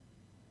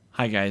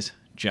Hi guys,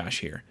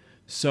 Josh here.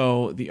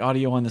 So the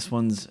audio on this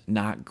one's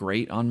not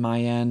great on my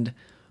end.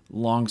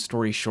 Long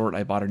story short,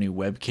 I bought a new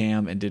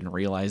webcam and didn't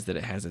realize that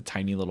it has a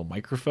tiny little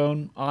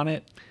microphone on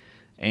it.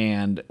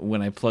 And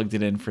when I plugged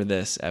it in for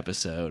this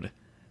episode,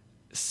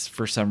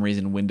 for some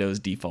reason Windows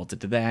defaulted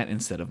to that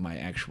instead of my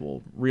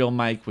actual real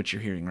mic, which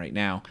you're hearing right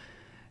now.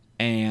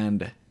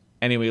 And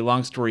anyway,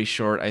 long story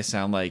short, I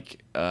sound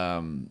like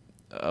a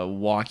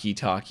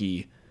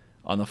walkie-talkie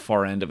on the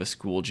far end of a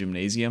school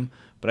gymnasium,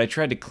 but I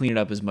tried to clean it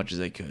up as much as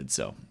I could,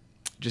 so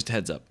just a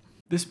heads up.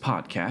 This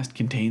podcast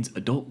contains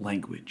adult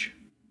language.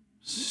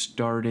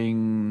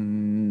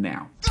 Starting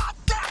now.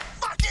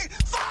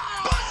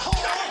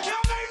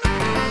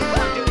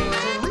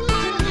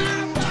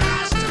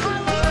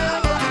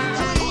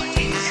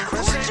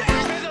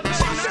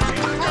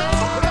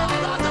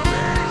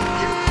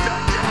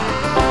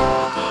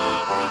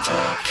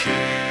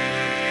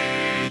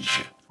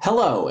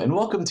 Hello, and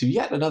welcome to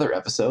yet another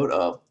episode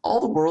of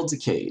All the World's a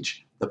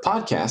Cage, the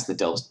podcast that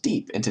delves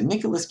deep into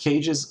Nicolas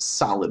Cage's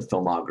solid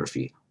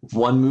filmography,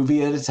 one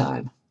movie at a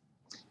time.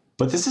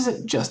 But this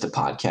isn't just a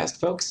podcast,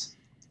 folks.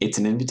 It's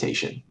an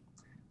invitation.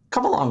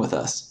 Come along with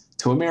us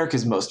to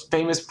America's most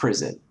famous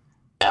prison,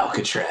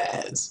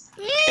 Alcatraz,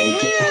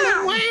 aka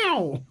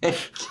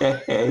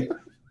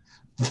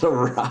The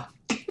Rock.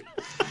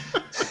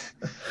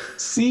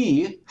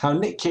 See how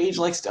Nick Cage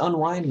likes to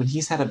unwind when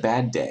he's had a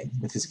bad day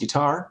with his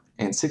guitar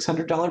and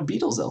 $600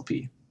 Beatles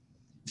LP.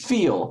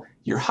 Feel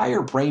your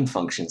higher brain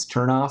functions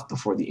turn off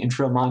before the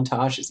intro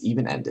montage is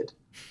even ended.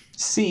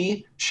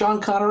 See Sean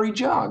Connery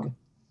jog.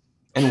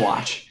 And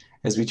watch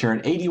as we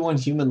turn 81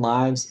 human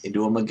lives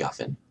into a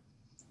MacGuffin.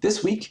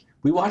 This week,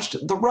 we watched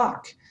The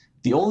Rock,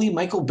 the only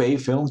Michael Bay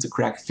film to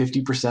crack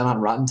 50% on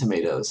Rotten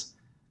Tomatoes.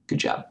 Good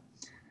job.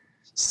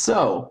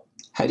 So,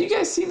 had you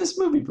guys seen this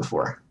movie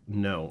before?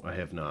 No, I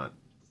have not.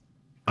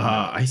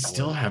 I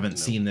still haven't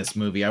seen this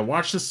movie. I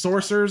watched The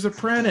Sorcerer's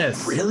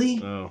Apprentice. Really?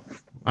 Oh,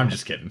 I'm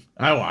just kidding.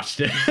 I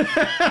watched it.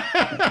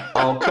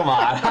 Oh, come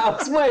on. I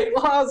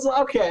was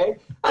okay.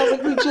 I was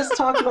like, we just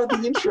talked about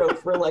the intro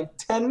for like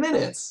 10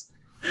 minutes.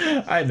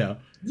 I know.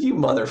 You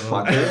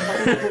motherfucker.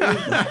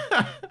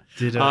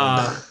 did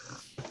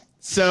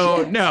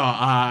So no,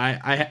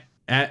 I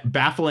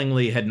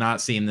bafflingly had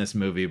not seen this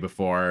movie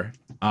before.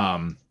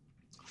 What?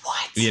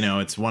 You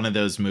know, it's one of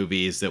those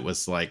movies that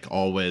was like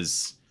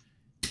always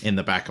in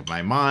the back of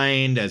my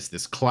mind as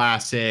this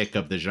classic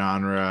of the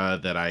genre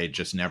that I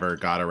just never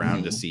got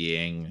around to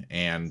seeing.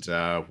 And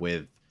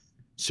with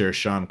Sir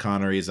Sean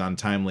Connery's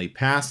untimely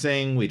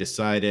passing, we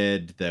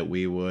decided that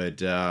we would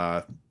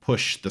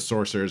push The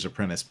Sorcerer's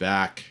Apprentice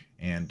back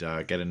and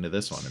get into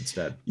this one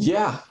instead.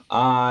 Yeah,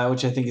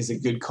 which I think is a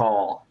good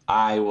call.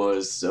 I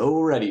was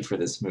so ready for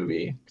this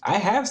movie. I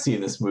have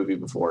seen this movie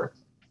before.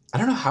 I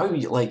don't know how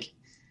you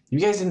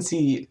guys didn't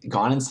see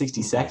Gone in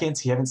 60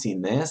 Seconds? You haven't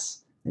seen this?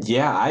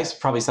 Yeah, I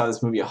probably saw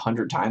this movie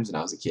 100 times when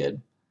I was a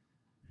kid.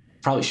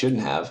 Probably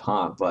shouldn't have,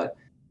 huh? But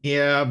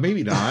Yeah,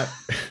 maybe not.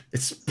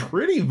 It's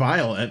pretty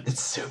violent.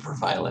 it's super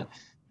violent.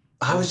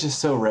 I was just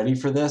so ready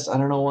for this. I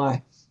don't know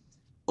why.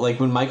 Like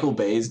when Michael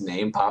Bay's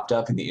name popped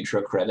up in the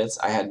intro credits,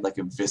 I had like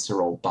a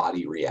visceral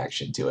body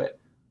reaction to it.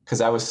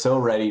 Because I was so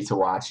ready to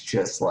watch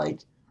just like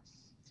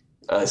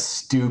a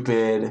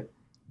stupid,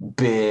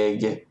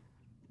 big,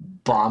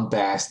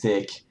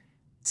 bombastic,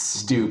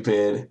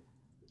 stupid,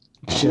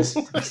 just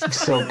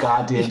so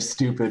goddamn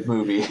stupid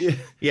movie.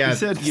 Yeah, you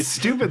said you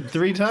stupid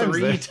 3 times.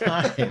 three there.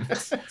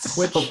 times.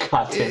 So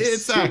goddamn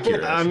It's stupid.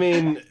 accurate. I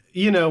mean,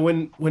 you know,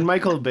 when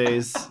Michael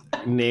Bay's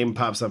name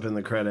pops up in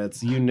the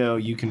credits, you know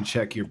you can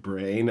check your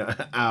brain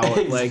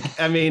out. Like,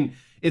 I mean,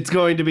 it's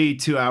going to be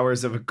 2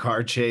 hours of a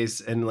car chase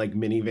and like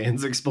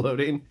minivans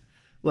exploding.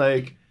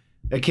 Like,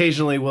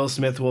 occasionally Will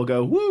Smith will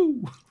go,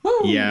 woo! Woo.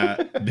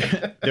 Yeah,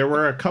 there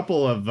were a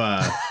couple of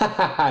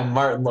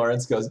Martin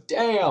Lawrence goes,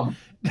 damn.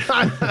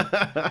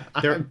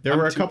 there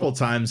were a couple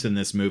times in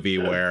this movie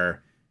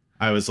where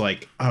I was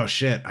like, oh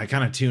shit, I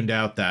kind of tuned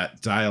out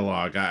that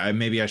dialogue.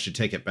 Maybe I should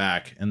take it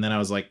back. And then I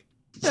was like,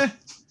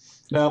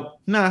 Nope,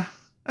 nah,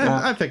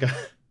 I think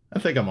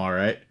I'm all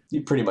right.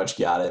 you pretty much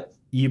got it.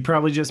 You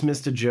probably just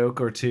missed a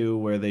joke or two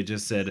where they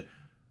just said,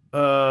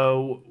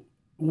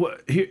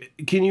 what, here,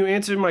 can you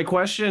answer my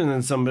question? And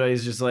then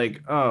somebody's just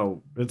like,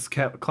 oh, it's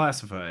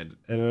classified.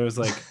 And it was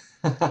like,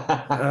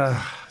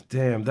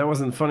 damn, that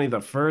wasn't funny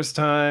the first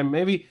time.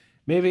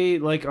 Maybe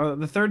like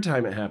the third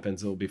time it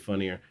happens, it'll be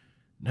funnier.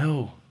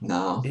 No,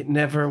 it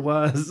never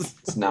was.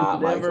 It's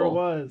not, It never Michael.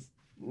 was.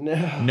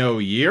 No. No,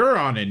 you're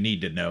on a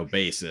need to know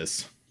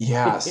basis.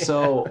 Yeah,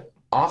 so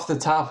off the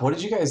top, what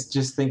did you guys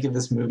just think of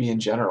this movie in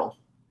general?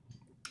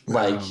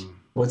 Like,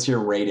 what's your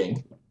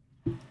rating?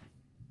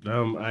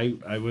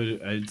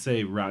 I'd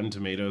say Rotten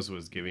Tomatoes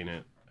was giving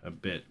it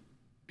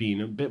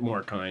being a bit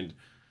more kind.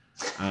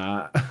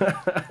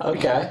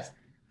 Okay.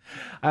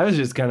 I was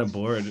just kind of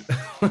bored.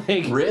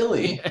 Like,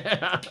 Really?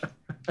 yeah.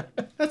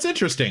 That's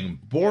interesting.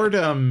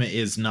 Boredom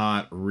is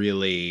not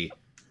really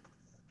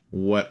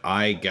what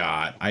I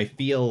got. I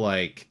feel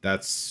like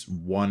that's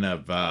one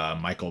of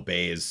Michael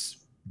Bay's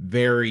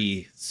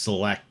very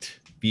select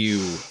few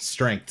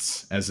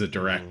strengths as a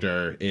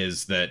director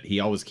is that he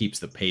always keeps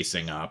the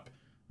pacing up.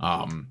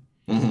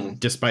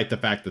 Despite the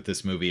fact that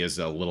this movie is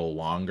a little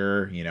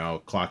longer, you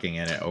know, clocking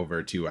in at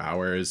over 2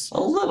 hours. A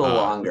little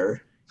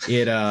longer.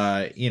 It,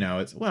 you know,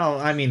 it's, well,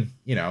 I mean,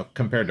 you know,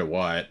 compared to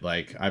what?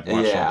 Like, I've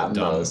watched all the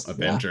dumb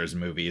Avengers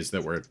movies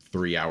that were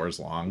 3 hours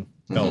long.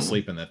 Fell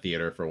asleep in the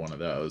theater for one of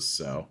those,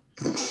 so.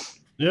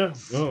 Yeah.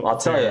 Well, I'll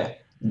tell you,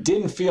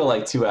 didn't feel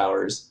like 2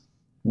 hours.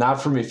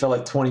 Not for me. It felt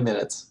like 20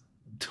 minutes.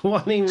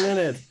 20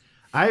 minutes.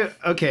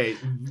 Okay,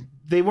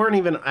 they weren't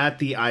even at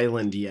the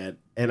island yet.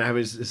 And I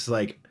was just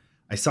like,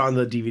 I saw on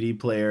the DVD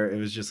player, it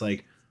was just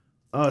like,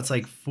 oh, it's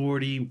like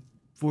 40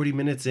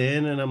 minutes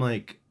in. And I'm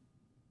like,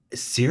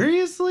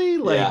 seriously?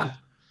 Like,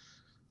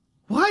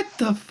 what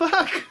the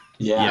fuck?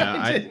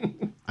 Yeah.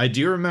 I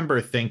do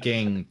remember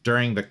thinking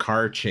during the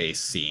car chase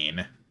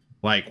scene,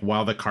 like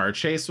while the car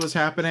chase was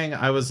happening,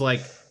 I was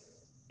like,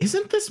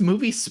 isn't this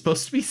movie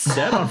supposed to be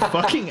set on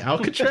fucking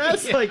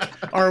Alcatraz? Like,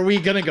 are we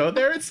going to go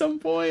there at some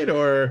point,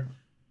 or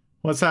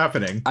what's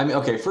happening? I mean,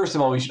 okay, first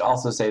of all, we should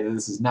also say that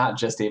this is not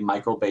just a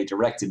Michael Bay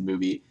directed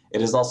movie.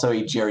 It is also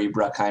a Jerry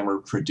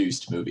Bruckheimer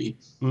produced movie.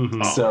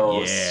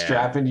 So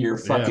strap into your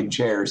fucking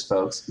chairs,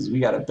 folks, because we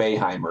got a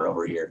Bayheimer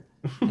over here.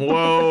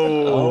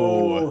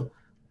 Whoa.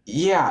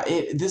 Yeah,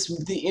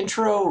 the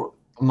intro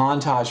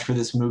montage for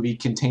this movie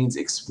contains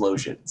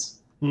explosions.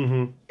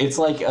 It's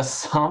like a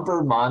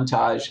somber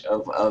montage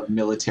of a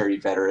military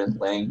veteran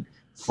laying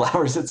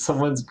flowers at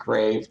someone's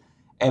grave,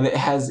 and it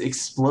has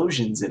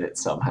explosions in it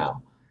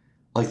somehow.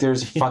 Like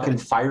there's fucking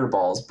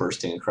fireballs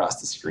bursting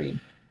across the screen.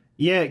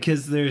 Yeah,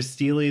 because they're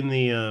stealing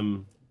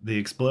the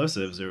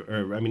explosives,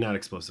 or I mean, not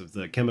explosives,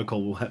 the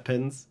chemical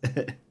weapons.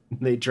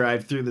 They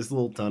drive through this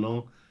little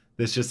tunnel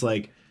that's just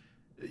like,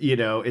 you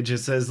know, it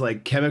just says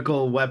like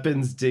chemical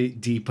weapons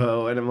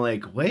depot, and I'm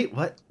like, wait,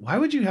 what? Why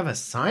would you have a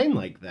sign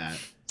like that?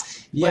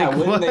 Yeah, like,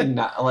 wouldn't they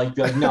not like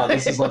be like, no,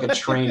 this is like a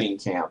training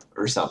camp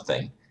or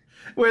something?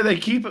 Where they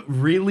keep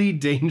really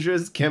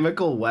dangerous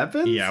chemical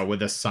weapons? Yeah,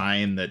 with a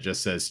sign that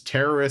just says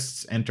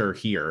terrorists enter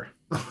here.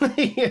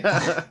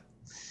 Yeah.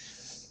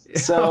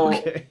 So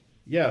okay.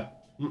 Yeah.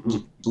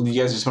 You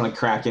guys just want to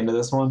crack into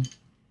this one?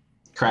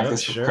 Crack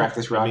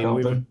this rock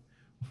open?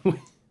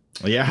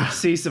 Yeah.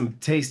 See some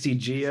tasty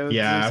geodes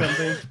or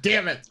something?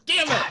 Damn it.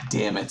 God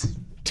damn it.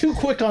 Too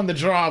quick on the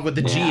draw with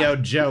the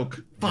geode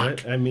joke.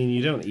 Fuck. What? I mean,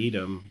 you don't eat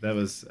them.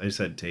 I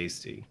said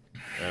tasty.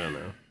 I don't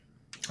know.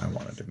 I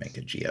wanted to make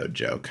a geode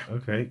joke.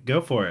 Okay,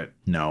 go for it.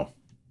 No.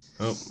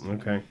 Oh,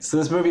 okay. So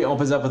this movie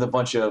opens up with a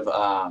bunch of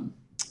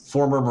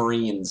former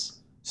Marines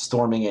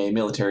storming a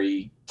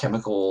military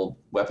chemical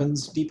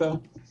weapons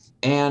depot.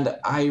 And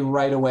I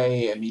right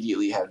away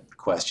immediately had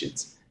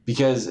questions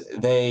because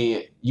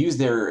they use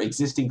their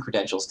existing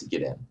credentials to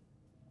get in,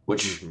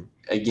 which,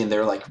 again,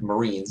 they're like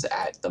Marines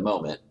at the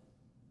moment.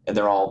 And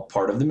they're all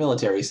part of the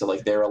military, so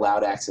like they're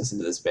allowed access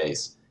into the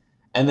space.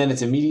 And then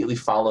it's immediately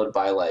followed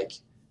by like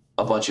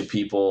a bunch of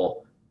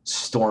people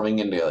storming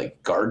into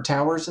like guard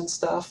towers and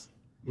stuff.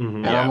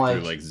 And I'm like,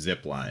 through like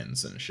zip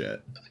lines and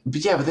shit.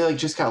 But they like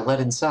just got let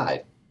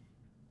inside.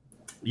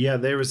 Yeah,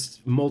 there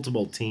was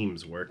multiple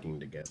teams working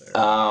together.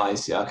 Oh, I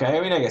see. Okay, I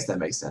mean, I guess that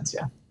makes sense.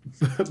 Yeah.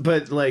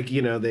 But like,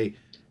 you know, they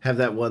have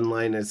that one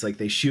line. It's like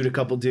they shoot a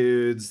couple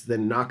dudes,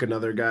 then knock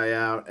another guy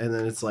out, and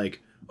then it's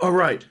like, all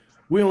right,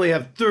 we only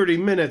have 30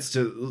 minutes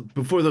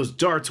before those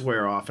darts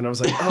wear off. And I was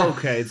like, oh,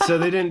 okay, so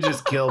they didn't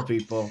just kill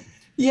people.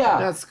 Yeah.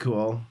 That's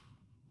cool.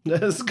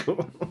 That's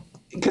cool.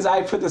 Because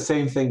I put the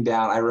same thing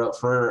down. I wrote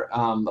for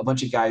a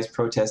bunch of guys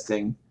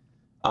protesting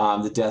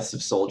the deaths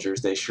of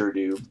soldiers. They sure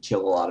do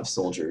kill a lot of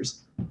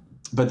soldiers.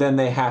 But then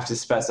they have to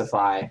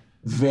specify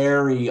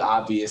very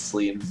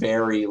obviously and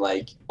very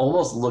like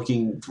almost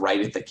looking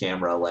right at the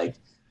camera like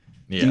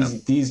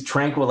these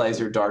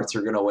tranquilizer darts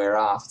are going to wear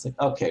off. It's like,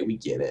 okay, we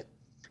get it.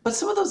 But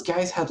some of those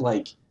guys had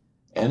like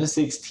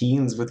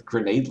M16s with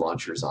grenade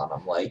launchers on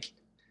them. Like,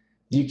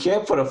 you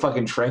can't put a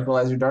fucking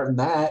tranquilizer dart in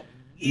that.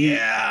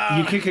 Yeah.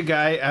 You kick a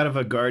guy out of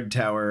a guard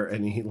tower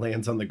and he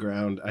lands on the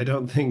ground. I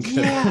don't think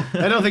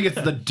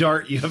it's the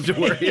dart you have to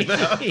worry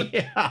about.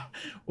 Yeah.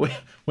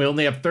 We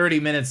only have 30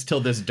 minutes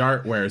till this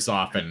dart wears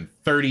off and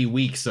 30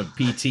 weeks of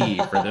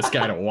PT for this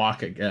guy to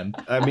walk again.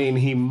 I mean,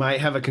 he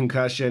might have a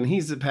concussion.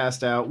 He's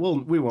passed out.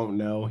 We won't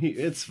know.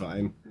 It's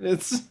fine.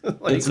 It's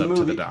like it's up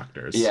to the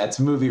doctors. Yeah, it's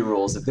movie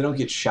rules. If they don't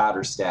get shot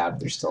or stabbed,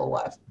 they're still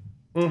alive.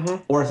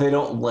 Or if they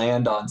don't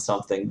land on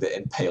something that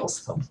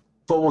impales them.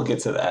 But we'll get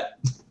to that.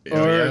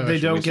 Or they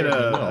don't get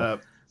a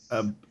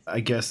I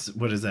guess,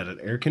 what is that, an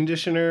air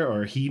conditioner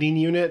or a heating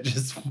unit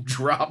just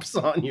drops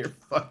on your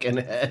fucking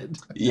head.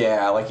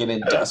 Yeah, like an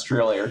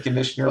industrial air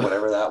conditioner,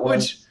 whatever that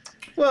was.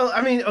 Well,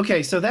 I mean,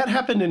 okay, so that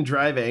happened in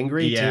Drive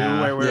Angry too,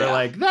 where we were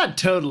like, that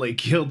totally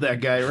killed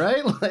that guy,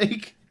 right?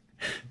 Like,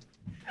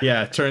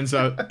 yeah, it turns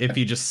out if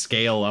you just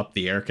scale up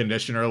the air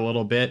conditioner a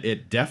little bit,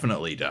 it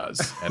definitely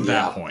does at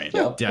that point.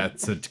 Yep.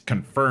 That's a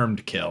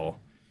confirmed kill.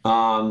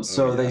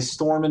 They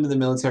storm into the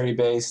military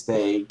base.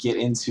 They get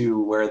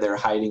into where they're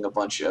hiding a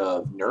bunch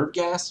of nerd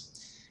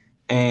gas.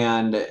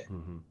 And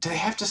do they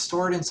have to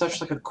store it in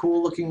such like a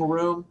cool looking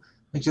room?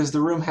 Like, does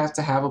the room have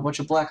to have a bunch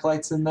of black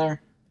lights in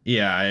there?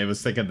 Yeah, I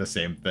was thinking the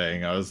same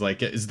thing. I was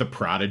like, is the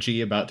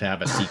Prodigy about to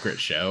have a secret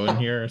show in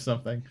here or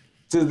something?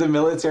 Did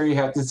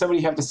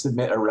somebody have to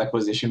submit a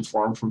requisition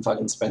form from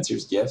fucking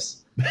Spencer's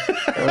Gifts?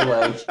 Or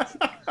like,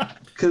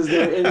 because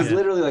it is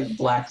literally like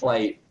black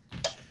light.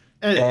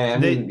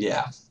 And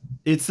yeah.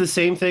 It's the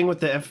same thing with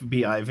the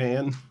FBI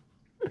van,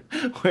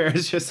 where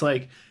it's just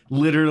like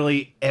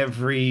literally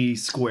every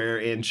square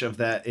inch of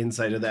that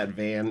inside of that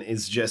van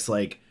is just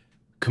like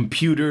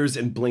computers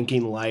and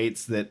blinking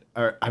lights that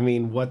are, I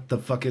mean, what the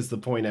fuck is the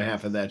point of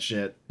half of that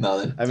shit?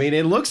 Nothing. I mean,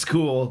 it looks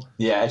cool.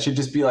 Yeah, it should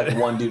just be like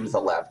one dude with a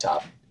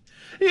laptop.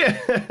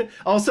 Yeah.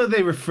 Also,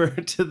 they refer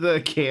to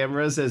the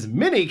cameras as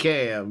mini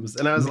cams,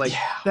 and I was like,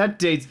 that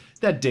dates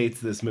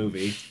this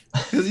movie,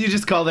 because you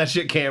just call that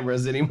shit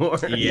cameras anymore.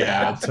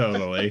 Yeah,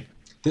 totally.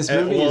 This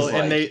movie is like...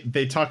 And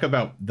they talk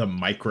about the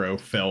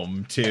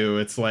microfilm too.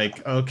 It's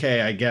like,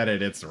 okay, I get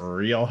it. It's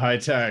real high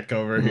tech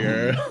over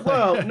here.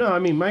 Well, no, I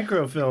mean,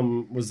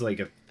 microfilm was like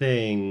a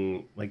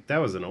thing. Like, that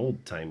was an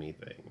old timey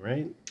thing,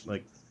 right?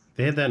 Like,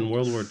 they had that in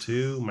World War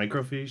II,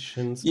 microfiche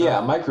and stuff. Yeah,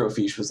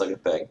 microfiche was like a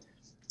thing.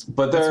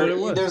 But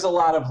there's a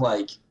lot of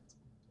like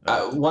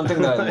one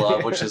thing that I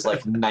love, which is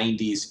like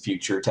 90s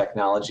future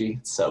technology.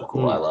 It's so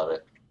cool. I love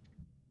it.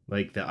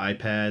 Like the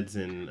iPads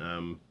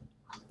and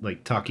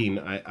like talking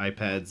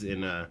iPads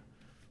in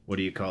what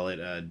do you call it?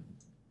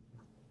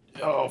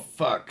 Oh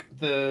fuck,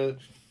 the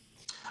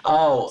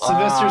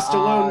Sylvester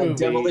Stallone movie,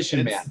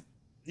 Demolition Man.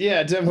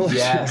 Yeah, Demolition.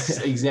 Yes,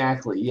 Man.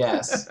 Exactly.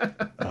 Yes.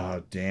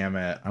 Oh damn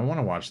it! I want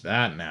to watch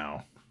that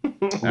now. We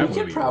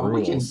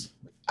can.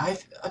 I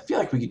feel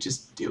like we could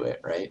just do it,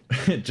 right?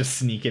 Just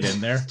sneak it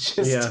in there.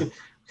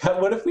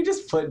 What if we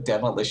just put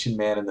Demolition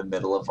Man in the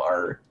middle of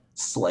our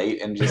slate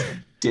and just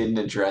didn't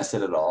address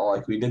it at all?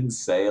 Like, we didn't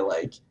say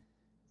like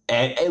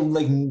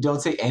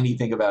don't say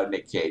anything about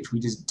Nick Cage.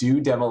 We just do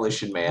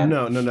Demolition Man.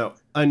 No.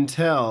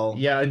 Until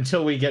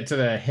we get to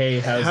the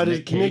how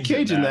did Nick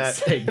Cage in that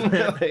segment?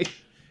 It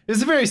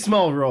was a very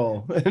small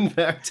role. In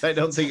fact, I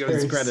don't think it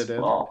was credited.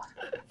 Small.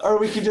 Or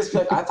we could just be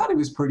like, I thought he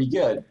was pretty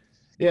good.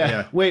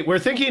 Yeah. Wait, we're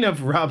thinking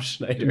of Rob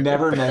Schneider.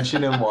 Never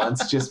mention him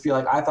once. Just be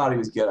like, I thought he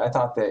was good. I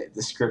thought that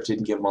the script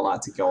didn't give him a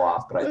lot to go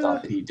off, but I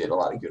thought that he did a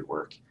lot of good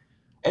work.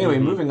 Anyway,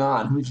 moving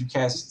on. Who did you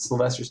cast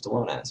Sylvester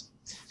Stallone as?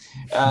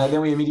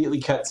 Then we immediately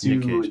cut to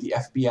the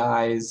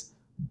FBI's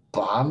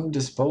bomb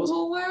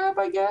disposal lab,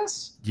 I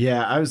guess?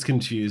 Yeah, I was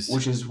confused.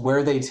 Which is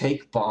where they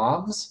take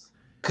bombs.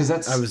 Because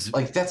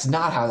that's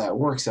not how that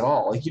works at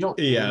all. Like, you don't...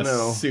 Yeah,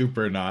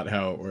 super not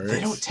how it works.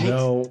 They don't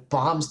take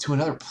bombs to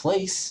another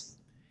place.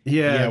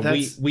 Yeah,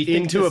 we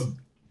into a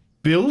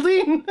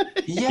building?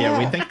 Yeah,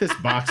 we think this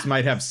box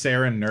might have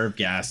sarin nerve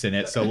gas in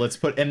it, so let's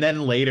put... And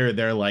then later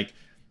they're like,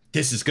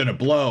 this is going to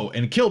blow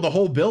and kill the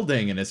whole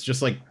building. And it's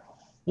just like,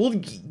 well,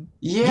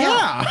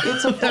 yeah.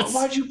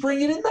 Why'd you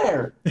bring it in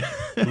there?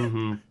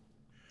 Mm-hmm.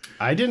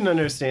 I didn't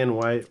understand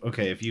why...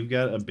 Okay, if you've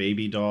got a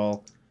baby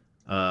doll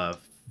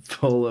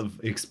full of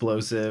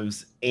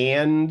explosives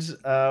and,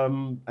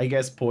 I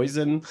guess,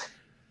 poison,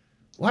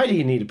 why do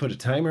you need to put a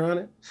timer on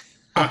it?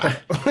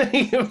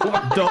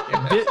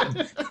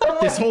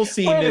 This whole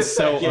scene is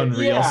so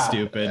unreal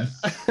stupid.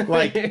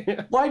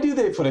 Like, why do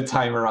they put a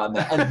timer on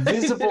that? A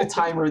visible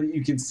timer that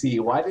you can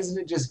see. Why doesn't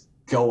it just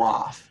go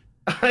off?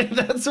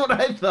 That's what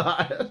I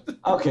thought.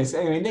 Okay, so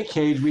anyway, Nick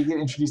Cage, we get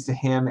introduced to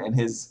him and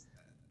his,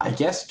 I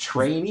guess,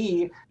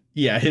 trainee.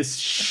 Yeah, his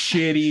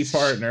shitty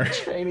partner.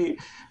 Trainee,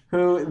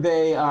 who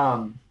they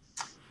are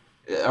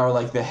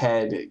like the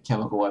head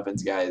chemical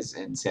weapons guys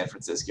in San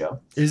Francisco.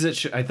 Is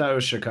it? I thought it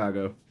was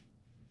Chicago.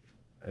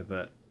 I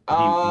thought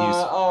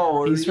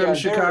he's from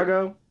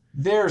Chicago.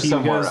 They're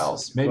somewhere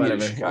else, maybe in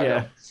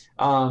Chicago.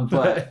 Yeah.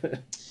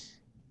 But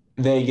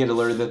they get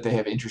alerted that they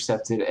have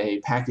intercepted a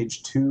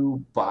package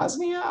to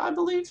Bosnia, I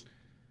believe.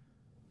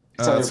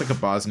 So it's like a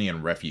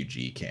Bosnian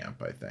refugee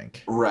camp, I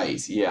think.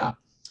 Right. Yeah.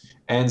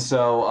 And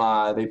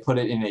so they put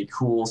it in a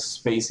cool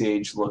space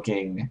age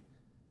looking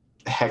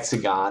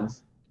hexagon.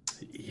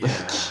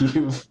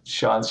 Yeah.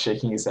 Sean's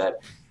shaking his head,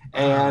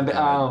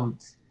 and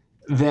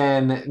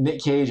then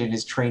Nick Cage and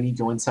his trainee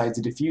go inside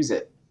to defuse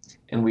it.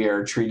 And we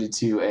are treated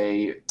to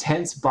a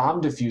tense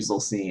bomb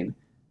defusal scene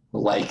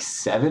like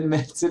 7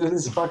 minutes into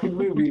this fucking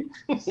movie.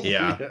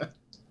 Yeah.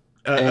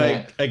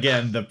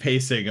 Again, the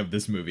pacing of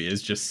this movie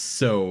is just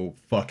so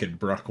fucking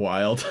Bruck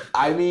Wild.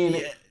 I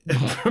mean...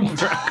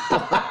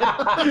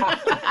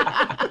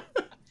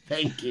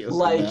 Thank you.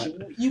 Like,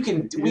 we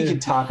can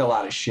talk a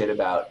lot of shit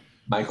about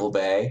Michael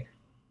Bay,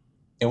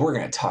 and we're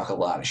going to talk a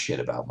lot of shit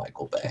about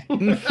Michael Bay.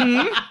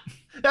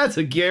 That's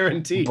a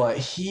guarantee. But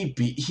he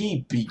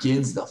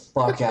begins the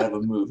fuck out of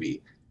a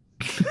movie.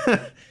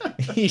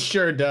 He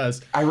sure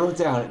does. I wrote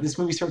down, this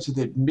movie starts with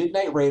a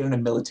midnight raid on a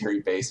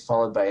military base,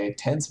 followed by a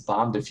tense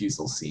bomb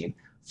defusal scene,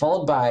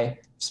 followed by,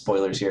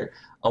 spoilers here,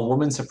 a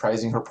woman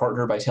surprising her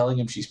partner by telling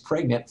him she's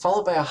pregnant,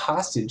 followed by a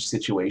hostage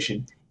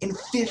situation in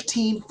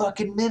 15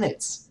 fucking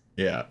minutes.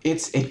 Yeah.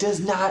 It's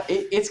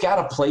got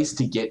a place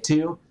to get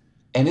to,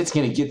 and it's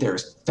going to get there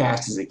as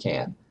fast as it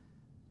can.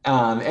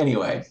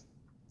 Anyway,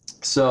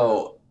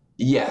 so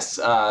Yes,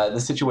 the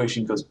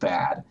situation goes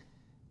bad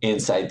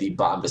inside the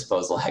bomb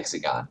disposal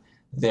hexagon.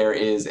 There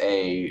is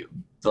a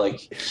like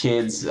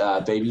kids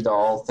baby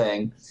doll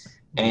thing,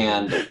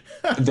 and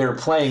they're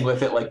playing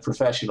with it like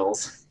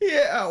professionals.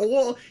 Yeah,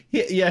 well,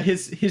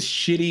 his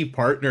shitty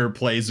partner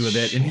plays with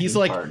it, and he's Shitty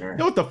like, partner.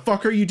 "What the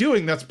fuck are you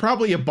doing? That's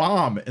probably a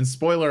bomb." And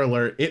spoiler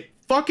alert, it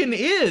fucking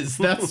is.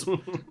 That's,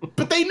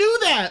 but they knew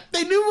that.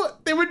 They knew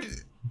they were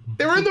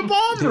in the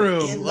bomb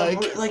room.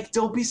 Like,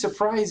 don't be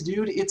surprised,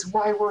 dude. It's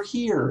why we're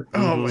here.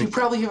 Oh You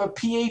probably have a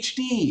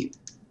PhD.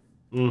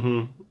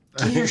 Mm-hmm.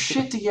 Get your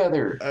shit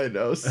together. I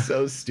know,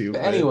 so stupid.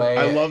 But anyway,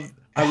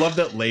 I love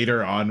that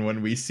later on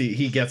when we see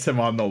he gets him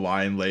on the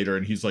line later,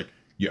 and he's like,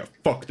 "Yeah,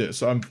 fuck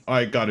this.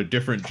 I got a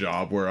different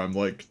job where I'm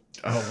like,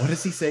 oh, what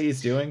does he say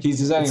he's doing? he's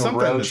designing It's a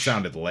something that roach,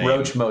 sounded lame.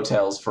 roach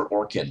motels for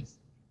Orkin.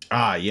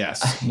 Ah,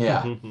 yes,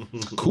 Yeah.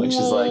 cool Which is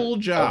like,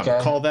 job.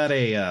 okay. Call that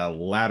a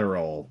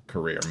lateral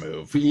career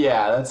move. But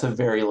yeah, that's a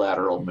very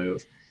lateral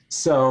move.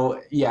 So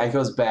yeah, it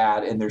goes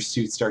bad, and their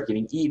suits start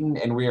getting eaten,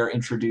 and we are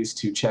introduced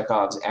to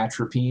Chekhov's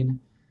atropine,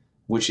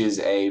 which is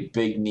a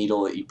big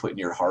needle that you put in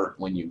your heart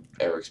when you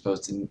are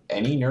exposed to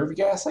any nerve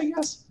gas. I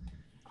guess.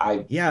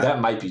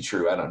 That might be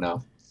true. I don't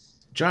know.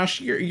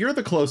 Josh, you're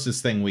the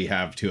closest thing we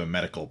have to a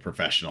medical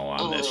professional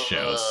on this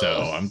show,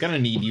 so I'm gonna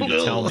need you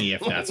to tell me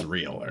if that's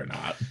real or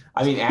not.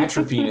 I mean,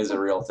 atropine is a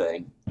real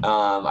thing.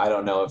 I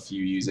don't know if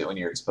you use it when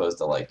you're exposed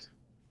to like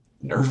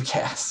nerve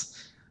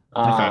gas,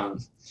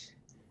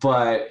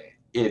 but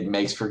it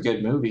makes for a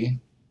good movie.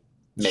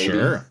 Maybe.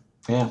 Sure.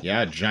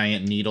 Yeah.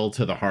 Giant needle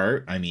to the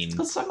heart. I mean,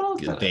 Let's talk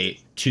about that. they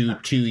two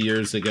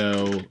years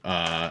ago,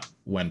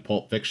 when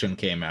Pulp Fiction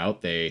came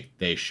out, they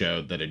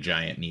showed that a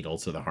giant needle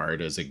to the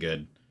heart is a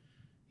good,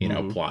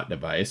 plot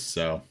device.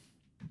 So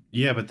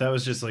Yeah, but that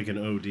was just like an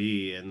OD,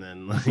 and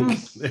then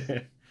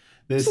like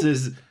this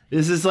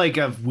is like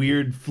a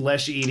weird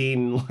flesh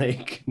eating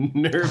like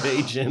nerve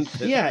agent.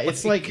 yeah,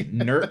 it's like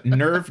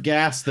nerve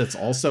gas that's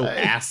also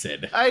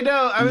acid. I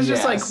know. I was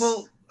just like, Yes.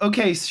 well,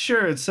 okay,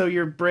 sure. So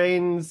your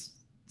brains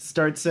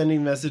start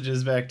sending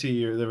messages back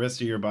to the rest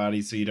of your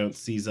body, so you don't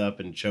seize up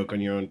and choke on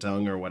your own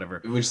tongue or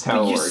whatever. Which is how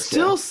But it you're works.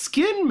 still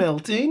skin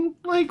melting.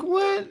 Like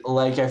what?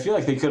 Like, I feel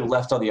like they could have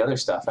left all the other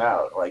stuff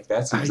out. Like,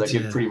 that seems I like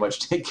it'd did. pretty much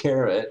take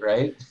care of it,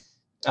 right?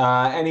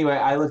 Anyway,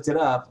 I looked it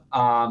up.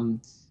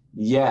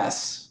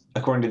 Yes,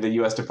 according to the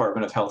U.S.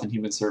 Department of Health and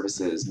Human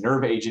Services,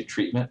 nerve agent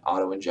treatment,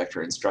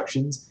 auto-injector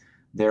instructions,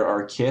 there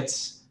are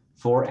kits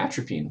for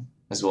atropine,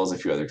 as well as a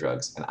few other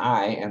drugs. And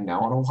I am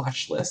now on a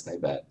watch list, I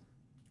bet.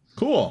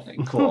 Cool.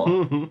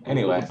 Cool.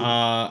 Anyway.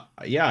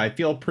 Yeah, I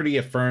feel pretty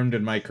affirmed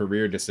in my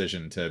career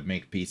decision to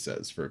make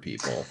pizzas for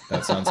people.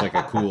 That sounds like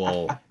a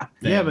cool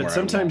thing. Yeah, but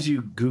sometimes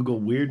you Google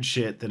weird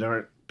shit that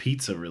aren't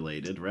pizza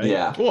related, right?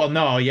 Yeah. Well,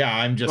 no, yeah,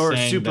 I'm just Or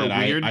saying super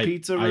that weird I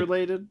pizza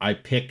related. I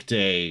picked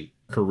a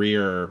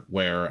career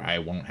where I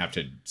won't have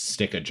to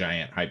stick a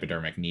giant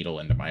hypodermic needle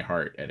into my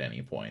heart at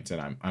any point,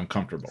 and I'm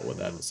comfortable with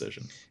that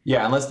decision.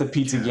 Yeah, unless the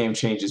pizza game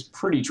changes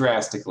pretty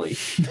drastically.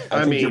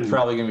 I think you're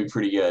probably going to be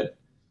pretty good.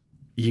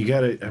 You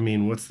gotta. I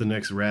mean, what's the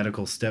next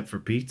radical step for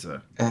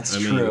pizza? That's I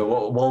mean- true.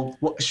 Well,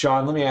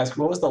 Sean, let me ask,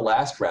 what was the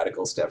last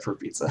radical step for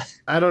pizza?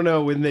 I don't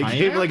know. When they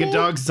gave like a Pineapple?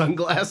 dog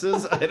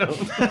sunglasses, I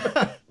don't.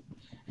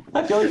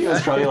 I feel like it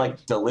was probably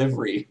like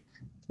delivery.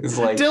 It's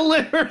like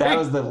Delivery. that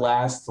was the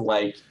last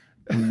like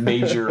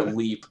major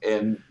leap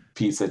in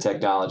pizza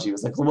technology. It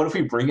was like, well, what if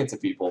we bring it to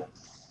people?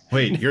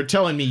 Wait, you're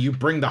telling me you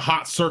bring the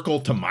hot circle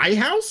to my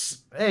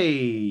house?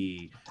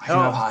 Hey.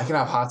 I can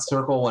have hot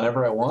circle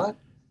whenever I want.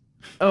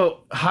 Oh,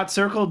 hot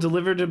circle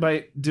delivered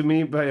to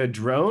me by a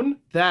drone?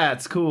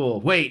 That's cool.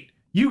 Wait,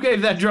 you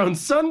gave that drone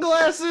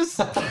sunglasses?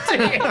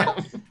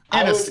 Damn.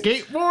 And a would-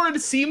 skateboard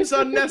seems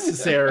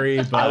unnecessary,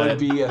 but I would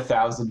be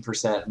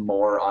 1,000%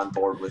 more on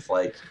board with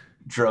like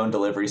drone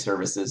delivery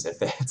services if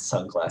they had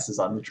sunglasses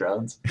on the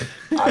drones.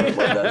 I would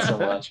love that so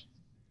much.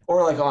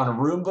 Or like on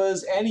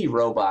Roombas, any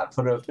robot,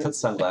 put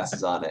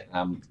sunglasses on it.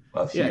 I'm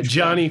a huge Yeah, fan.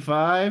 Johnny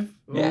Five.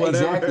 Yeah,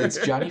 whatever. exactly.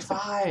 It's Johnny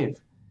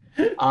Five.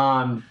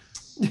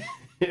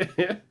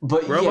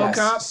 But RoboCop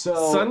yes,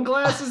 so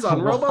sunglasses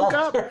on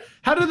RoboCop.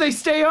 How do they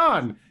stay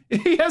on?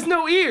 He has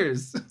no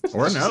ears.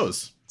 or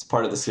nose. It's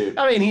part of the suit.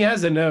 I mean, he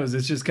has a nose.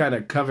 It's just kind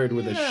of covered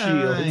with a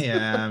shield.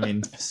 Yeah, I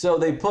mean, So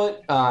they put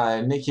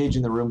Nick Cage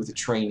in the room with a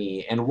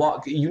trainee, and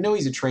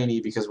he's a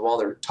trainee because while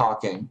they're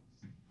talking,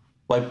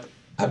 like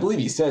I believe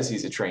he says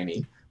he's a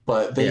trainee,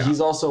 but Yeah. he's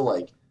also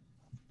like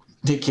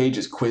Nick Cage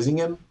is quizzing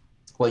him,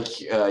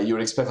 like you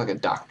would expect like a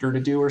doctor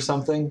to do or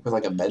something with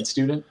like a med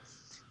student.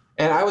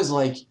 And I was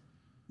like,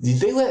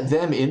 did they let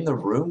them in the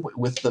room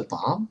with the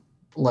bomb?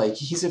 Like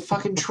he's a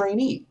fucking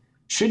trainee.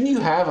 Shouldn't you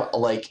have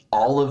like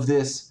all of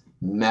this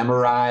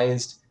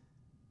memorized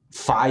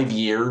 5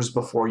 years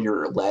before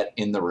you're let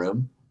in the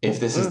room? If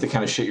this is the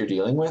kind of shit you're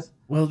dealing with?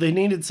 Well, they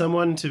needed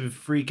someone to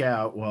freak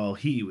out while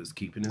he was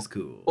keeping his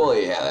cool. Well,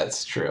 yeah,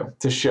 that's true.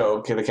 To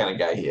show the kind of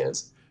guy he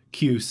is.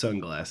 Cue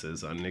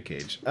sunglasses on Nick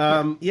Cage.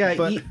 yeah,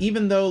 but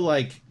even though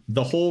like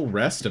the whole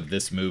rest of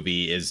this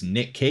movie is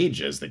Nick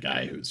Cage as the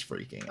guy who's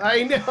freaking out.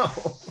 I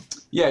know.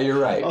 Yeah, you're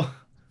right.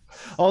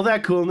 All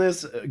that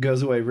coolness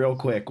goes away real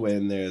quick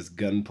when there's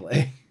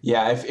gunplay.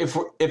 Yeah, if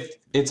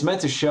it's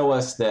meant to show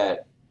us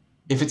that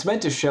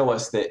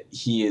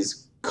he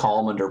is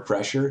calm under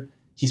pressure,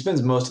 he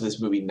spends most of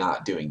this movie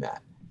not doing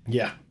that.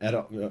 Yeah, at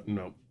all.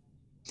 No.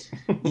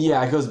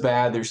 Yeah, it goes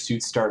bad. Their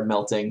suits start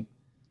melting.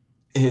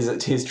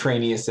 His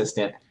trainee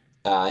assistant,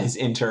 his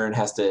intern,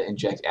 has to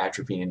inject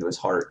atropine into his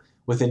heart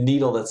with a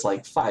needle that's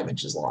like 5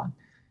 inches long.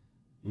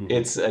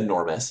 It's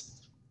enormous,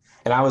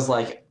 and I was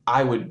like,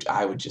 I would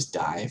just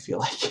die. I feel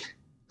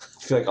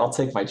like I'll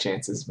take my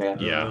chances, man.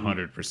 Yeah,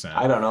 100%.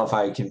 I don't know if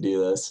I can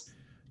do this.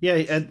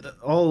 Yeah,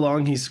 all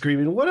along he's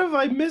screaming, "What if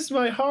I miss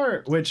my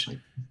heart?" Which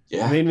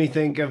made me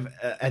think of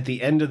at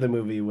the end of the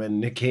movie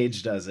when Nick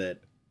Cage does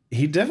it.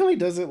 He definitely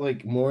does it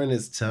like more in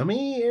his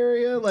tummy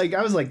area. Like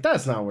I was like,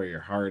 that's not where your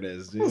heart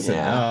is, dude. Close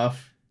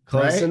enough.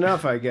 Close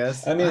enough, I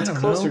guess. I mean, it's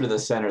closer to the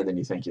center than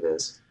you think it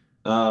is.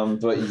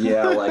 But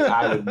yeah, like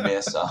I would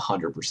miss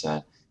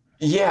 100%.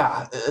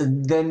 Yeah,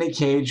 then Nick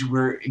Cage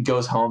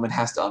goes home and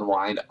has to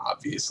unwind,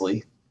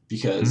 obviously,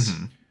 because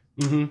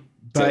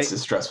that's a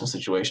stressful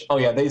situation. Oh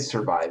yeah, they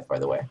survive, by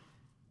the way,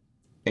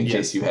 in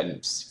case you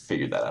hadn't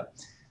figured that out.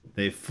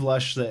 They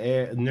flush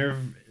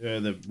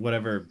the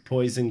whatever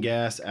poison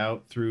gas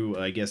out through,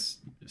 I guess,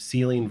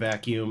 ceiling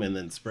vacuum, and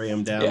then spray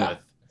them down with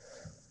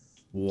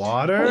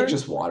water. I think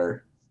just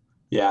water.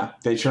 Yeah,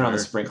 they turn on the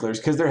sprinklers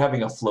because they're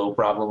having a flow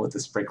problem with the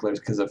sprinklers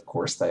because of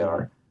course they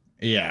are.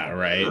 Yeah,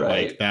 right.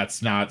 Like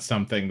that's not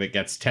something that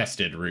gets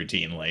tested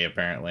routinely.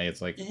 Apparently,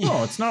 it's like,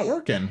 oh, it's not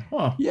working.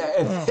 Oh, yeah,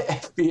 and the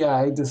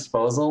FBI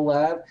disposal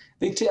lab.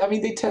 They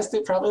test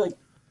it probably like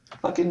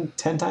fucking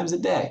 10 times a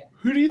day.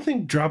 Who do you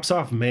think drops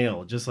off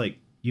mail? Just like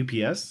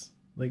UPS,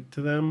 like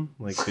to them,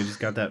 like they just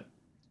got that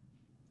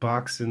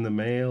box in the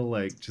mail,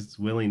 like just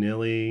willy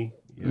nilly.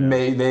 You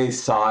know? They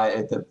saw it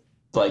at the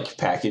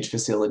package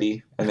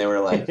facility, and they were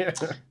like,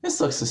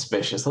 "This looks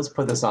suspicious. Let's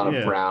put this on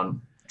a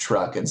brown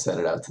truck and send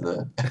it out to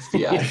the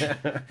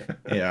FBI."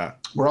 Yeah.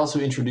 We're also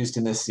introduced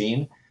in this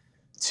scene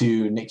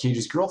to Nick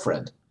Cage's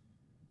girlfriend,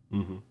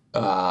 who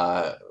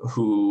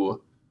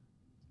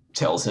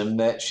tells him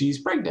that she's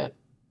pregnant,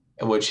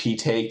 which he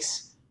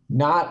takes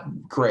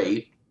not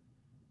great,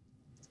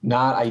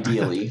 not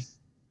ideally.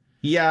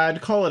 Yeah,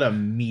 I'd call it a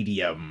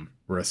medium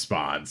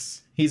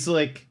response. He's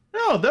like,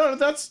 "No,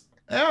 that's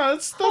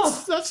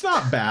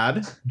not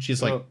bad."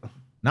 She's like,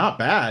 "Not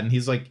bad." And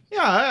he's like,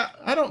 "Yeah,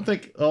 I don't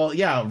think." Well,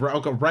 yeah,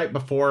 right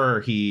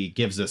before he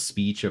gives a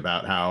speech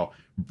about how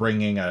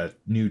bringing a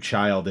new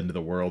child into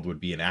the world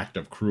would be an act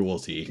of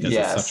cruelty because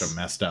it's such a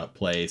messed up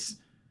place.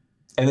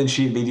 And then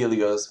she immediately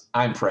goes,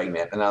 "I'm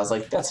pregnant," and I was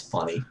like, "That's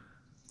funny."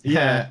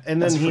 Yeah,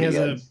 and then he has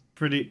a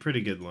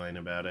pretty good line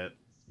about it,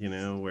 you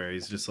know, where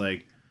he's just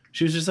like,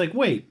 she was just like,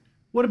 "Wait,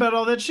 what about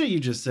all that shit you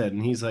just said?"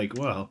 And he's like,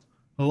 "Well,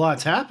 a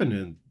lot's happened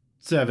in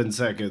 7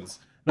 seconds."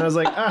 And I was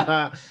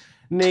like,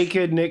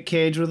 naked Nick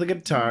Cage with a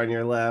guitar in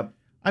your lap.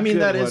 I mean,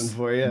 that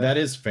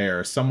is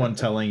fair. Someone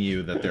telling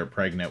you that they're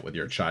pregnant with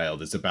your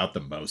child is about the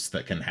most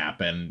that can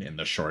happen in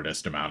the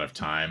shortest amount of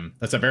time.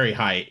 That's a very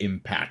high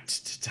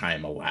impact to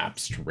time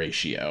elapsed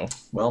ratio.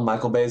 Well,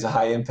 Michael Bay's a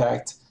high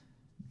impact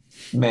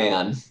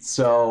man.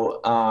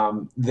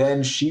 So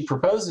then she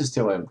proposes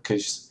to him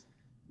because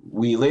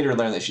we later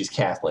learn that she's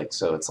Catholic.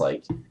 So it's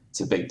like, it's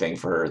a big thing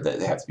for her that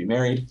they have to be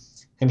married.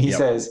 And he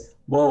says,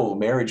 "Whoa,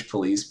 marriage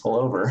police, pull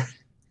over."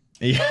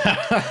 Yeah.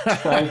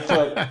 I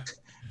put,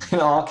 in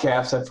all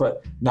caps,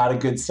 "Not a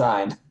good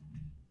sign."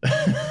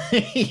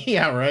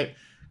 Yeah, right.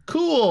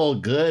 Cool.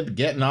 Good.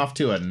 Getting off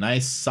to a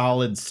nice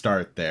solid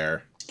start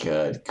there.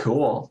 Good.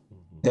 Cool.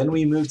 Then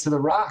we move to The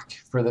Rock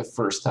for the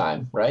first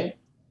time, right?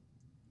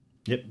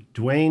 Yep.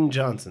 Dwayne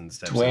Johnson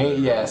steps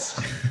in.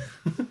 Yes.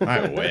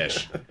 I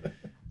wish.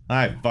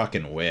 I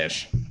fucking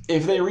wish.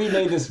 If they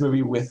remade this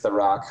movie with The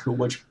Rock, who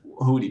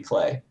would he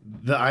play?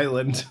 The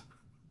Island.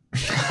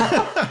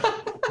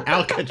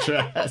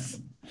 Alcatraz.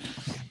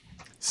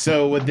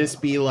 So would this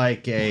be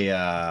like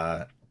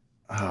a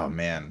oh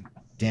man,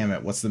 damn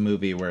it, what's the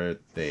movie where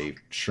they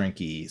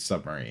shrinky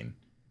submarine?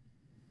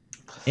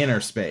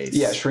 Inner Space.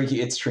 Yeah,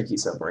 it's Shrinky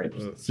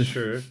Submarine.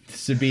 Sure.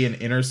 This would be an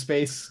Inner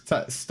Space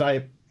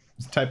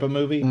type of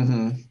movie.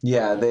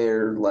 Yeah,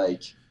 they're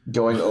like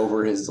going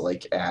over his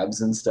like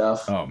abs and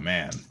stuff. Oh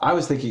man. I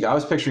was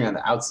picturing on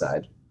the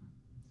outside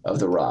of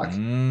The Rock.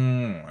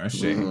 I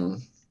see.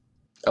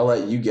 I'll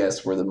let you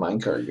guess where the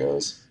minecart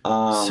goes.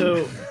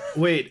 So,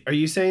 wait, are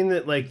you saying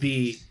that like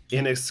the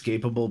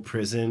inescapable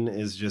prison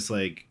is just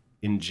like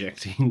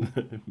injecting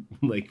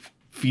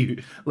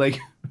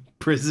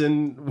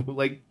prison,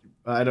 like,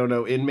 I don't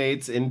know,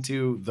 inmates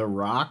into The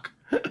Rock?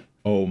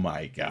 Oh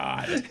my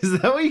God. Is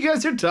that what you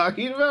guys are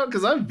talking about?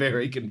 Because I'm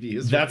very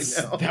confused right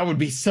now. That would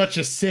be such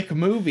a sick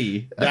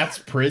movie. That's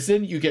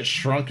prison. You get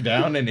shrunk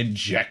down and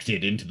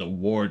injected into the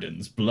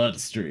warden's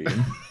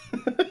bloodstream.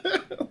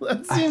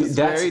 That seems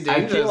very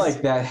dangerous. I feel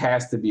like that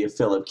has to be a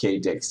Philip K.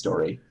 Dick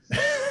story.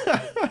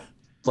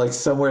 Like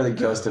somewhere the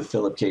ghost of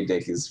Philip K.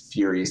 Dick is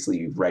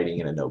furiously writing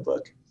in a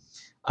notebook.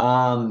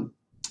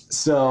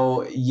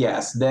 So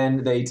yes,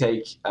 then they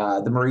take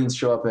the Marines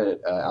show up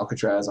at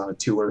Alcatraz on a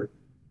tour.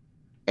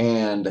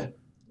 And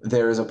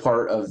there's a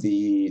part of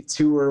the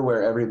tour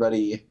where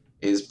everybody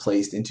is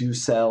placed into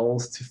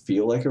cells to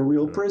feel like a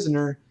real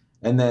prisoner,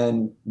 and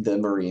then the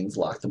Marines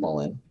lock them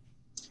all in,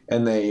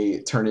 and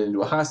they turn it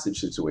into a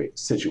hostage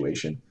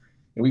situation.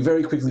 And we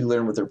very quickly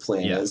learn what their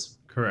plan is,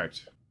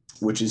 Correct.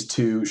 which is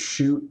to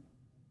shoot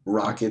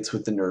rockets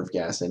with the nerve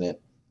gas in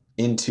it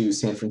into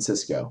San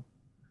Francisco.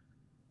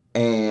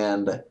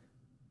 And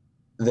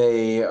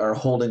they are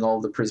holding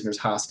all the prisoners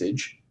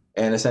hostage,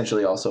 and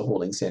essentially also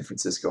holding San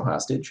Francisco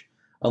hostage,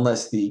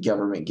 unless the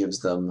government gives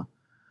them,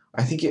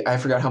 I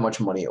forgot how much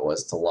money it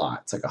was. It's a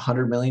lot. It's like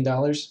 $100 million.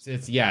 It's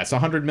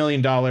 $100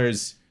 million.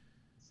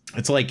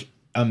 It's like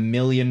 $1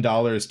 million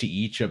to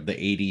each of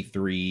the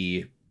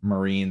 83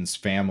 Marines'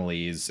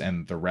 families,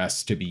 and the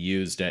rest to be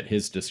used at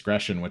his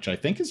discretion, which I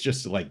think is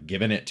just like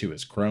giving it to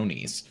his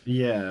cronies.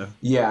 Yeah.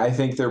 Yeah, I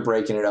think they're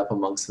breaking it up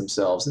amongst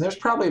themselves. And there's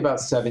probably about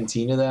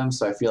 17 of them,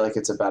 so I feel like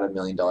it's about $1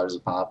 million a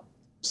pop,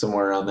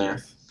 somewhere around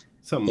there.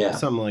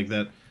 Something like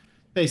that.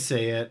 They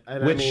say it. I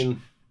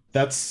mean,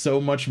 that's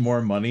so much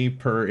more money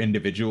per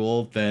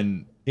individual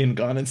than in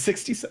Gone in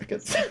 60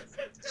 Seconds.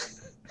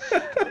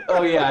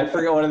 Oh yeah, I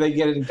forgot, what do they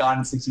get in Gone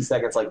in 60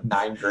 Seconds, like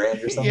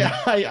 $9,000 or something? Yeah,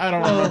 I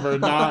don't remember.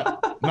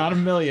 Not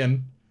 $1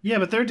 million. yeah,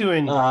 but they're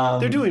doing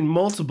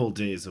multiple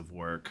days of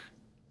work.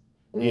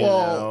 You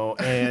know,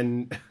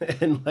 and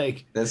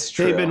like That's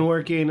true. they've been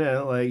working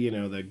at like,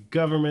 the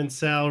government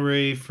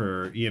salary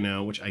for,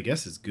 which I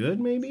guess is good,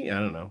 maybe. I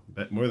don't know,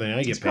 but more than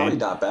I get It's paid. probably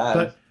not bad.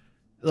 But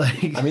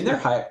like, I mean, they're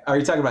high. Are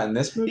you talking about in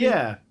this movie?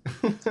 yeah.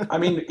 I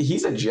mean,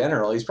 he's a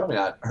general. He's probably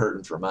not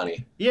hurting for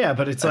money. Yeah,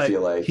 but it's I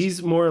feel like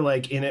he's more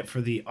like in it for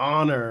the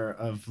honor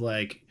of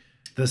like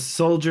the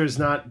soldiers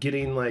not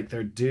getting like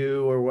their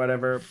due or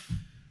whatever.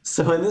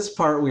 So in this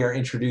part, we are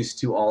introduced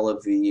to all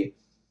of the,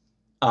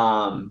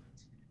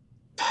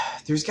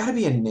 there's got to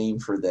be a name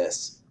for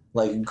this,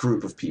 like,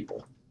 group of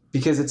people,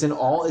 because it's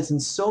in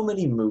so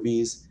many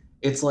movies.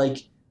 It's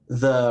like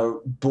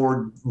the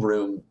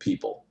boardroom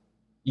people,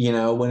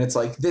 when it's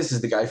like, this is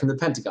the guy from the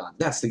Pentagon,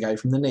 that's the guy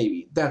from the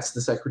Navy, that's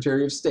the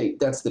Secretary of State,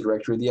 that's the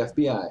director of the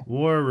FBI.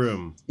 War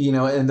room.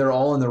 And they're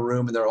all in the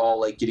room, and they're all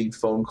like getting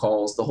phone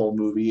calls the whole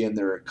movie, and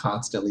they're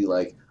constantly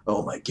like,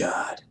 oh my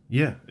God.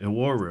 Yeah, a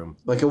war room.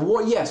 Like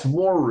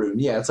war room.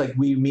 Yeah, it's like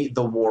we meet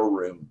the war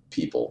room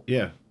people.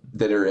 Yeah.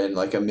 That are in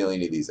like a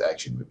million of these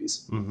action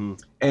movies. Mm-hmm.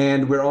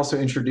 And we're also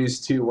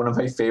introduced to one of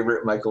my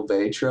favorite Michael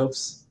Bay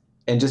tropes,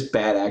 and just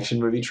bad action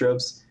movie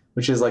tropes,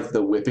 which is like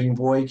the whipping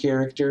boy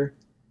character.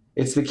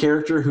 It's the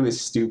character who is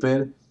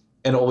stupid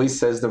and always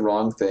says the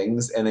wrong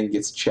things and then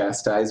gets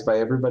chastised by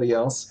everybody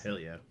else. Hell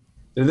yeah.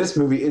 In this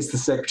movie, it's the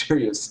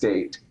Secretary of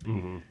State.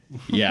 Mm-hmm.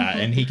 Yeah,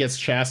 and he gets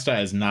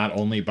chastised not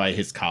only by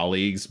his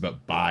colleagues,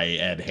 but by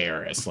Ed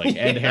Harris. Like,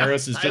 Ed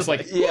Harris is just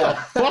like, who the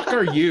fuck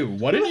are you?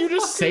 What did you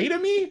just say to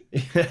me?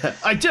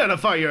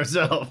 Identify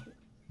yourself.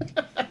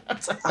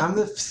 I'm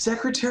the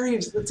Secretary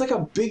of... It's like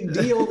a big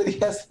deal that he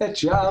has that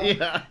job.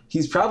 Yeah.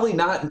 He's probably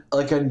not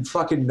like a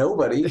fucking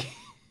nobody.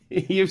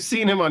 You've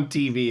seen him on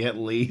TV at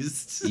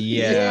least.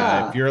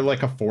 Yeah, if you're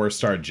like a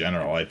 4-star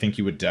general, I think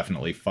you would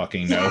definitely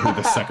fucking know who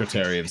the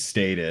Secretary of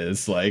State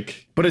is.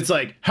 Like, but it's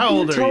like, how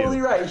old are you? You're totally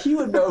right. He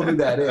would know who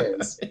that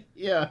is.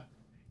 Yeah.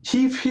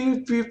 He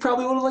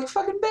probably would have like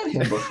fucking met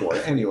him before.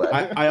 Anyway.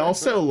 I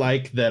also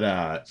like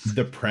that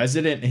the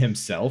president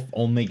himself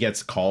only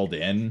gets called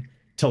in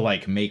to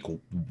like make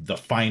the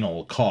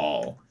final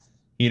call,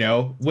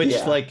 which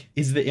like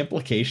is the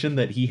implication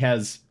that he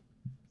has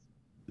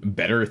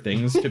better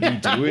things to be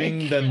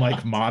doing than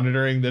like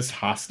monitoring this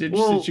hostage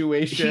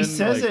situation. He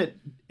says it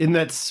in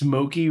that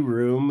smoky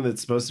room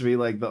that's supposed to be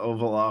like the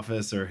Oval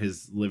Office or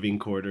his living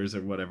quarters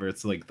or whatever.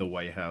 It's like the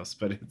White House,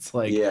 but it's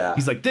like,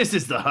 he's like, this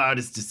is the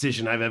hardest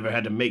decision I've ever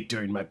had to make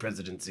during my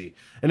presidency.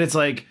 And it's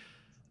like,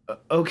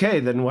 okay,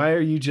 then why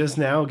are you just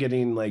now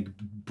getting like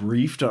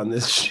briefed on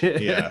this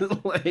shit? Yeah.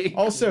 Like,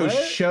 also, what?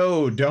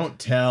 show, don't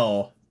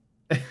tell.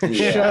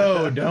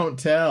 Show, don't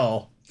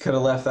tell. Could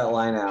have left that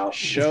line out.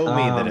 Show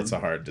me that it's a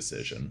hard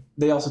decision.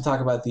 They also talk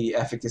about the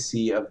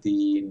efficacy of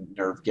the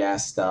nerve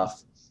gas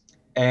stuff.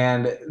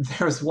 And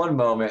there was one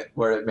moment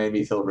where it made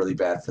me feel really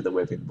bad for the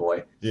whipping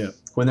boy. Yeah.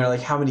 When they're like,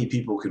 how many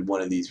people could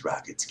one of these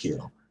rockets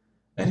kill?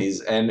 And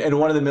and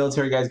one of the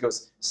military guys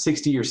goes,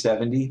 60 or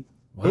 70.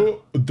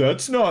 Oh,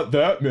 that's not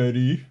that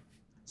many.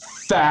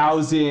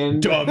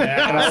 1,000. Dumbass.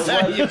 And I was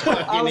like, You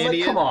fucking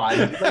idiot. come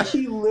on. Like,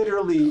 he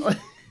literally...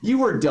 You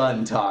were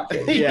done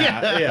talking.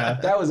 Yeah.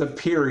 That was a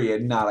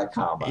period, not a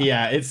comma.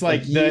 Yeah, it's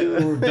like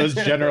those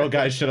general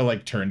guys should have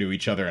like turned to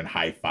each other and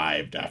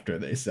high-fived after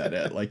they said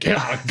it. Like,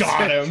 yeah,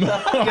 got him.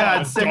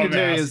 God,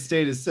 Secretary Dumbass. of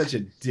State is such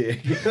a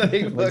dick.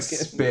 Like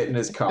spit in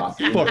his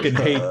coffee. Fucking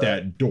hate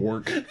that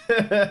dork.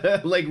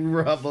 Like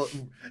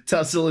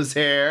tussle his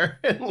hair.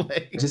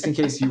 Just in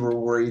case you were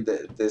worried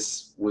that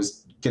this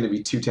was going to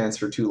be too tense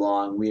for too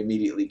long, we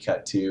immediately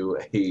cut to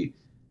a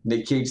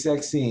Nick Cage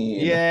sex scene.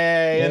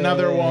 Yay,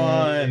 another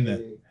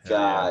one.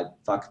 God,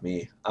 fuck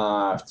me.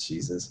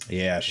 Jesus.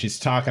 Yeah, she's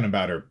talking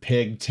about her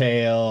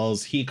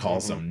pigtails. He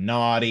calls them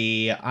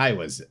naughty. I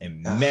was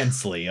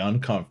immensely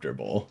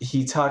uncomfortable.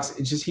 He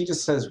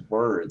just says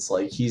words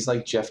like he's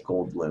like Jeff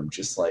Goldblum,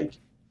 just like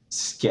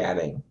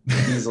scatting.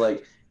 He's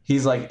like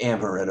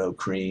amaretto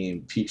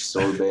cream, peach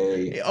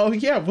sorbet. Oh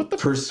yeah, what the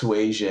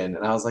persuasion?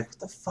 And I was like, what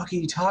the fuck are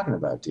you talking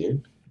about,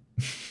 dude?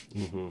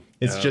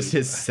 It's just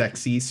his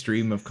sexy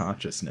stream of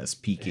consciousness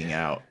peeking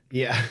out.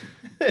 Yeah.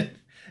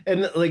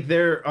 And like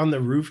they're on the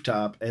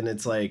rooftop and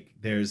it's like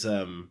there's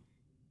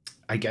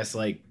I guess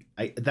like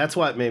that's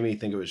what made me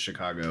think it was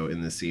Chicago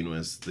in the scene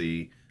was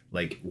the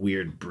like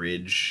weird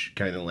bridge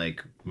kind of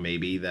like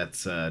maybe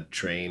that's a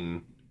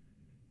train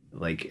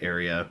like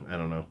area. I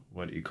don't know.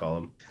 What do you call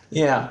them?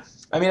 Yeah.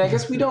 I mean, I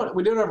guess we don't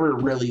ever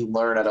really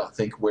learn, I don't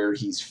think, where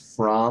he's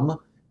from,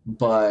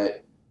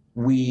 but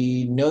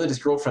we know that his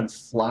girlfriend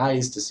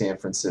flies to San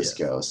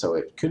Francisco, so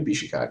it could be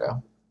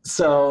Chicago.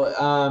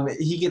 So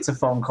he gets a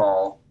phone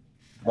call,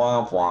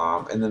 womp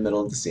womp, in the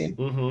middle of the scene,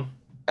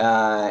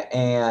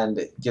 and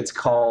gets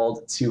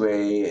called to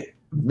a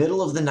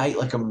middle of the night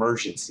like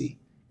emergency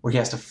where he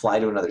has to fly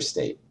to another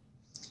state.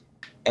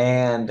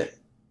 And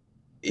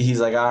he's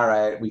like, all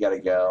right, we gotta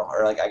go.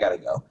 Or like, I gotta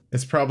go.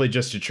 It's probably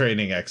just a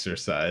training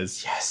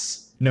exercise.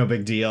 Yes. No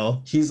big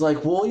deal. He's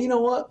like, well, you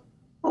know what?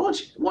 Why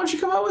don't you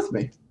come out with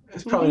me?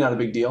 It's probably not a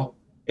big deal.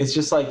 It's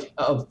just like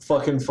a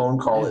fucking phone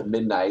call at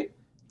midnight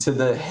to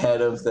the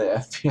head of the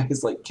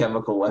FBI's like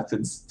chemical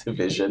weapons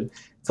division,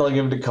 telling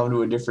him to come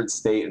to a different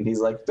state. And he's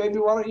like, baby,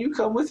 why don't you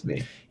come with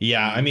me?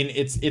 Yeah, I mean,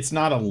 it's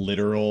not a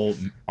literal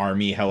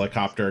army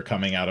helicopter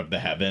coming out of the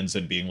heavens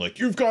and being like,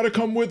 you've got to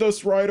come with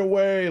us right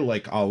away,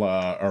 like a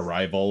la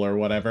Arrival or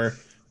whatever.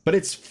 But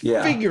it's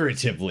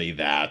figuratively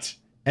that.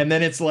 And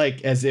then it's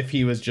like as if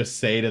he was just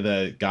say to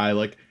the guy,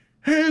 like,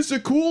 hey, is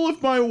it cool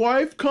if my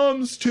wife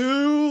comes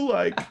too?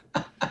 Like,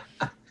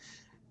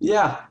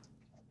 yeah.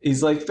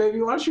 He's like,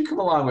 baby, why don't you come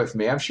along with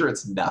me? I'm sure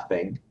it's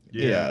nothing.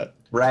 Yeah.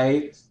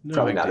 Right? No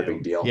Probably big not deal. a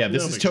big deal. Yeah,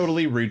 this No is big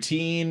totally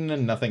routine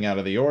and nothing out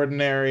of the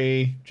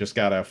ordinary. Just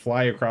gotta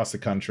fly across the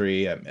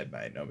country at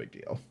midnight. No big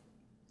deal.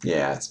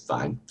 Yeah, it's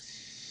fine.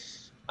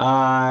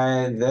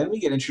 Then we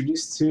get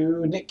introduced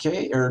to Nick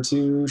Cage or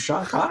to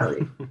Sean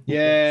Connery.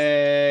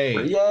 Yay!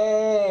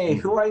 Yay!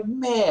 Who I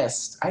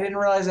missed. I didn't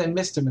realize I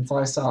missed him until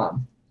I saw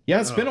him. Yeah,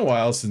 it's been a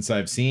while since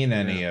I've seen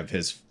any of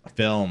his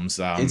films.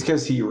 It's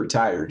because he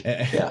retired.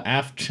 Yeah.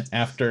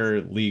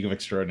 After League of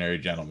Extraordinary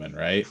Gentlemen,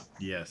 right?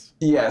 Yes.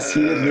 Yes,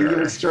 he did League of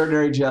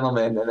Extraordinary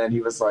Gentlemen, and then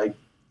he was like,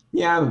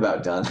 yeah, I'm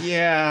about done.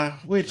 Yeah,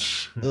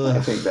 which I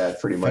think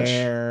that pretty much.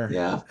 fair.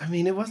 Yeah. I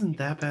mean, it wasn't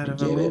that bad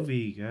of a Get it.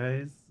 movie,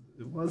 guys.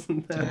 It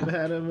wasn't that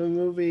bad of a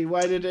movie.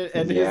 Why did it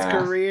end his Yeah.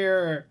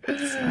 career?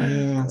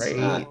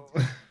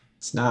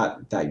 It's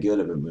not that good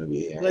of a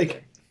movie.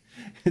 Like,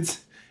 it's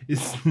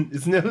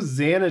no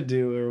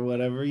Xanadu or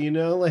whatever, you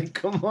know? Like,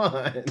 come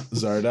on.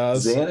 Zardoz.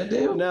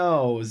 Xanadu?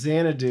 No,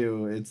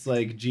 Xanadu. It's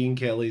like Gene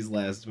Kelly's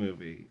last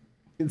movie.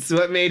 It's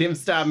what made him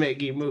stop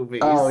making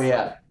movies. Oh,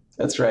 yeah.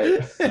 That's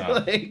right.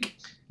 Like,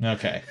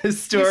 Okay.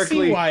 historically.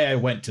 You see why I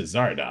went to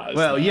Zardoz.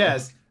 Well, though.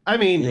 yes. I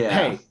mean, Yeah.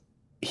 hey,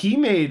 he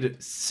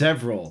made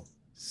several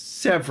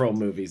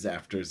movies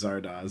after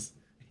Zardoz,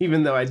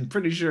 even though I'm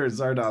pretty sure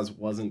Zardoz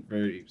wasn't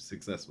very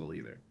successful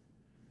either.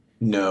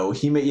 No,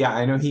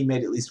 I know he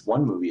made at least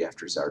one movie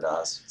after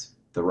Zardoz,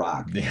 The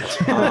Rock.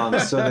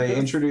 So they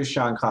introduced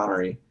Sean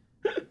Connery,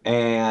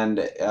 and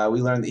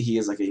we learned that he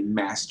is like a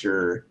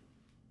master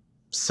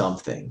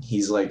something.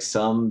 He's like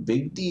some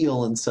big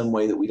deal in some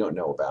way that we don't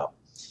know about.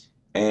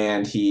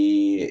 And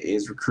he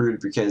is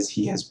recruited because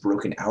he has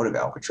broken out of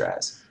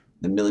Alcatraz.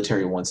 The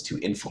military wants to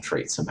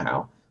infiltrate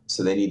somehow,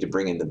 so they need to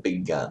bring in the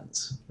big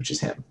guns, which is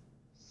him.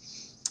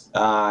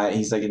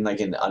 He's like in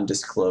like an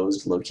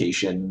undisclosed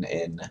location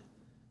in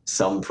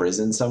some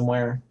prison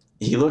somewhere.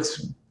 He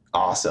looks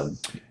awesome.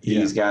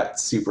 He's got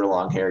super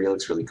long hair. He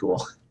looks really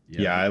cool.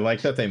 Yeah, I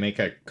like that they make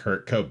a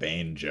Kurt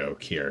Cobain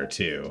joke here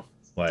too.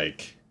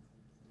 Like,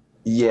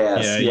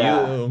 Yes,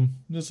 yeah.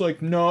 It's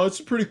like, no, it's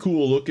a pretty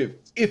cool look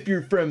if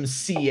you're from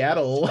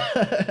Seattle.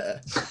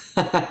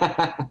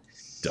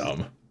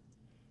 Dumb.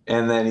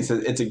 And then he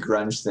says it's a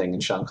grunge thing,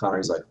 and Sean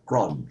Connery's like,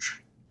 grunge.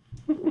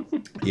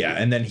 Yeah,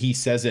 and then he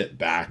says it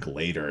back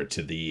later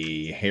to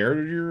the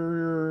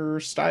hair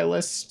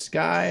stylist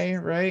guy,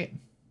 right?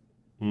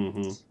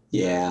 Mm-hmm.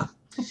 Yeah.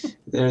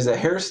 There's a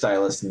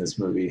hairstylist in this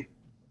movie,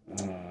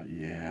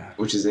 Yeah.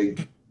 which is a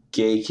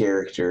gay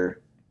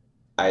character,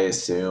 I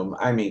assume.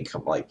 I mean,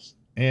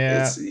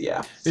 Yeah.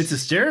 It's a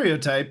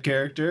stereotype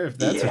character, if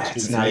that's what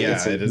you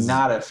say. it is.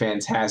 not a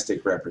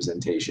fantastic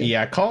representation.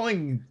 Yeah,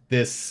 calling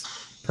this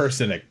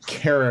person a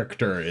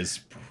character is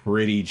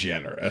pretty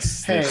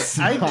generous. Hey, It's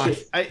not-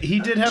 he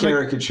did have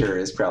Caricature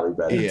is probably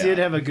better. He Yeah. did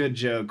have a good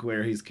joke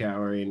where he's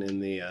cowering in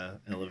the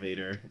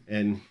elevator,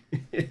 and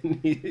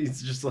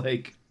he's just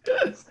like,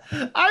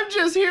 "I'm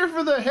just here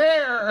for the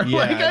hair. Yeah,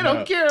 like I no.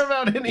 don't care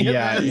about any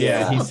yeah, of this."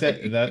 yeah. He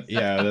said that.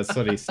 Yeah, that's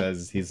what he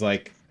says. He's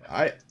like,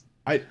 I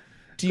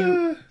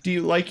do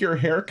you like your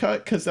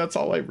haircut? Because that's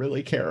all I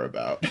really care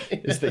about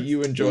is that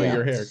you enjoy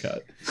your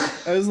haircut.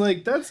 I was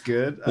like, that's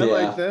good. I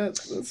like that.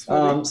 That's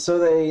funny. So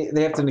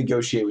they have to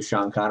negotiate with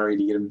Sean Connery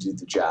to get him to do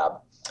the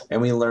job,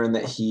 and we learn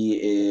that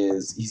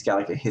he's got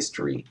like a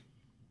history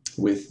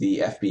with the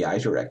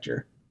FBI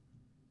director,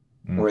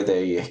 where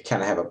they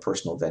kind of have a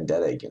personal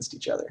vendetta against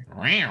each other.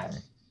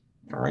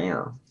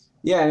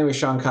 Yeah. Anyway,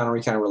 Sean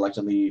Connery kind of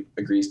reluctantly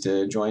agrees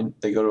to join.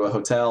 They go to a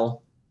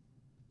hotel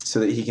so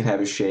that he can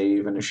have a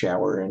shave and a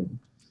shower and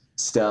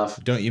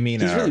stuff. Don't you mean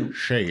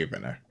shave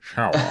and a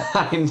shower?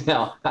 I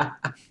know.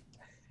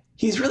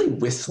 He's really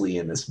whistly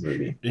in this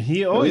movie.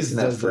 He always in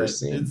that does first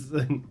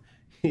scene.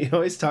 He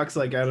always talks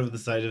like out of the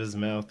side of his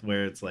mouth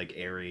where it's like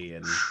airy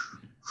and...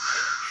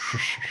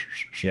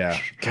 Yeah.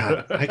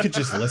 God, I could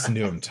just listen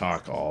to him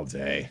talk all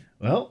day.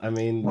 Well, I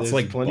mean, there's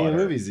like plenty butter. of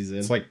movies he's in.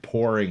 It's like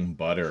pouring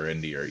butter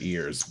into your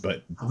ears,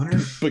 but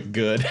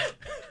good. I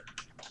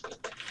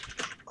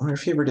wonder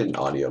if he ever did an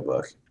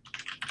audiobook.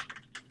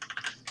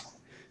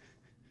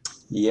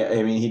 Yeah,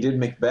 I mean, he did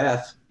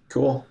Macbeth.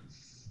 Cool.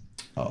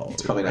 Oh,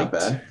 It's probably not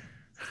bad.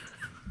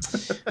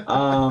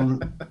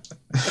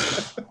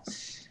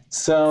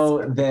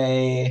 So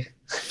they...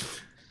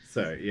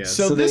 Sorry, yeah.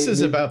 So this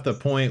is about the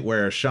point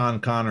where Sean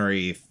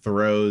Connery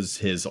throws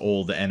his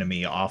old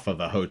enemy off of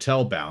a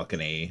hotel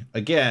balcony.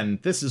 Again,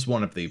 this is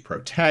one of the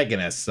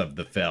protagonists of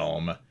the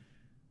film.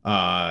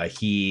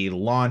 He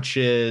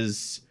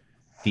launches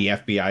the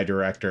FBI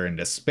director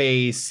into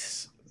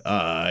space.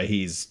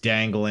 He's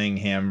dangling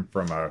him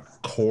from a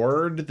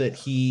cord that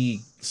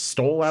he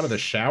stole out of the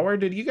shower.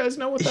 Did you guys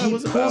know what that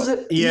was about?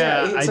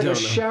 It's like a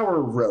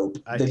shower rope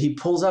that he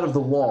pulls out of the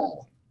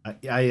wall.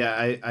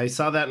 I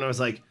saw that and I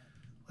was like,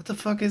 what the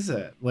fuck is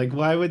that? Like,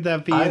 why would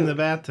that be in the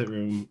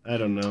bathroom? I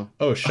don't know.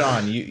 Oh,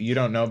 Sean, you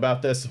don't know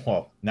about this?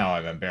 Well, now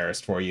I'm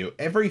embarrassed for you.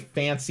 Every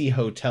fancy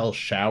hotel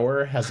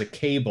shower has a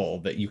cable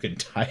that you can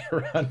tie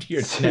around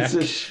your neck.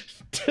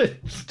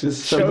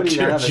 Just somebody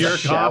your have a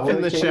jerk off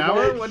in the cable?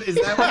 shower? What is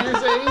that what you're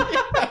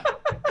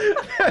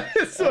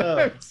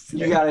saying?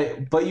 You got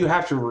it, but you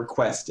have to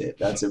request it.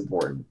 That's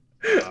important.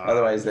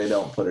 Otherwise, they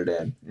don't put it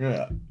in.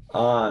 Yeah.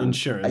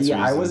 Insurance. Yeah,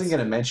 I reasons. wasn't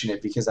going to mention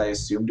it because I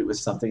assumed it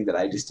was something that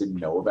I just didn't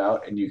know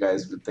about, and you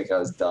guys would think I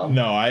was dumb.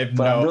 No, I'm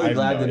really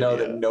glad to know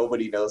that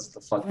nobody knows what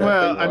the fuck that thing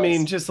was. Well, I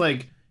mean, just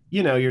like,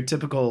 your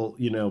typical,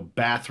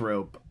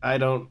 bathrobe. I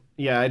don't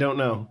know. I don't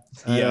know.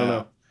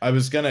 I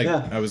was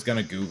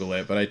gonna Google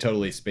it, but I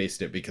totally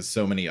spaced it because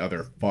so many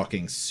other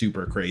fucking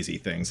super crazy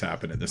things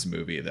happen in this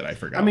movie that I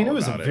forgot. I mean, it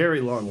was a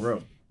very long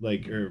rope,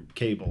 or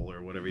cable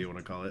or whatever you want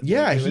to call it.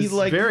 Yeah, it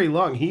was very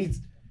long.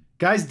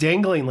 Guy's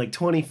dangling like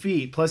 20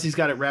 feet. Plus, he's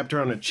got it wrapped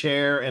around a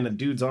chair and a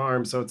dude's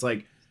arm. So it's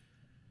like,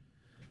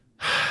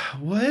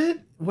 what?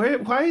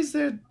 Why is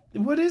there?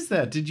 What is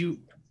that?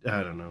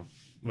 I don't know.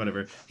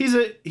 Whatever. He's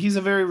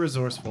a very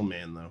resourceful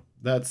man, though.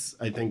 That's,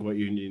 I think, what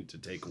you need to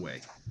take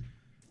away.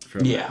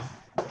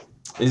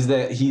 Is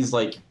that he's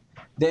like,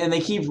 and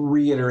they keep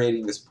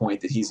reiterating this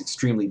point that he's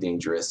extremely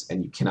dangerous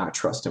and you cannot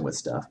trust him with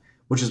stuff,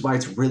 which is why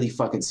it's really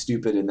fucking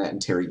stupid in that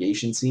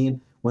interrogation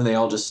scene when they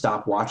all just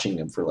stop watching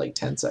him for like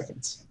 10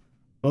 seconds.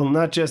 Well,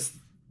 not just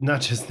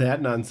that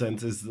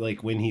nonsense is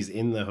like when he's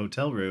in the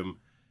hotel room,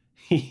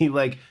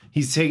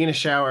 he's taking a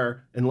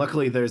shower, and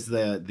luckily there's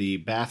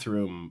the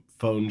bathroom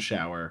phone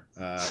shower,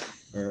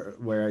 or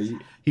where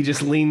he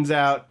just leans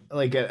out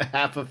like a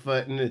half a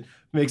foot and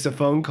makes a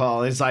phone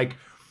call. It's like,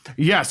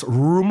 yes,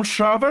 room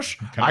service.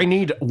 I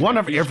need one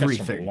of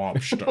everything.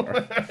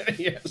 Lobster.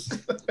 Yes.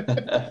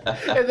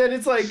 And then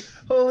it's like,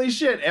 holy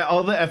shit!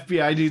 All the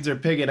FBI dudes are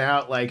pigging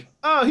out. Like,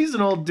 oh, he's an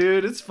old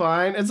dude. It's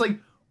fine. It's like,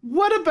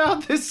 what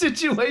about this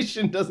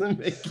situation doesn't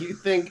make you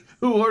think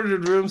who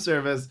ordered room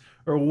service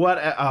or what?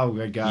 Oh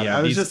my god! Yeah,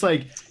 I was just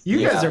like, you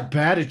guys are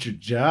bad at your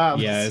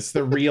jobs. Yeah, it's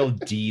the real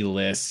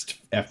D-list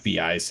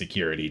FBI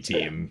security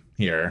team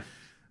here.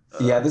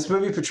 Yeah, this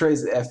movie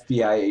portrays the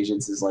FBI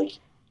agents as like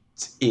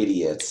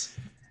idiots.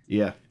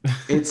 Yeah.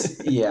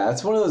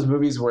 It's one of those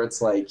movies where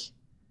it's like,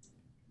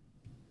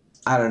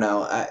 I don't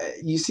know.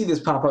 You see this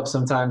pop up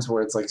sometimes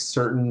where it's like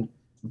certain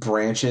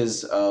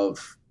branches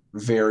of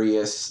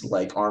various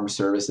like armed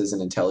services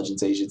and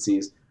intelligence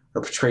agencies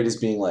are portrayed as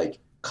being like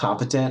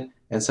competent,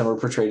 and some are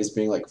portrayed as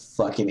being like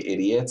fucking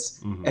idiots.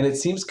 Mm-hmm. And it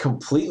seems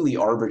completely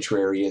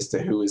arbitrary as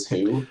to who is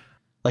who.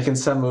 Like in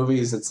some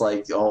movies, it's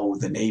like, oh,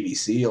 the Navy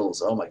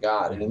SEALs, oh my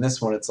god. And in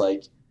this one, it's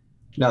like,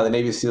 no, the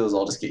Navy SEALs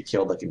all just get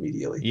killed like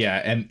immediately. Yeah,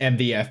 and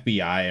the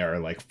FBI are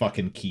like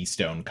fucking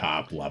Keystone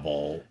Cop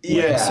level.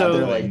 Yeah, so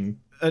they're like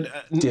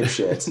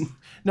dipshits.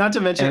 Not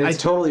to mention, and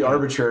it's totally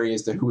arbitrary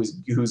as to who's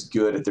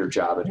good at their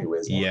job and who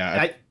isn't.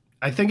 Yeah,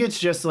 I think it's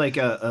just like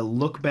a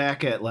look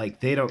back at like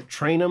they don't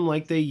train them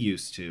like they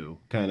used to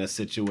kind of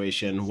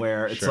situation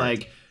where it's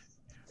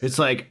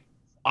like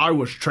I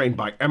was trained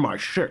by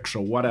MI6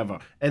 or whatever,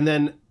 and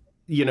then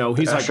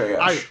he's SAS.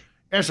 like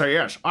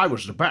SAS, I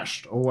was the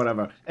best or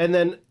whatever, and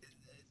then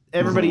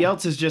everybody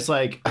else is just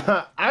like,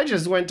 I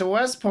just went to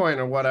West Point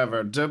or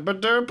whatever.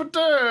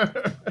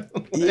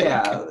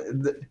 Yeah.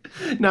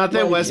 Not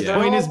that Like, West yeah.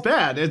 Point is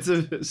bad. It's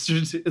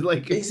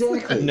like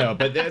Exactly. No,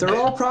 but They're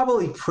all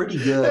probably pretty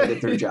good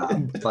at their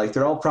job. Like,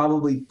 they're all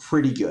probably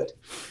pretty good.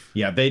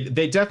 yeah, they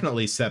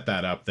definitely set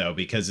that up though,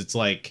 because it's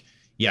like,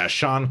 yeah,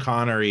 Sean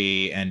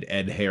Connery and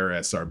Ed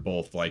Harris are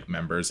both like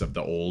members of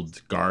the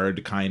old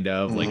guard, kind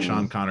of. Like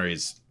Sean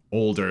Connery's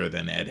older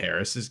than Ed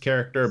Harris's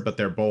character, but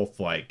they're both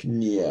like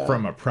Yeah.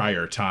 from a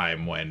prior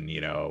time when,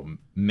 you know,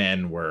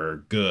 men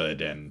were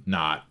good and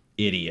not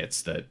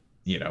idiots that,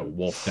 you know,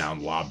 wolf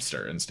down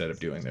lobster instead of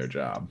doing their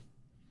job.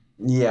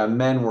 Yeah,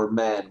 men were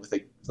men with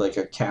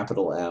a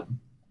capital M.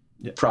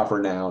 Yeah. Proper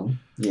noun.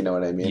 You know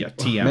what I mean? Yeah,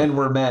 TM. Men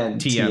were men.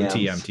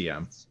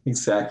 TM.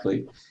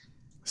 Exactly.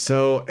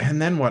 So,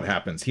 and then what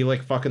happens? He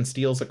like fucking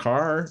steals a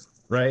car,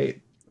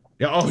 right?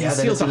 Yeah. Oh, he Yeah, then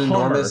steals it's a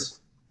Hummer.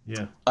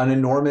 yeah. an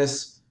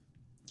enormous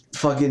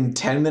fucking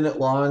 10-minute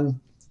long,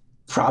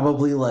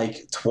 probably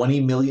like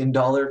 $20 million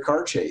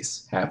car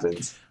chase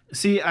happens.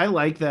 See, I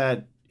like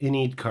that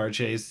any car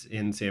chase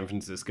in San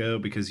Francisco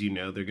because you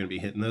know they're going to be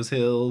hitting those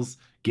hills,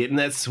 getting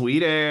that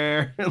sweet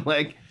air,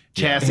 like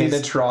chassis. And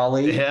a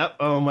trolley. Yep.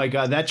 Oh my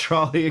god, that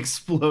trolley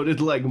exploded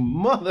like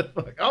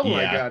motherfucker. Oh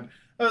my Yeah. god.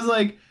 I was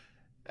like,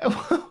 I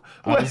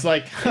was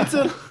like, It's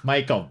a-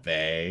 Michael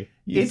Bay.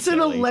 you it's an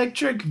silly.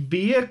 electric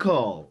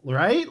vehicle,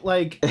 right?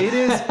 Like it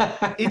is.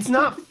 It's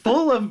not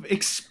full of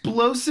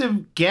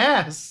explosive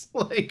gas.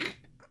 Like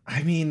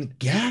I mean,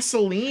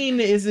 gasoline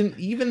isn't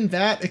even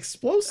that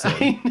explosive.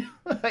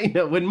 I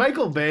know when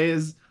Michael Bay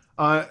is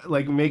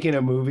like making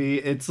a movie,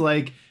 it's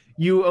like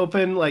you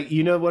open like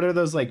what are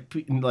those like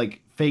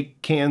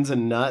fake cans of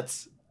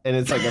nuts, and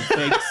it's like a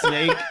fake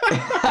snake.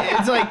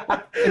 It's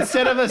like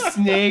instead of a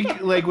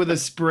snake like with a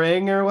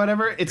spring or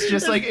whatever, it's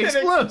just like It's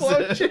an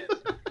explosive.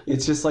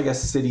 It's just like a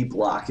city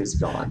block is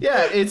gone.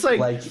 Yeah, it's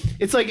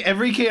like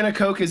every can of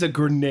Coke is a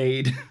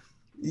grenade.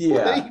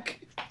 Yeah.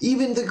 Like,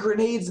 Even the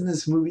grenades in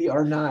this movie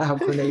are not how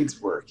grenades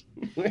work.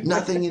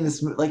 Nothing in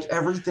this movie, like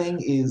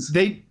everything is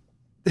they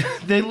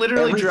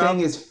literally drop.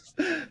 everything is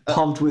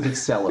pumped with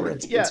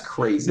accelerant. Yeah, It's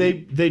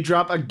crazy. They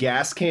drop a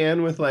gas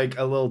can with like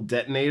a little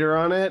detonator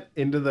on it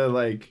into the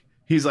like.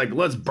 He's like,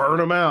 let's burn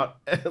them out,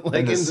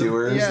 like In the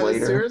sewers the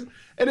later. sewers,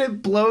 and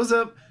it blows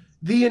up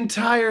the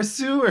entire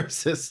sewer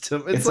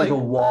system. It's like a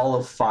wall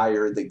of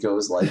fire that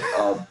goes like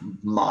a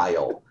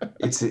mile.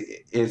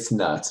 It's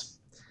nuts.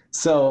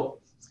 So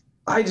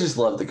I just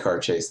love the car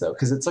chase though,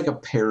 because it's like a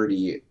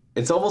parody.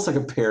 It's almost like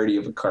a parody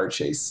of a car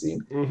chase scene.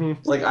 Mhm.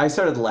 Like I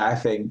started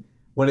laughing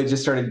when it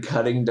just started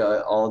cutting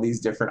to all these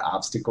different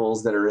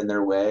obstacles that are in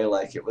their way.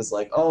 Like it was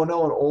like, oh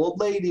no, an old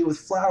lady with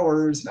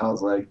flowers. And I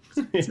was like,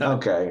 Yeah.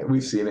 okay,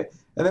 we've seen it.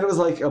 And then it was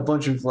like a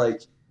bunch of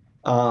like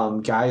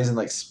guys in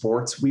like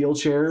sports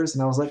wheelchairs.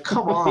 And I was like,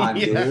 come on,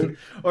 Yeah. dude.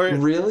 Or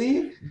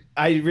Really?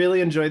 I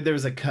really enjoyed there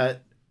was a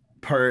cut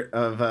part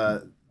of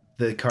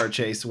the car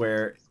chase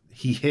where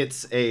he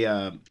hits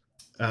a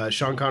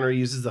Sean Connery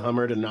uses the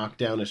Hummer to knock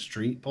down a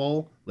street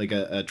pole, like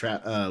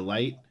a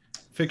light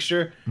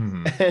fixture.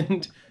 Mhm.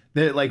 And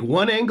the like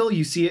one angle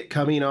you see it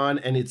coming on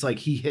and it's like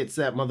he hits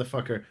that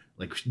motherfucker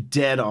like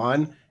dead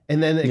on.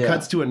 And then it Yeah.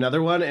 cuts to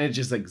another one and it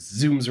just like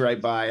zooms right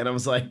by. And I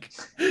was like,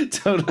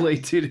 totally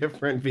two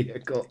different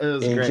vehicles. It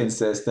was great.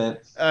 Inconsistent.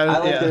 I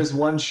like yeah. there's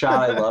one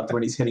shot I loved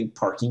when he's hitting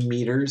parking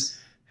meters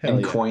Hell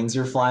and yeah. coins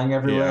are flying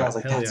everywhere. Yeah, I was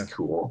like, hell that's yeah.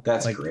 cool.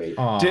 That's Like, great.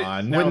 Aw, Did- now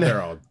when the-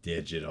 they're all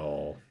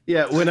digital.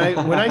 Yeah, when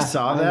I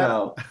saw I that,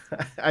 know.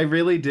 I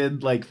really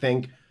did like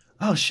think,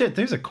 oh shit,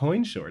 there's a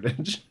coin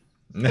shortage.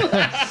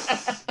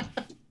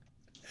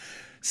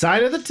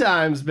 Sign of the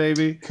times,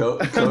 baby.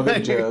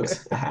 COVID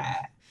jokes.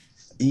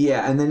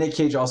 Yeah, and then Nick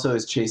Cage also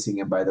is chasing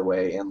him, by the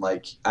way, and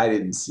like I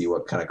didn't see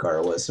what kind of car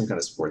it was, some kind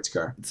of sports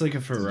car. It's like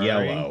a Ferrari.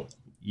 Yellow.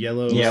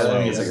 Yellow. Yeah, Yellow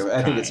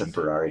I think it's a kind.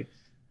 Ferrari.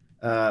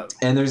 Uh,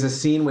 And there's a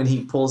scene when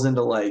he pulls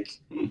into like,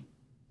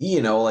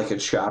 like a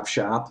chop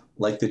shop,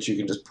 like that you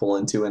can just pull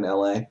into in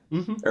LA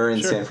mhm, or in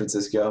sure. San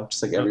Francisco,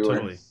 just like Oh, everywhere.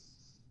 totally.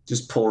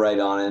 Just pull right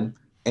on in.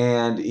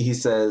 And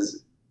he's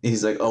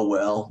like, oh,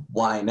 well,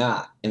 why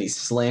not? And he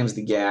slams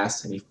the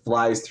gas and he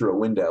flies through a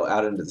window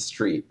out into the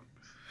street.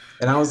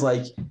 And I was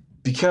like,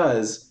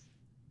 because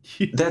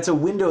that's a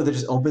window that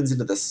just opens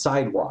into the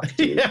sidewalk,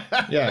 dude.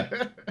 Yeah. Yeah.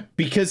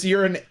 Because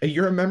you're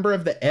a member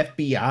of the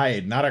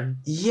FBI, not a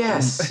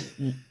Yes.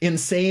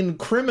 insane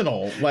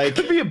criminal. Like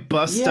Could be a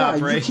bus stop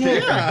you right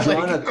can't there.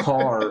 run a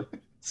car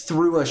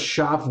through a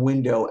shop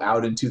window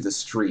out into the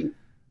street.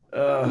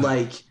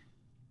 Like,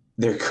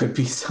 there could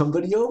be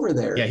somebody over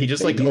there. Yeah, he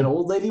just Maybe like an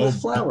old lady with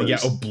flowers. Yeah,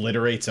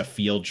 obliterates a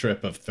field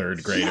trip of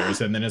third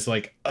graders, and then it's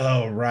like,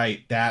 oh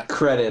right,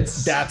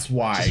 Credits. that's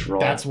why. Just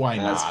roll. That's why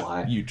That's not.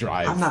 why. You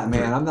drive. I'm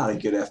not a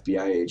good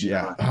FBI agent.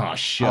 Yeah. Oh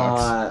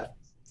shucks.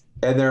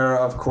 And there are,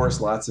 of course,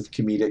 lots of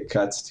comedic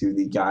cuts to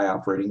the guy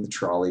operating the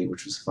trolley,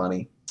 which was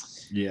funny.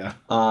 Yeah.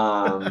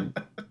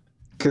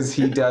 Because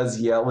he does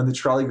yell when the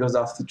trolley goes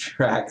off the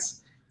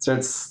tracks,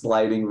 starts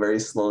sliding very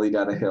slowly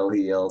down a hill.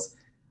 He yells,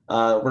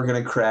 "We're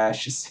gonna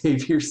crash!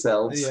 Save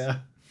yourselves!" Yeah.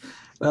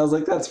 And I was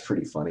like, that's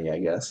pretty funny, I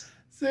guess.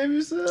 Save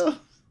yourself.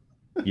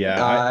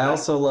 Yeah, I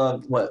also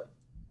love what.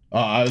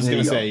 I was There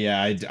gonna you say,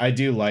 yeah, I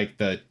do like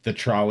the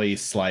trolley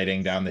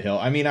sliding down the hill.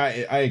 I mean, I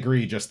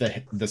agree. Just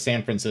the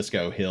San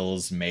Francisco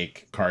hills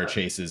make car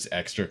chases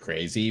extra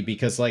crazy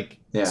because, like,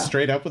 Yeah.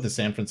 straight up with the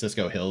San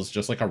Francisco hills,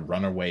 just like a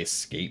runaway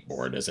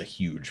skateboard is a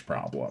huge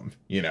problem.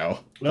 You know,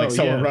 like Oh,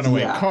 so yeah. a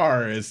runaway Yeah.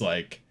 car is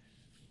like,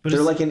 But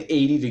They're it's- like an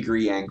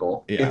 80-degree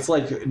angle. Yeah. It's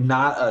like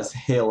not a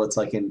hill. It's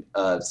like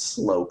a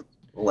slope.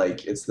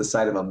 Like it's the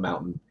side of a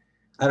mountain.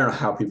 I don't know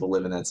how people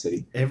live in that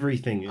city.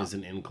 everything is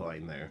an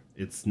incline there.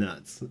 It's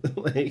nuts.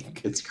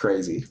 Like It's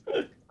crazy.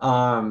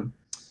 wow,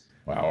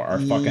 our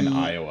fucking Ye-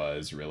 Iowa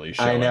is really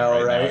showing I know,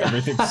 right right? now.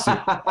 Everything's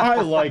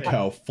I like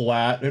how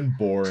flat and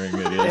boring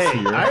it is hey,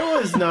 here. I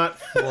was not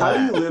How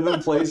do you flat. live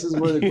in places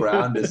where the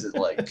ground isn't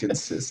like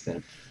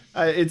consistent?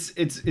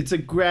 It's a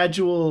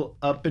gradual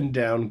up and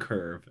down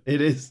curve.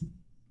 It is.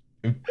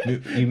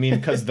 You mean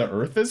because the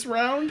Earth is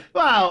round?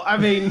 Wow. I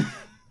mean,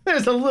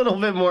 there's a little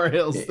bit more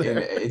hills And there.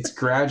 it's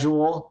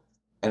gradual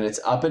and it's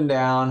up and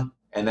down,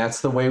 and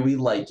that's the way we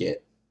like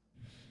it.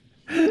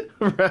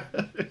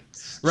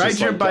 Ride Just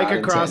your like bike God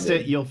across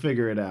intended. it, you'll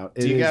figure it out.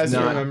 Do It you is guys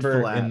not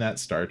remember flat. in that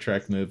Star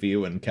Trek movie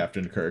when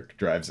Captain Kirk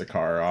drives a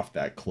car off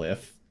that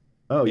cliff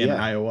Oh in yeah,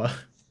 Iowa?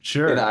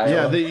 sure. In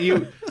Iowa. Yeah, you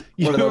One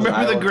of those remember the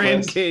Iowa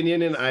Grand cliffs?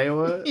 Canyon in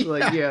Iowa?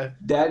 Like yeah.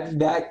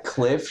 That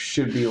cliff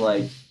should be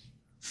like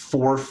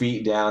 4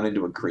 feet down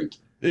into a creek,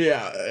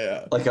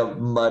 Yeah. like a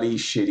muddy,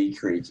 shitty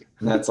creek.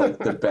 And that's like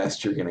the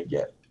best you're gonna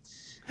get.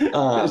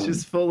 It's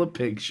just full of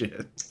pig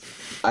shit.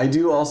 I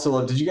do also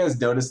love. Did you guys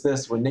notice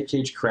this? When Nick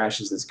Cage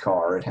crashes his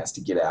car and has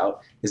to get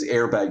out, his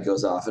airbag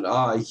goes off, and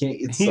he can't.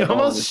 It's He stuck all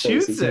in almost his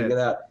face, shoots he can't it. Get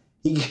out.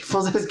 He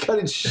pulls out his gun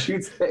and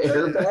shoots the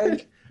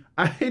airbag.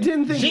 I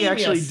didn't think he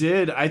actually Genius.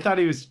 did. I thought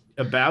he was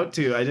about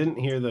to. I didn't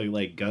hear the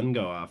like gun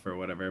go off or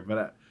whatever.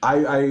 But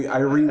I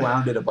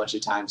rewound it a bunch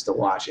of times to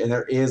watch, and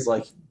there is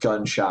like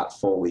gunshot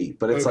Foley,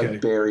 but it's Okay.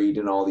 like buried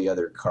in all the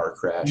other car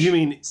crash you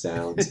mean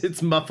sounds.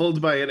 it's muffled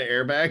by an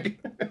airbag?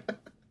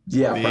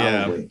 Yeah,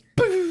 Yeah. probably.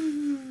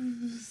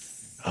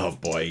 Oh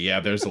boy, yeah.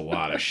 There's a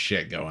lot of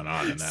shit going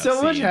on in that.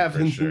 So much scene, for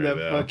happens sure, in that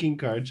though. fucking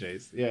car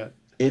chase. Yeah.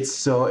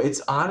 It's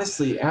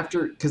honestly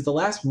because the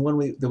last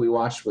one that we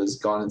watched was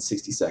Gone in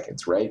 60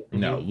 Seconds, right?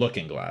 No,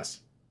 Looking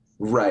Glass.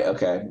 Right.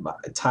 Okay.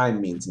 Time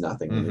means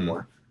nothing Mhm.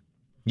 anymore.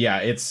 Yeah,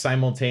 it's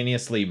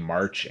simultaneously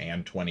March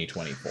and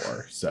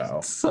 2024. So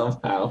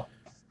Somehow.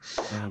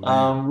 Oh,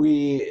 man.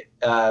 We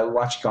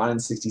watched Gone in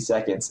 60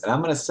 Seconds, and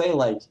I'm gonna say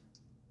like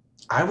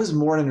I was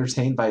more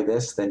entertained by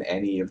this than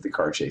any of the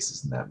car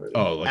chases in that movie.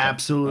 like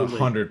Absolutely.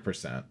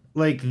 100%.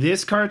 Like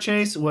this car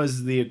chase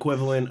was the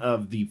equivalent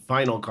of the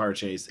final car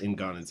chase in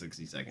Gone in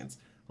 60 Seconds.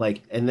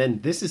 Like, and then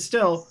this is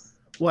still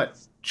what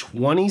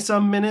 20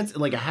 some minutes,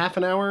 like a half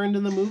an hour into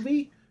the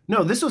movie.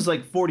 No, this was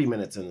like 40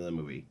 minutes into the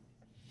movie.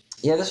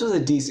 Yeah, this was a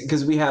decent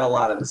because we had a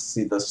lot of the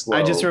slow.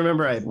 I just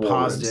remember I war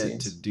paused room it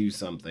scenes. to do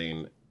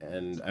something,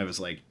 and I was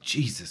like,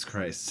 Jesus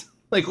Christ!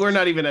 Like we're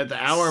not even at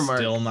the hour mark.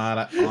 Still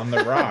not on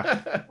the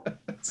rock.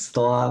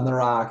 Still on the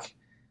rock.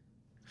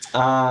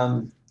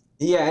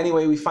 Yeah.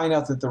 Anyway, we find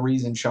out that the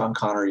reason Sean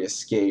Connery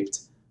escaped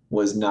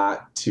was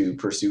not to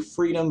pursue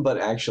freedom, but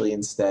actually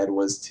instead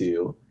was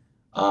to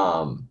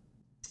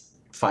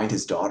find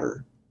his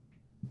daughter.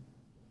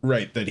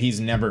 Right, that he's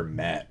never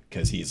met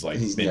because he's like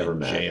He's been never in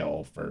met.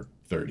 jail for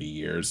 30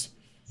 years.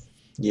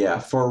 Yeah,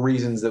 for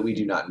reasons that we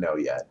do not know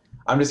yet.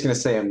 I'm just going to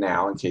say him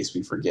now in case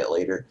we forget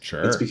later.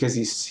 Sure. It's because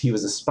he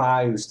was a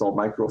spy who stole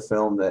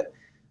microfilm that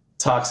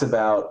talks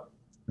about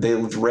they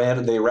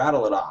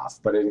rattle it off,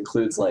 but it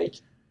includes like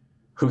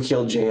who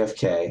killed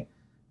JFK,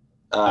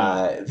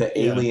 the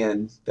yeah.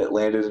 alien that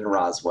landed in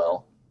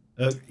Roswell.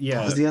 What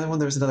Yeah. was the other one?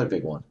 There was another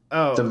big one.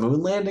 Oh, The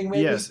moon landing,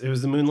 maybe? yes, it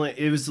was the moonlight.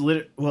 It was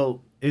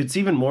well, it's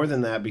even more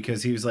than that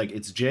because he was like,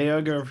 it's J.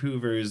 Edgar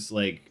Hoover's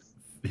like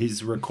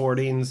his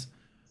recordings,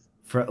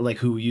 for like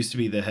who used to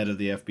be the head of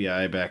the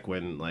FBI back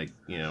when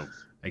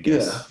I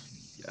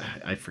guess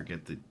I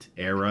forget the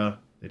era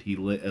that he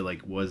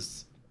like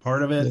was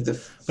part of it.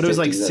 But it was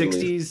like 50s, I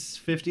believe.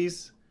 60s,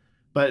 50s,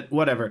 but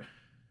whatever.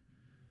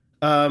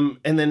 And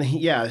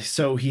then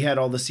so he had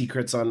all the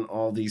secrets on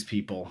all these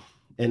people,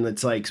 and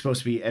it's like supposed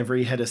to be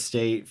every head of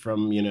state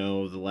from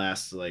the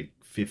last like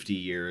 50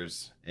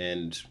 years,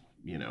 and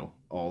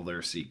all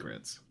their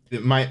secrets.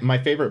 My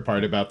favorite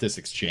part about this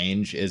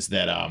exchange is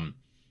that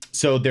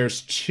so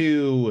there's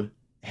two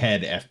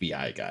head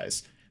FBI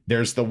guys.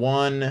 There's the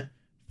one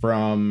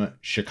from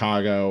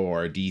Chicago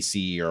or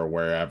DC or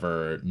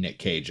wherever Nick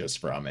Cage is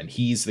from, and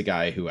he's the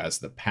guy who has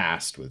the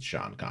past with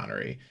Sean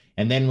Connery.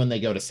 And then when they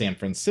go to San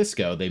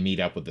Francisco, they meet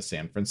up with the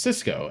San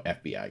Francisco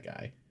FBI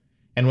guy.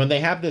 And when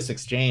they have this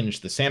exchange,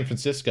 the San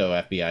Francisco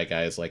FBI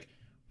guy is like,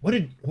 what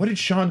did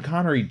Sean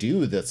Connery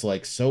do that's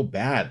like so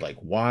bad? Like,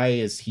 why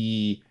is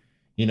he,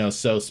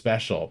 so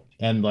special?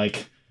 And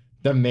like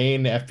the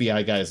main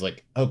FBI guy is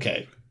like,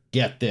 okay,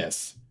 get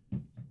this.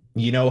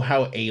 You know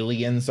how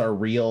aliens are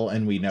real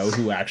and we know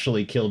who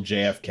actually killed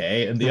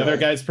JFK? And the other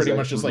guy's pretty He's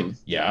like, much just like,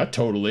 yeah,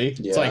 totally. It's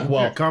Yeah. like,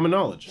 well, Common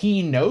knowledge.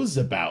 he knows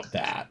about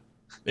that.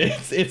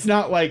 It's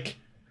not like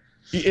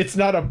it's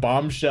not a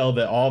bombshell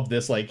that all of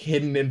this like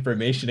hidden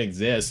information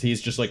exists.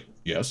 He's just like,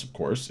 yes, of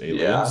course,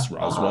 aliens,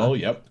 Roswell.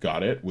 Yep,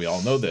 got it. We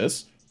all know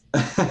this.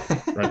 I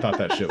thought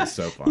that shit was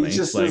so funny. He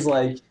just is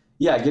like,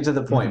 yeah, get to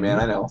the point, man.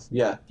 I know.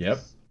 Yeah. Yep,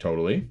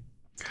 totally.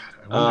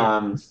 God, I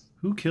wonder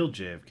who killed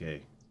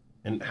JFK,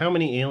 and how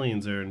many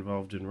aliens are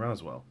involved in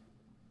Roswell?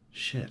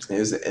 Shit. It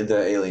was the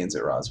aliens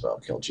at Roswell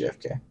killed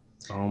JFK.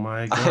 Oh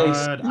my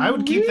god! I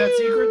would keep that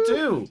secret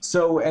too.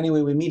 So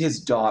anyway, we meet his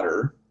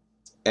daughter,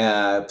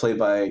 played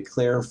by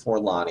Claire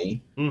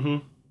Forlani.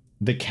 Mm-hmm.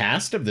 The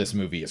cast of this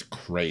movie is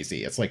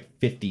crazy. It's like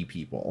 50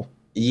 people.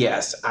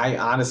 Yes, I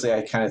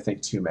kind of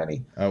think too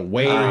many.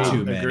 Way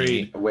too many.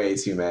 Agreed. Way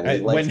too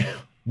many.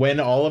 When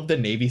all of the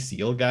Navy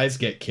SEAL guys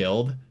get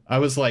killed, I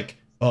was like,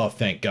 oh,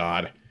 thank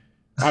God.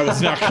 I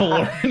was not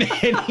going to learn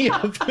any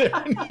of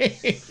their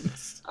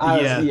names.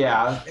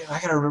 I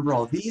gotta remember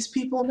all these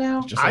people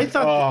now.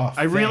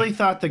 I really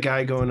thought the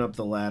guy going up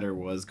the ladder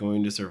was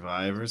going to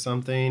survive or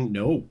something.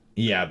 No.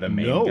 Yeah, the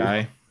main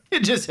guy.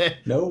 It just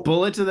hit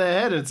bullet to the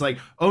head. And it's like,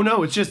 oh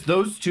no, it's just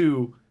those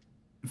two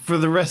for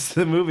the rest of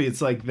the movie.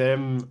 It's like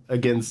them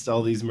against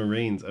all these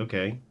Marines.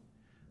 Okay.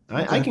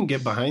 I can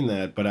get behind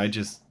that, but I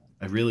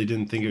really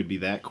didn't think it would be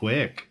that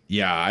quick.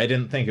 Yeah, I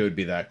didn't think it would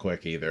be that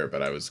quick either,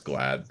 but I was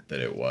glad that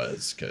it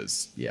was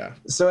because, yeah.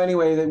 So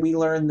anyway, then we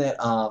learned that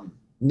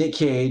Nick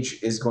Cage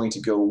is going to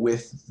go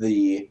with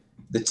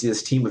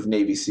this team of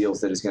Navy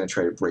SEALs that is going to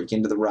try to break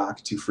into the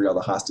Rock to free all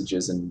the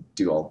hostages and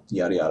do all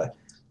yada yada.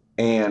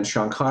 And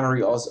Sean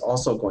Connery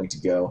also going to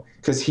go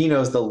because he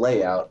knows the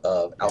layout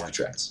of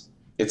Alcatraz.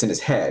 It's in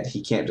his head.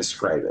 He can't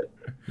describe it.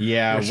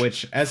 Yeah,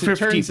 which as it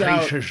turns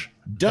out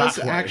does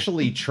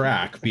actually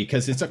track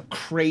because it's a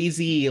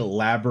crazy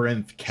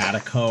labyrinth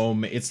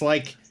catacomb. It's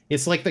like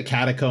the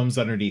catacombs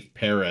underneath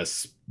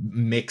Paris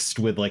mixed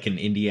with like an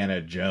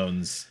Indiana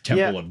Jones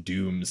Temple of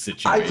Doom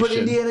situation. I put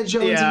Indiana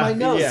Jones in my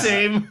notes. Yeah.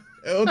 Same.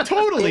 Oh,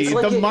 totally. The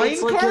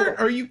minecart?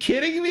 Are you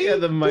kidding me? Yeah,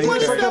 the minecart.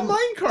 What is that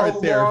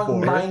minecart there for? A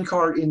long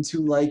minecart into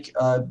like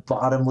a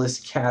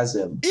bottomless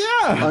chasm.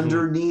 Yeah.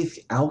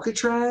 Underneath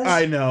Alcatraz.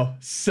 I know.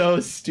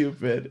 So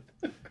stupid.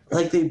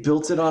 Like they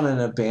built it on an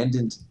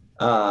abandoned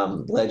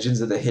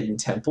Legends of the Hidden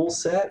Temple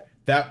set.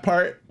 That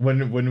part,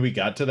 when we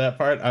got to that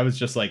part, I was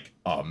just like,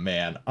 oh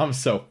man, I'm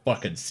so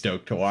fucking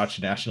stoked to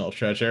watch National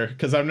Treasure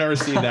because I've never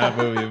seen that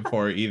movie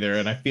before either,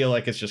 and I feel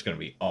like it's just gonna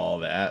be all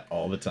that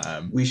all the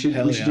time. We should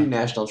do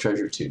National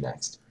Treasure 2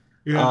 next.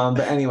 Yeah.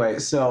 But anyway,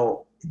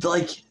 so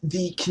like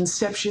the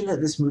conception that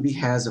this movie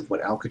has of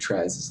what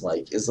Alcatraz is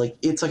like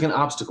it's like an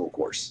obstacle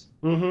course.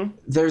 Mm-hmm.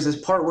 There's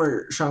this part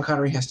where Sean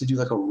Connery has to do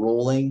like a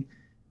rolling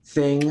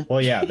thing.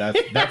 Well, yeah,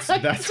 that's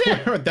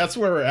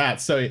where we're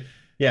at. So.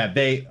 Yeah,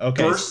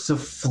 bursts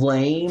of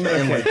flame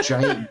and like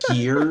giant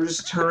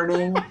gears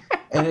turning,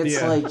 and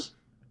it's like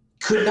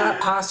could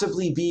not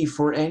possibly be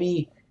for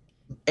any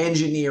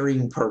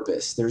engineering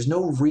purpose. There's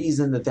no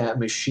reason that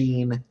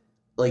machine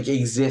like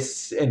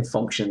exists and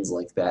functions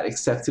like that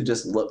except to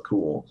just look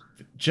cool.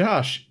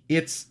 Josh,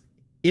 it's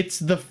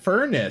the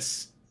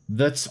furnace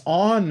that's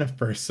on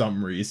for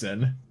some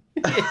reason.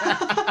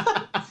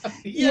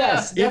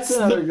 Yes, that's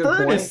another good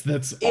furnace point.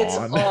 That's it's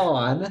on.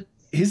 on.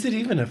 Is it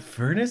even a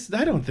furnace?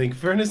 I don't think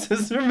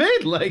furnaces are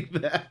made like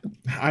that.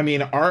 I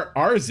mean,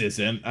 ours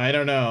isn't. I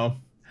don't know.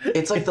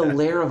 It's like the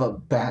lair of a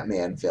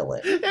Batman villain.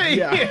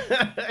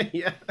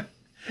 Yeah.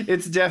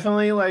 It's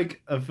definitely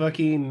like a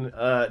fucking,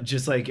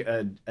 just like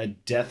a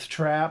death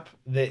trap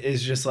that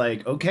is just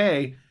like,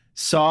 okay,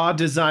 Saw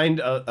designed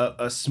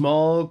a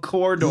small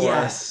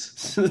corridor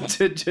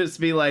to just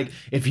be like,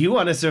 if you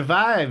want to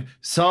survive,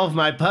 solve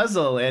my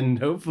puzzle and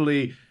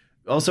hopefully...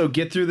 also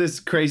get through this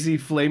crazy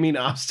flaming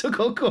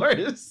obstacle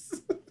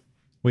course.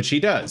 Which he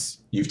does.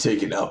 You've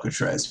taken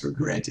Alcatraz for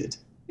granted.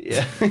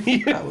 Yeah.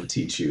 I will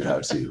teach you how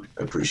to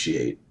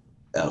appreciate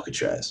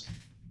Alcatraz.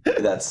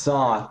 That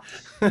Saw.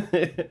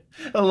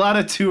 A lot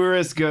of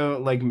tourists go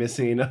like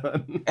missing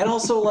on. And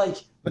also like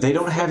they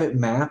don't have it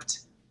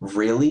mapped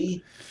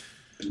really.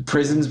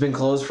 Prison's been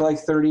closed for like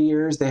 30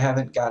 years. They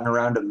haven't gotten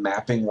around to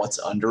mapping what's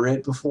under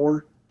it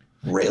before.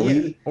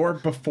 Really? Yeah. Or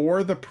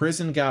before the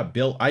prison got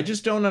built. I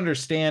just don't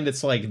understand.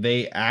 It's like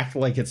they act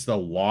like it's the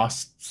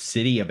lost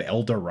city of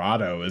El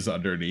Dorado is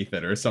underneath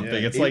it or something.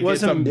 Yeah. It's like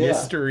it's a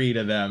mystery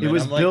to them. It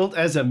was built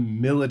as a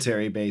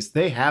military base.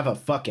 They have a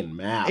fucking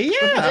map.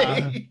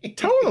 Yeah,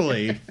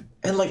 totally.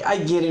 And like I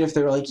get it if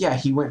they're like, yeah,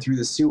 he went through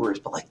the sewers,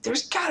 but like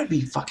there's gotta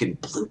be fucking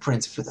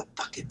blueprints for the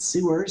fucking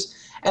sewers.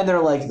 And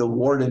they're like, the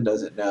warden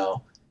doesn't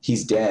know.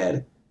 He's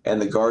dead.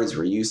 And the guards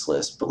were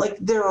useless. But like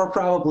there are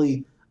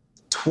probably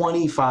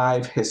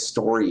 25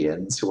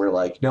 historians who are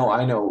like, no,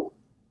 I know,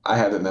 I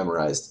have it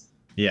memorized.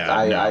 Yeah,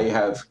 I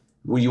have.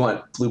 Well, you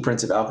want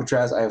blueprints of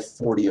Alcatraz? I have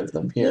 40 of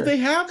them here. Well, they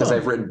have because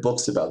I've written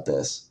books about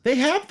this. They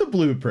have the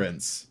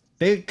blueprints.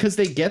 Because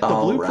they get the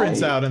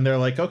blueprints out and they're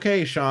like,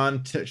 okay,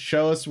 Sean,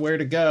 show us where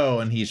to go.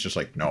 And he's just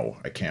like, no,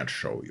 I can't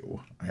show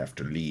you. I have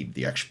to lead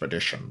the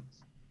expedition.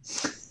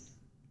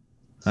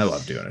 I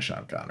love doing a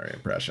Sean Connery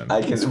impression.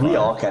 We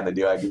all kind of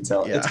do. I can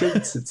tell. Yeah. It's good.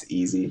 It's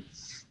easy.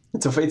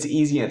 It's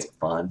easy and it's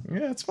fun.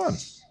 Yeah, it's fun.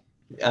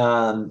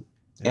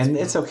 And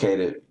it's okay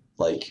to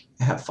like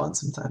have fun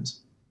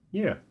sometimes.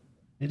 Yeah,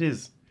 it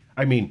is.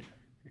 I mean,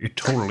 it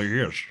totally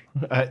is.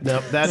 No,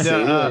 that See, there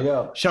you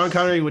go. Sean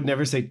Connery would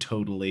never say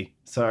totally.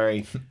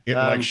 Sorry.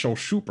 It so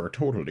super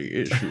totally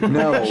is.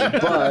 No,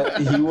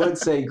 but he would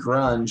say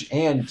grunge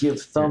and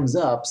give thumbs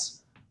ups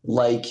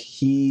like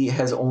he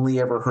has only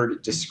ever heard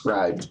it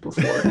described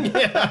before.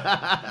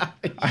 Yeah.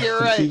 You're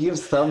right. He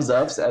gives thumbs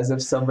ups as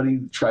if somebody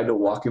tried to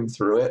walk him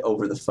through it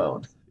over the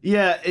phone.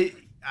 Yeah,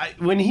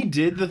 when he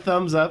did the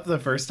thumbs up the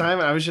first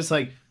time, I was just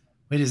like,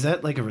 wait, is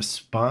that like a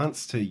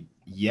response to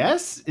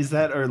yes? Is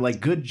that, or like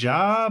good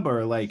job,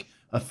 or like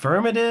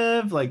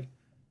affirmative? Like,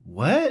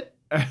 what?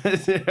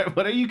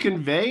 What are you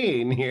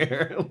conveying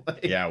here?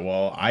 Like, Yeah,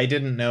 well, I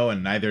didn't know,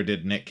 and neither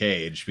did Nick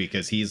Cage,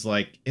 because he's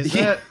like, is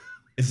Yeah.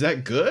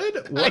 that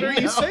good? What I are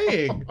you know.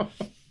 saying?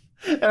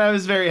 And I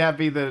was very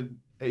happy that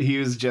he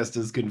was just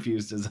as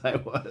confused as I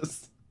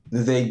was.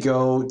 They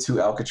go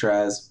to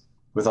Alcatraz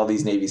with all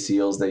these Navy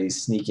SEALs. They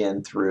sneak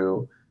in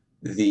through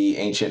the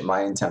ancient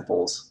Mayan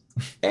temples,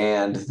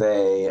 and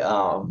they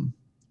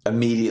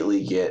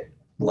immediately get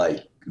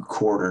like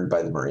quartered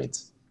by the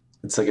Marines.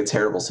 It's like a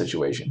terrible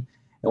situation.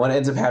 And what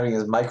ends up happening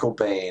is Michael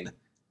Biehn,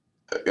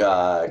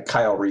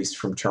 Kyle Reese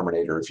from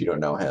Terminator, if you don't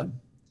know him,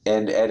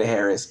 and Ed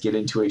Harris get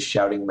into a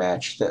shouting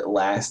match that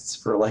lasts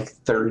for like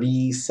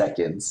 30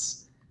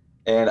 seconds.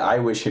 And I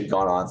wish had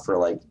gone on for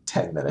like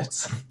 10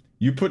 minutes.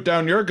 You put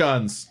down your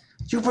guns.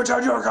 You put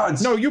down your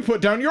guns! No, you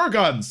put down your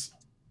guns.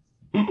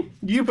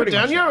 You put Pretty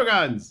down much your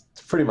guns.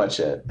 That's pretty much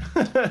it.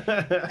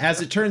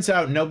 As it turns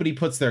out, nobody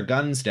puts their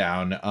guns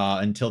down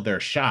until they're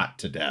shot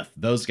to death.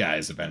 Those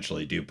guys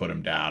eventually do put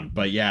them down.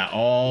 But yeah,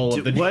 all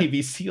of the What-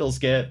 Navy SEAls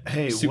get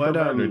super what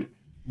murdered.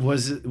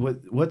 was it?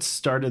 What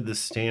started the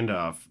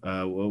standoff?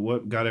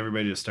 What got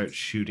everybody to start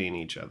shooting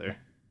each other?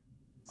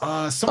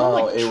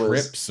 Someone like it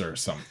was- trips or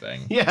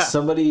something. Yeah,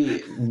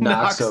 Somebody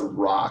knocks Knocks- a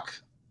rock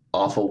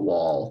off a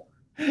wall,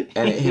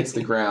 and it hits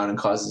the ground and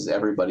causes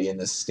everybody in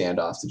this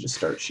standoff to just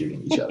start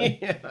shooting each other.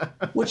 yeah.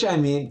 Which, I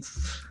mean,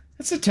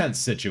 It's a tense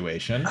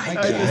situation. I I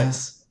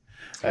guess.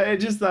 I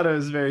just thought it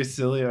was very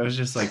silly. I was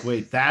just like,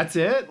 wait, that's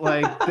it?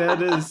 Like,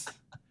 that is.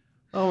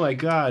 Oh my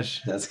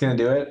gosh. That's going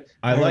to do it.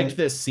 I And- liked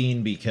this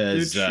scene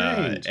because They're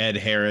trained. Ed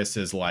Harris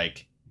is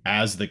like,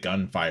 as the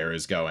gunfire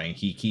is going,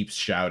 he keeps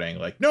shouting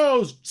like,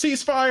 "No,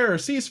 cease fire,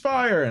 cease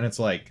fire!" And it's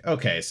like,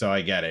 okay, so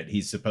I get it.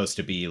 He's supposed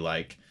to be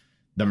like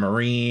the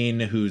Marine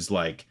who's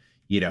like,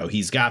 you know,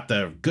 he's got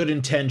the good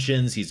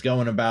intentions, he's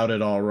going about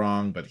it all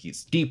wrong, but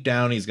he's deep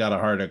down, he's got a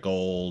heart of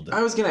gold.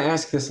 I was going to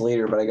ask this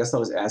later, but I guess I'll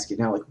just ask it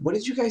now. Like, what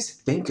did you guys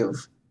think of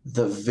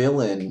the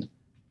villain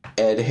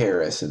Ed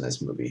Harris in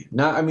this movie?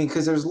 Not, I mean,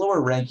 because there's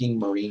lower ranking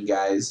Marine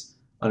guys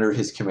under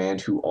his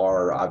command who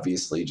are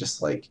obviously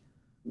just like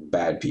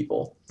bad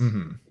people.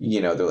 Mhm.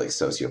 You know, they're like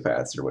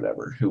sociopaths or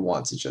whatever who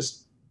want to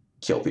just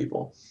kill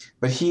people.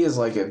 But he is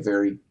like a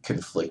very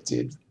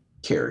conflicted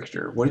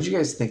character. What did you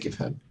guys think of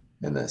him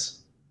in this?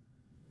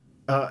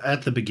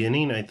 At the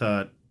beginning, I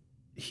thought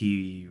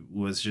he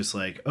was just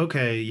like,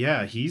 okay,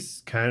 yeah,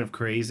 he's kind of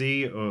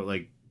crazy, or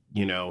like,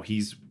 you know,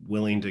 he's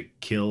willing to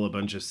kill a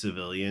bunch of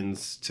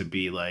civilians to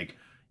be like,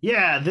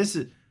 yeah,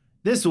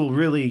 this will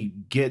really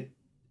get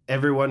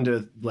everyone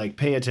to like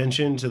pay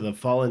attention to the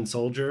fallen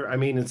soldier. I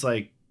mean, it's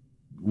like,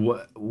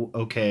 what?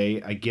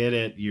 Okay, I get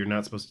it. You're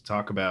not supposed to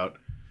talk about,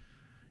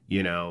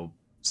 you know,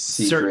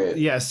 Secret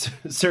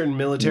certain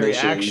military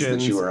missions actions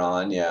that you were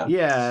on, yeah.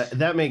 Yeah,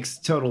 that makes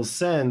total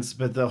sense.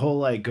 But the whole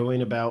like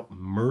going about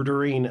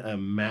murdering a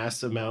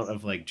mass amount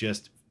of like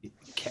just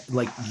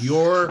like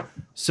you're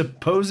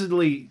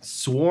supposedly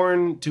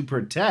sworn to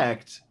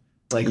protect,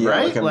 like Yeah,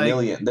 right, like a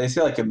million. They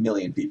say like a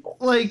million people.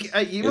 like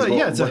what-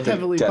 yeah, it's a what the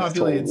heavily death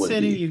populated toll would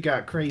city. be. You've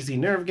got crazy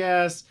nerve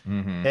gas,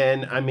 Mhm.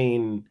 and I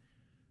mean,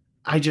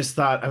 I just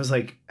thought I was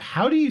like,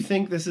 how do you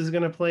think this is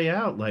gonna play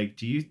out? Like,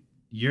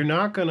 you're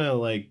not gonna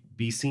like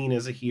be seen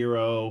as a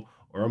hero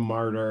or a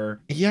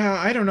martyr? Yeah,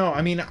 I don't know.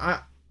 I mean,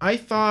 I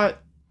thought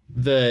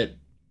that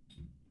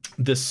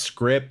the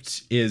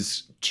script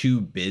is too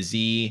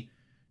busy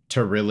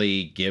to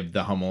really give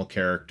the Hummel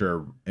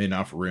character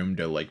enough room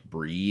to like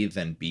breathe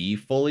and be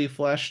fully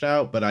fleshed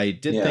out. But I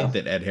did Yeah. think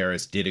that Ed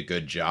Harris did a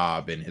good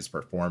job in his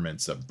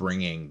performance of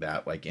bringing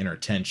that like inner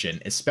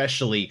tension,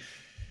 especially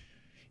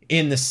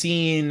in the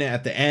scene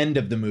at the end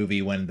of the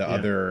movie when the Yeah.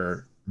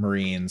 other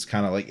Marines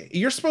kind of like,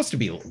 you're supposed to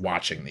be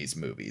watching these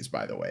movies,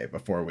 by the way,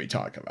 before we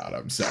talk about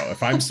them. So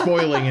if I'm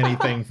spoiling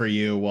anything for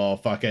you, well,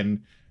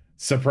 fucking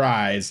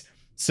surprise.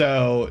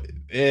 So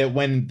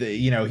when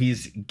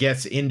he's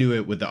gets into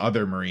it with the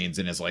other Marines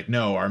and is like,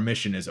 no, our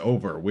mission is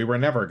over. We were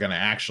never going to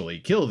actually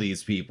kill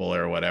these people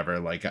or whatever.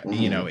 Like,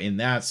 in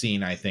that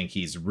scene, I think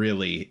he's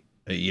really,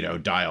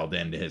 dialed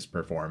into his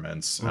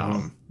performance.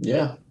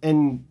 Yeah.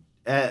 And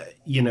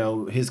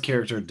his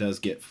character does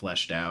get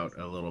fleshed out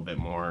a little bit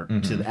more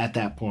at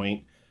that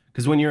point,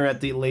 because when you're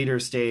at the later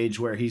stage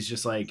where he's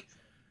just like,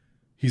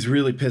 he's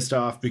really pissed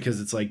off because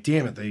it's like,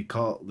 damn it, they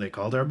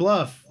called our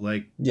bluff.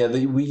 Like, Yeah,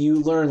 you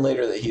learn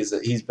later that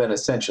he's been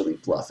essentially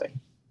bluffing.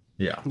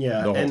 Yeah. Yeah,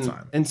 The whole and,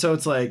 time. And so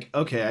it's like,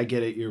 okay, I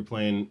get it. You're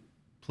playing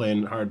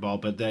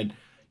hardball, but then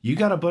you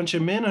got a bunch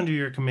of men under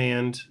your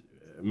command,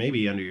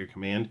 maybe under your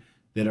command,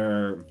 that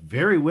are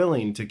very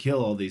willing to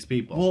kill all these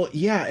people. Well,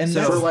 yeah, and So-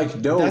 that's, For, like,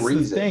 no that's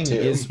reason, the thing too.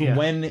 is Yeah.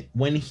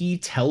 when he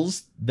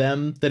tells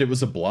them that it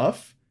was a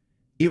bluff,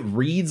 it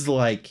reads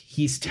like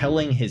he's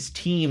telling his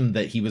team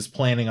that he was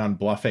planning on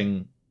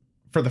bluffing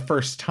for the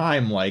first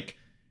time. Like,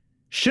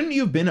 shouldn't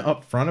you have been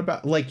upfront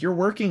about, like, you're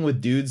working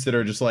with dudes that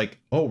are just like,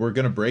 oh, we're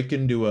gonna break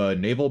into a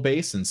naval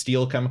base and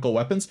steal chemical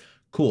weapons.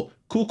 Cool.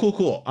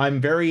 I'm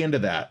very into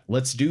that.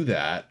 Let's do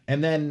that.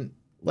 And then,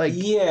 like,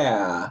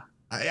 Yeah.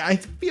 I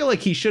feel like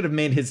he should have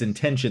made his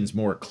intentions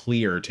more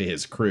clear to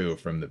his crew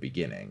from the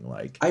beginning.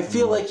 Like, I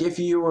feel like if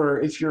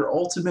your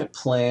ultimate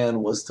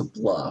plan was to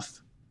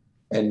bluff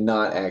and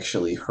not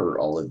actually hurt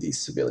all of these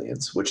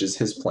civilians, which is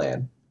his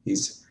plan, he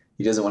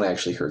doesn't want to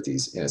actually hurt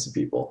these innocent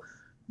people.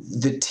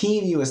 The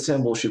team you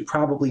assemble should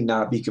probably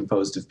not be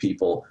composed of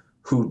people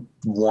who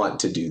want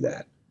to do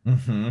that.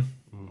 mm-hmm.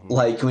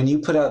 Like when you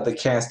put out the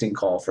casting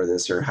call for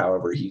this, or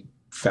however he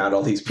found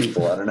all these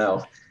people, I don't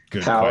know.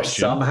 Good how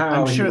question.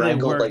 somehow I'm sure he they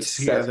wrangled worked like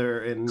seven.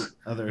 together in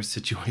other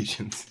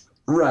situations.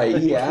 Right,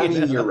 yeah, I You mean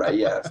know? you're right,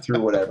 yeah,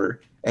 through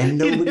whatever. And He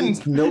nobody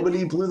didn't-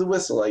 nobody blew the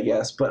whistle, I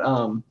guess. But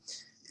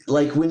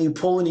like when you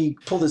pull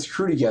this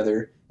crew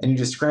together and you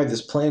describe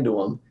this plan to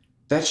them,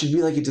 that should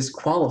be like a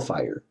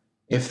disqualifier.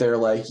 If they're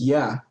like,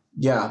 yeah,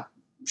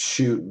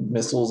 shoot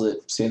missiles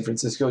at San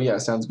Francisco, yeah,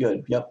 sounds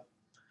good. Yep.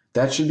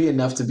 That should be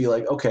enough to be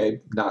like,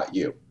 okay, not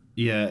you.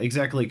 Yeah,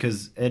 exactly.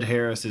 Because Ed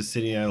Harris is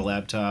sitting at a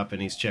laptop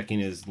and he's checking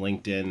his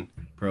LinkedIn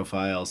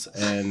profiles,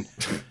 and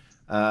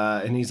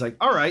he's like,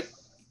 "All right,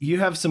 you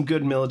have some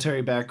good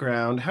military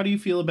background. How do you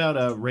feel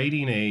about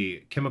raiding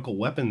a chemical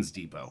weapons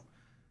depot?"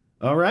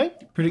 All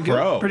right, pretty good,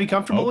 Pro. pretty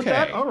comfortable with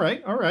that.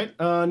 Okay. All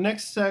right.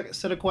 Next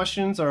set of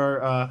questions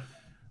are,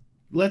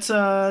 let's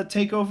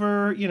take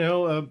over,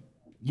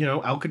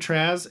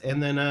 Alcatraz,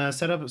 and then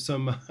set up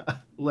some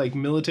like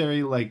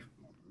military, like,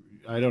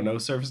 I don't know,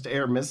 surface to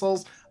air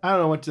missiles. I don't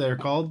know what they're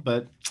called,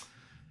 but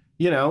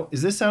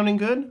is this sounding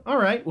good? All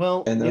right.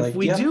 Well, And they're if like,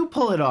 we yeah. do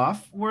pull it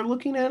off, we're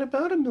looking at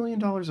about $1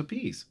 million a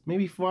piece,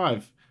 maybe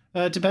 5.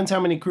 It depends how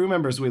many crew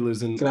members we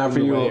lose in, We can in offer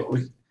the you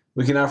way.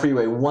 we can offer you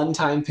a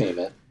one-time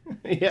payment.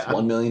 Yeah.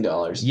 $1 million.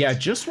 Yeah,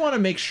 just want to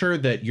make sure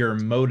that you're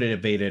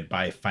motivated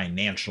by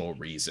financial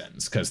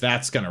reasons, because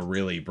that's going to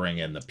really bring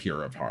in the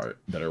pure of heart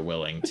that are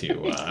willing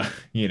to,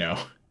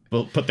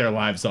 put their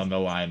lives on the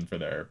line for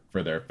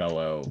their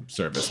fellow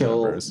service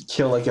members.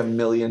 Kill like 1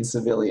 million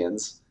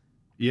civilians.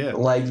 Yeah.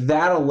 Like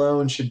that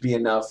alone should be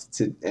enough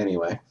to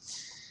anyway.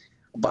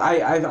 But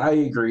I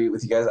agree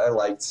with you guys. I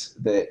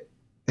liked that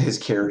his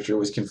character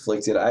was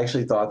conflicted. I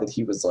actually thought that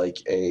he was like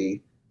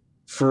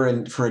for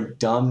a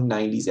dumb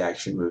 90s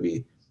action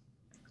movie,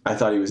 I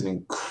thought he was an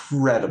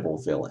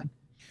incredible villain.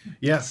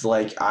 Yes. It's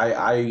like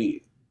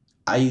I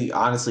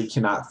honestly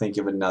cannot think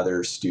of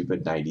another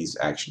stupid 90s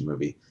action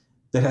movie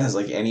that has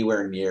like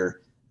anywhere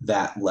near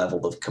that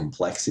level of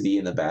complexity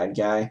in the bad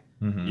guy.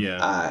 Mhm.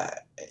 Yeah.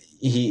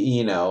 He,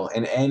 in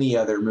any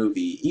other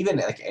movie, even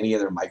like any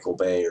other Michael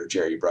Bay or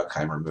Jerry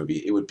Bruckheimer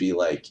movie, it would be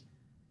like,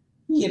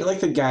 like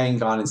the guy in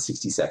Gone in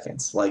 60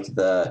 Seconds, like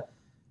the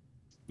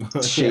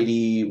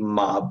shady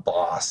mob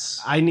boss.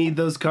 I need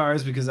those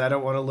cars because I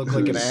don't want to look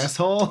like an Who's-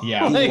 asshole.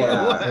 Yeah, Like,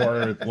 Yeah. what?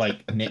 or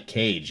like Nick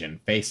Cage in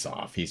Face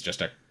Off. He's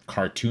just a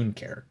cartoon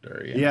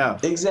character. you know? Yeah.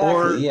 Exactly.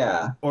 Or-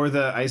 yeah. Or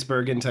the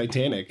iceberg in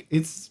Titanic.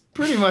 It's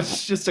pretty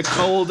much just a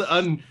cold,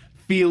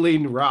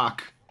 unfeeling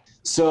rock.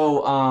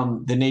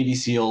 So the Navy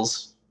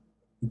SEALs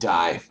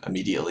die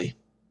immediately,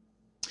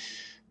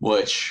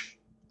 which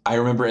I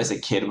remember as a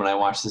kid when I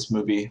watched this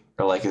movie,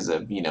 or like as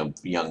a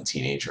young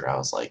teenager, I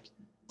was like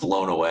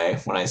blown away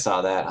when I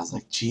saw that. I was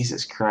like,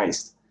 Jesus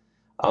Christ.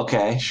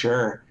 Okay,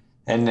 sure.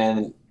 And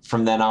then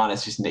from then on,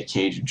 it's just Nick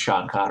Cage and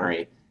Sean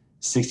Connery,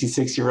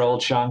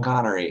 66-year-old Sean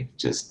Connery,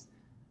 just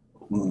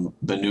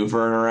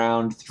maneuvering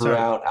around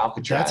throughout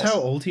Alcatraz. That's how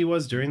old he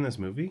was during this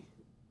movie?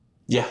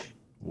 Yeah,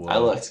 Whoa. I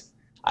looked.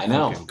 I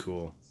know. Fucking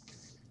cool.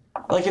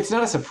 Like, it's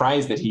not a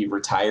surprise that he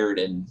retired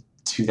in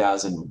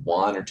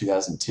 2001 or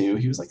 2002.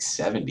 He was like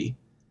 70.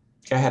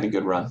 Guy had a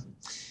good run.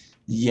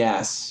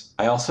 Yes,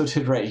 I also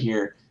did right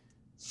here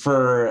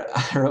for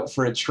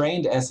a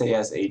trained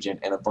SAS agent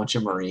and a bunch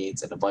of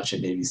Marines and a bunch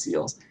of Navy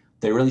SEALs.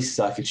 They really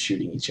suck at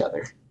shooting each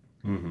other.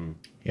 Mm-hmm.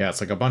 Yeah,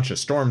 it's like a bunch of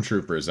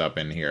stormtroopers up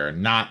in here,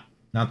 not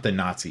the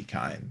Nazi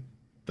kind,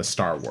 the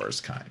Star Wars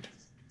kind.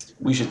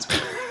 We should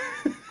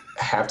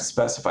have to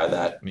specify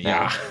that.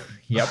 Yeah.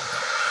 Yep.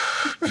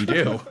 You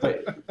do.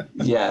 But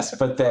yes,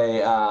 but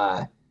they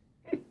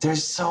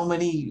there's so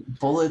many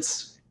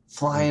bullets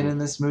flying in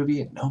this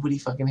movie and nobody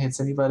fucking hits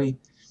anybody.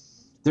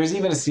 There's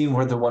even a scene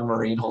where the one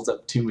Marine holds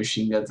up 2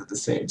 machine guns at the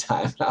same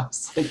time. And I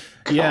was like,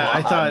 come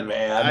on,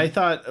 man. I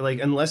thought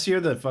like unless you're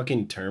the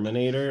fucking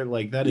Terminator,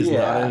 like that is not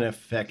Yeah. an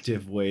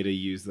effective way to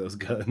use those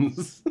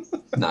guns.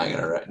 not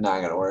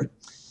gonna work.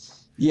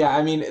 Yeah,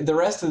 I mean the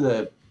rest of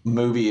the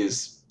movie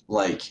is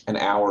like an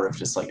hour of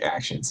just like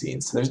action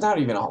scenes. So there's not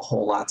even a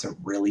whole lot to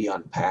really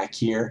unpack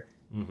here.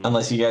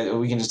 Unless you guys,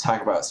 we can just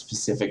talk about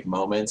specific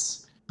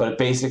moments. But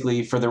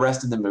basically, for the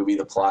rest of the movie,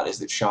 the plot is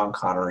that Sean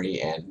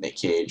Connery and Nick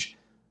Cage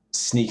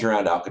sneak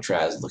around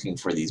Alcatraz looking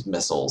for these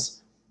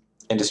missiles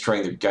and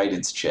destroying their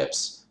guidance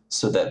chips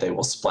so that they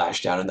will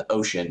splash down in the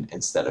ocean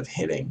instead of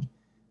hitting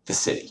the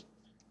city.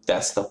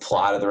 That's the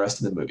plot of the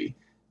rest of the movie.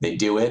 They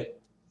do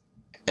it,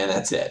 and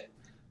that's it.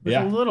 With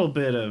a little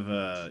bit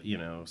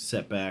of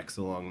setbacks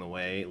along the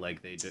way.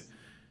 Like they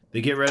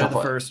get rid of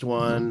the first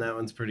one. That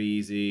one's pretty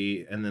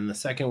easy, and then the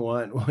second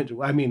one.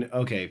 I mean,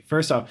 okay.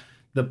 First off,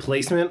 the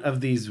placement of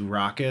these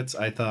rockets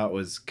I thought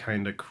was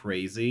kind of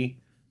crazy.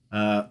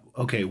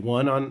 Okay,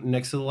 one on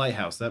next to the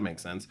lighthouse. That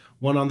makes sense.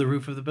 One on the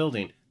roof of the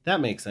building. That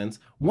makes sense.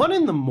 One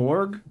in the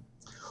morgue.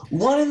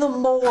 One in the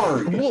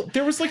morgue. Well,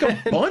 there was like a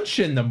bunch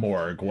in the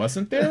morgue,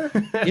 wasn't there?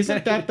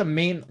 Isn't that the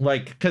main,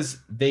 like,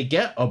 because they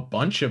get a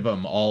bunch of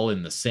them all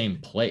in the same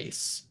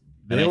place.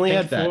 They only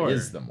had 4. That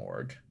is the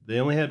morgue. They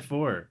only had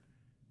 4.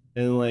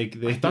 And like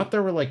I thought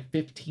there were like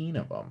 15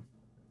 of them.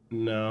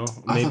 No,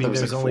 maybe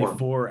there's only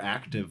 4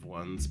 active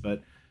ones,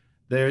 but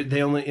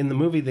they only in the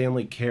movie they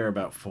only care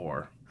about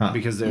 4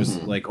 because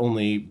there's like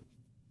only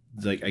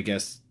like I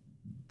guess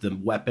the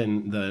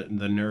weapon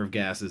the nerve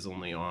gas is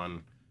only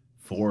on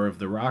 4 of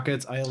the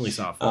rockets. I only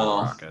saw 4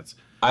 rockets.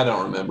 I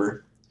don't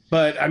remember.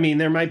 But I mean,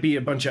 there might be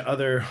a bunch of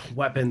other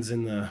weapons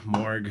in the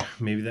morgue.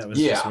 Maybe that was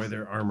just where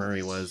their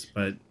armory was,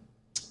 but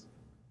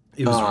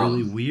it was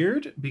really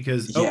weird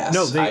because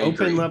they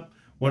open up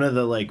one of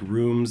the like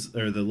rooms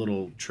or the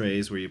little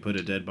trays where you put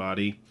a dead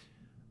body,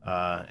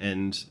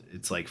 and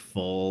it's like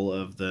full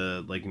of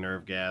the like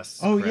nerve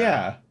gas. Oh crap.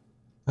 Yeah,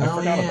 I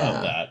forgot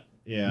about that.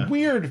 Yeah,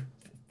 weird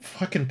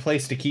fucking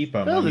place to keep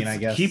them. Well, I mean, I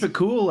guess keep it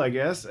cool. I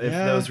guess if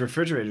those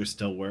refrigerators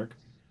still work.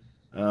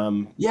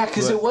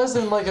 Because it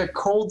wasn't like a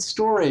cold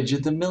storage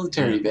at the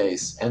military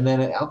base, and then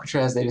at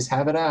Alcatraz they just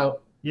have it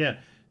out. Yeah,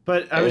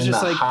 but I was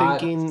just like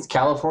thinking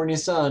California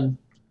sun.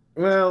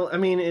 Well, I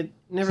mean, it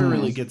never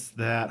really gets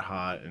that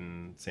hot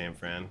in San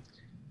Fran.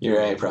 You're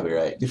right, probably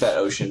right. Get that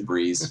ocean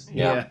breeze.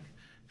 Yeah.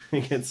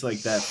 It gets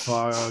like that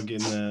fog in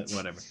the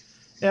whatever.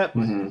 Yeah,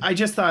 I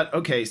just thought,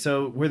 okay,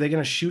 so were they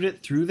going to shoot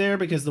it through there?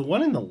 Because the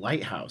one in the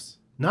lighthouse,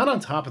 not on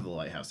top of the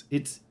lighthouse,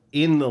 it's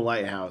in the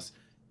lighthouse.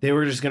 They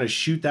were just going to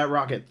shoot that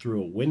rocket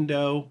through a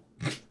window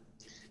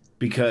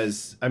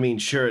because, I mean,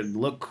 sure, it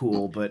looked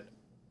cool, but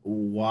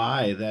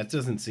why? That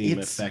doesn't seem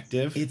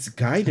effective. It's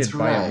guided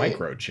by a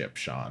microchip,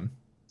 Sean.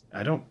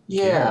 I don't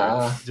care.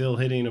 It's still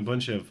hitting a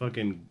bunch of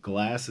fucking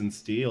glass and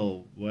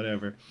steel,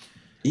 whatever.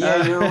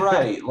 Yeah, you're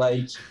right.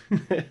 Like,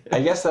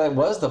 I guess that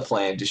was the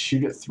plan, to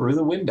shoot it through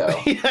the window.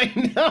 Yeah,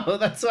 I know.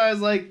 That's why I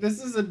was like,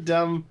 this is a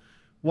dumb...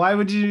 Why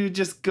would you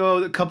just go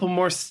a couple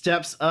more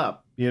steps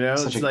up, you know?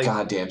 Such a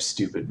goddamn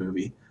stupid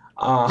movie.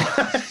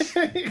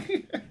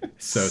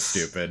 So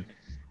stupid.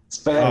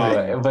 But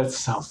anyway, but it's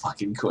so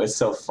fucking cool. It's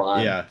so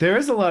fun. Yeah. There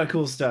is a lot of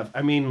cool stuff.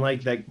 I mean,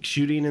 like that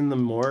shooting in the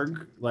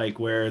morgue, like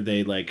where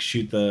they like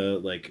shoot the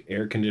like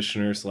air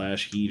conditioner /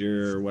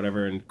 heater or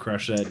whatever and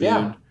crush that dude.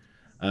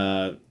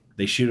 Yeah.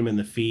 They shoot him in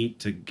the feet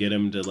to get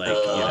him to like,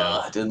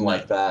 I didn't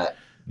like that.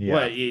 Yeah.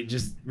 What?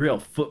 Just real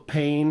foot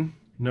pain.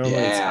 Normally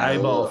it's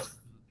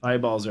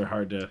eyeballs are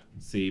hard to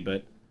see,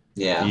 but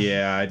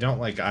yeah, I don't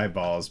like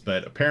eyeballs,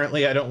 but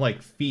apparently I don't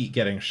like feet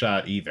getting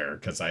shot either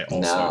because I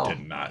also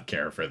did not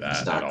care for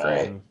that at all.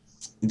 Great.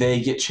 They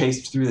get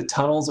chased through the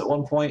tunnels at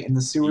one point in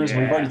the sewers.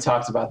 Yeah. We've already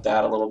talked about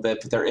that a little bit,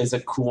 but there is a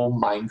cool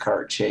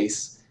minecart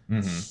chase.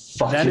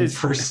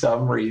 For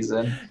some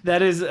reason.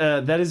 That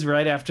is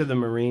right after the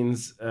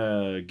Marines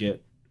the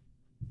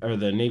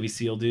Navy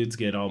SEAL dudes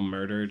get all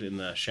murdered in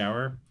the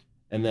shower,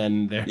 and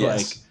then they're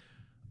like,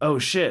 "Oh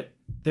shit,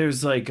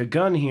 there's like a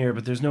gun here,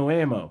 but there's no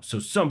ammo, so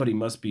somebody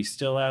must be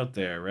still out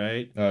there,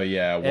 right?" Oh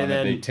yeah,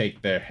 they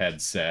take their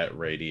headset,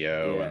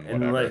 radio, and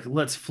whatever. And like,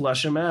 let's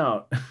flush them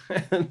out.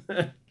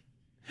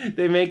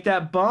 They make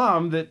that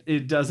bomb that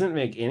it doesn't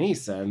make any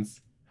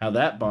sense how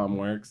that bomb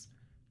works,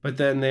 but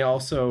then they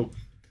also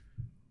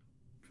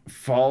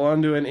fall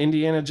onto an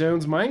Indiana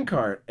Jones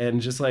minecart and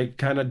just like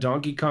kind of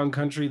Donkey Kong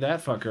Country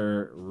that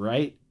fucker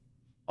right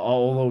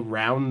all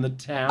around the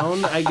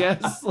town, I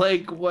guess.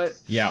 Like what?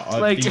 Yeah,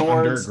 like the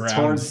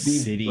underground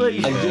city.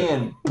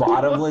 Again,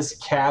 bottomless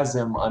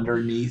chasm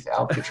underneath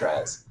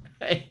Alcatraz.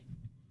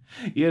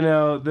 You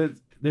know,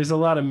 there's a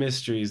lot of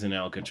mysteries in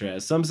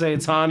Alcatraz. Some say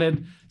it's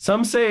haunted.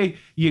 Some say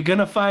you're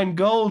gonna find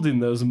gold in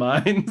those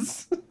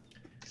mines.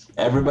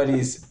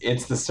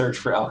 It's the search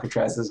for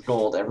Alcatraz's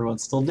gold.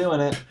 Everyone's still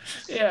doing it.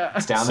 Yeah.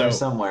 It's down there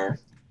somewhere.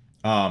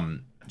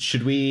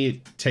 Should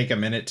we take a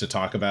minute to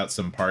talk about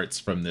some parts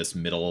from this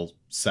middle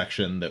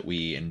section that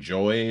we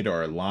enjoyed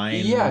or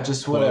line? Yeah,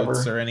 just whatever.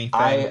 Or anything?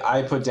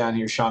 I put down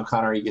here Sean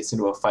Connery gets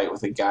into a fight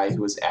with a guy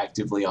who was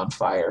actively on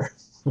fire,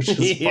 which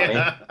is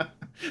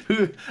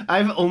funny.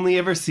 I've only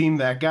ever seen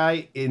that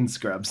guy in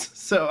Scrubs.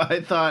 So I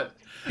thought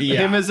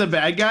him as a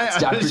bad guy. It's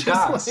Dr.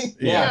 Cox. Like,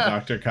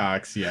 Dr.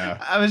 Cox,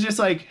 I was just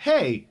like,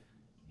 hey,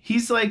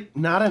 he's like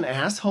not an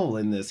asshole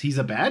in this. He's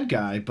a bad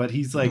guy, but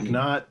he's like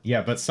not.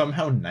 Yeah, but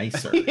somehow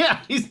nicer. Yeah,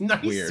 he's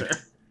nicer. Weird.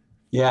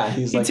 Yeah,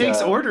 he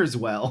takes orders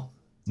well.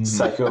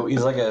 Psycho.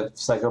 He's like a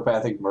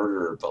psychopathic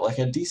murderer, but like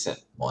a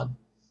decent one.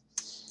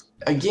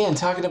 Again,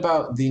 talking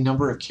about the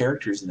number of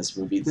characters in this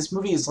movie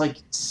is like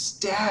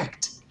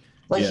stacked.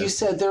 Like you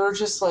said, there are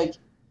just like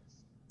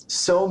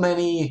so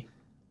many.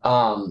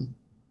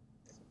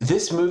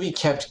 This movie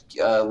kept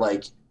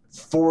like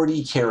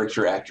 40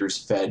 character actors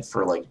fed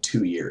for like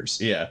 2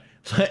 years. Yeah.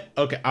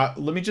 Okay.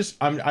 Let me just.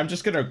 I'm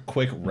just gonna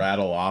quick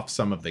rattle off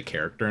some of the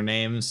character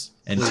names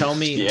and tell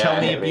me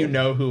if you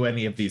know who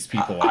any of these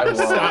people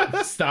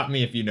are. Stop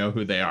me if you know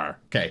who they are.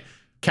 Okay.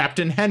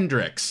 Captain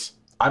Hendricks.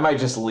 I might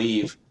just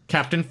leave.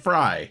 Captain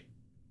Fry.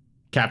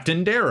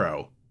 Captain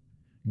Darrow.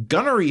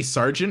 Gunnery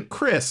Sergeant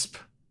Crisp.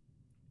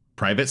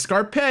 Private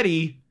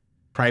Scarpetti.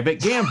 Private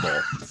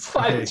Gamble.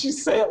 Why did you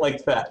say it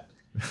like that?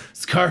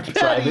 Scarpetti.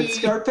 Private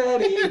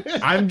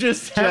Scarpetti. I'm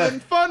just having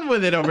fun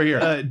with it over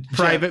here.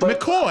 Private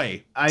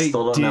McCoy. I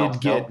Still don't know.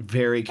 did get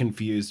very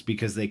confused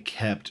because they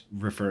kept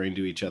referring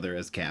to each other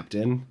as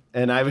captain.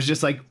 And I was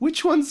just like,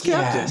 which one's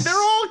captain? Yes. They're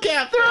all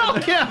captain. They're all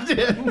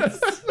captains.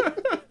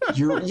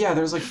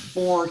 There's like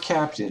 4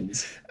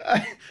 captains.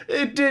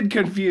 It did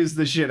confuse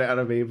the shit out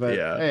of me, but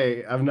Yeah.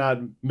 hey, I'm not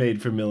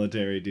made for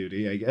military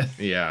duty, I guess.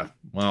 Yeah.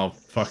 Well,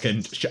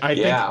 fucking. I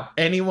think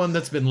anyone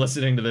that's been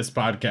listening to this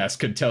podcast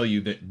could tell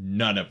you that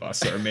none of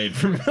us are made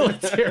for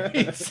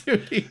military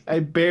duty. I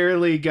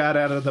barely got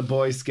out of the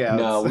Boy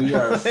Scouts. No, we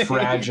are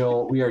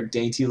fragile. We are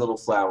dainty little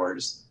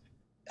flowers.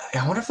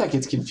 I wonder if that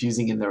gets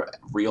confusing in the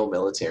real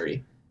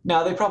military.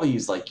 No, they probably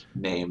use like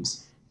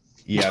names.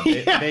 Yeah,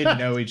 they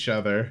know each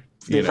other.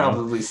 They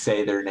probably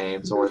say their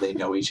names or they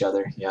know each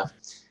other. Yeah.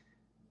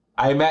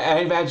 I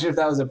imagine if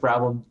that was a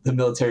problem, the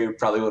military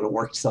probably would have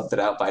worked something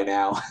out by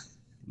now.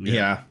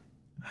 Yeah.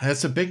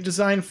 That's a big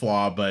design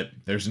flaw, but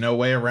there's no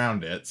way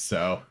around it.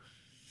 So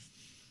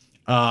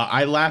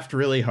I laughed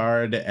really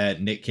hard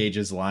at Nick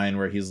Cage's line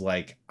where he's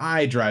like,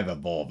 I drive a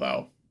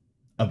Volvo,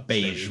 a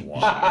beige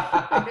one.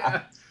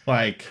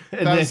 Like,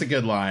 that's a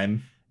good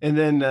line. And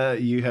then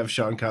you have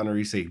Sean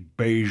Connery say,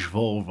 beige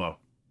Volvo.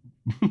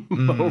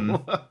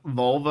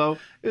 Volvo.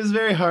 It was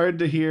very hard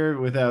to hear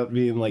without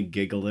being like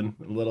giggling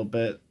a little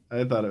bit.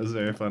 I thought it was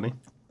very funny.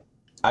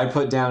 I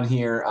put down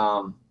here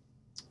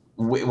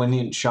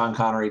when Sean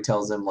Connery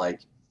tells him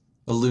like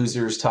the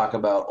losers talk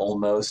about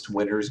almost,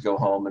 winners go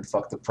home and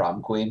fuck the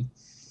prom queen.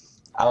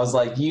 I was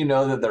like,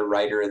 that the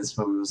writer of this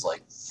movie was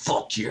like,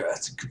 fuck yeah,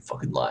 that's a good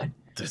fucking line.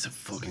 That's a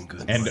fucking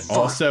good And line.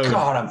 also,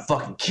 God, I'm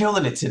fucking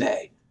killing it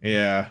today.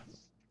 Yeah.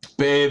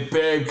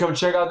 Babe, come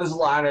check out this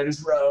line I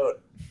just wrote.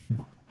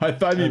 High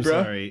five me, I'm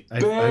bro. sorry.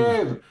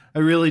 Babe. I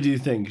really do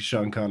think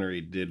Sean Connery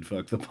did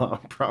fuck the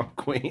prom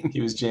queen. He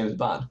was James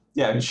Bond.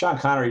 Yeah, I mean, Sean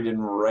Connery didn't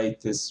write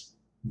this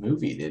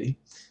movie, did he?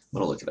 I'm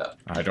going to look it up.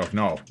 I don't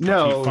know.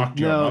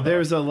 No,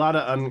 there's a lot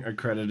of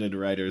unaccredited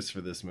writers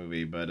for this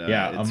movie, but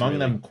among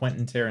them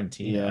Quentin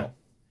Tarantino.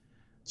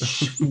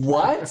 Yeah.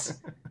 What?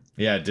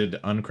 Yeah, did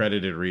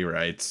uncredited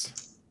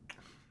rewrites.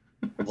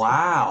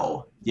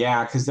 Wow.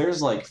 Yeah, because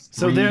there's like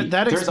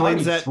that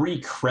explains that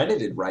 3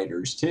 credited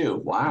writers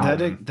too. Wow.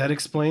 That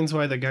explains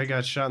why the guy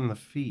got shot in the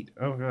feet.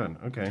 Oh god.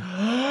 Okay.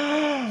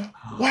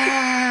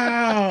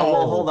 Wow.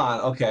 Oh, hold on.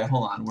 Okay,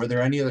 hold on. Were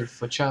there any other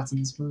foot shots in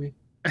this movie?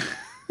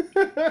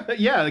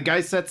 Yeah, the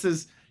guy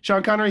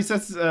Sean Connery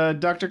sets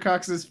Dr.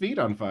 Cox's feet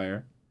on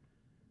fire.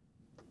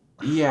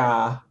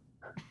 Yeah.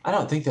 I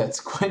don't think that's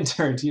Quentin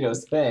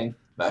Tarantino's thing.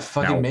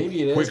 But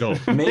maybe it is. Wiggle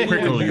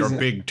your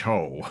big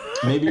toe.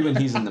 Maybe when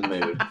he's in the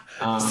mood.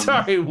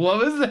 Sorry, what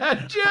was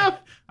that, Jeff?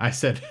 I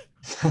said.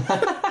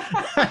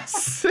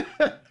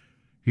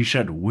 He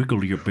said,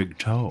 "Wiggle your big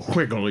toe."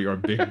 Wiggle your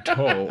big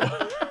toe.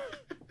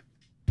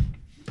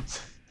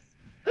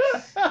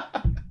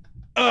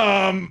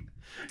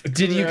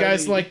 Did you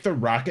guys like the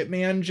Rocket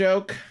Man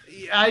joke?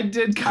 I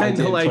did kind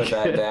of like put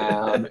that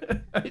down.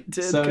 I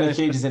did. So Nick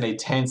Cage is in a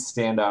tense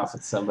standoff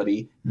with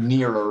somebody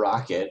near a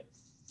rocket.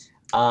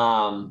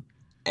 And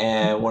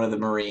one of the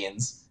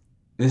Marines.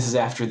 This is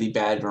after the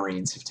bad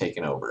Marines have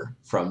taken over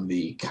from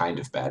the kind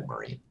of bad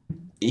Marine.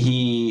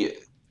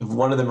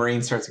 One of the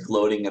Marines starts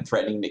gloating and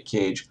threatening Nick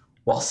Cage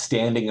while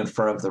standing in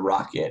front of the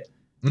rocket.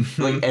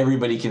 Like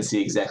everybody can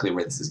see exactly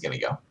where this is going to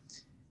go.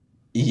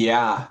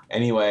 Yeah.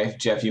 Anyway,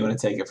 Jeff, you want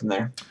to take it from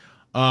there?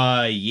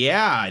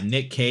 Yeah.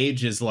 Nick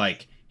Cage is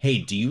like, hey,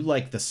 do you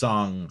like the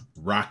song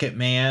Rocket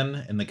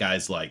Man? And the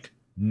guy's like,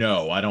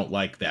 no, I don't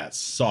like that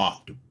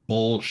soft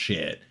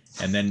bullshit.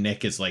 And then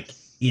Nick is like,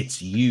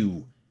 it's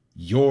you.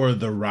 You're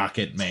the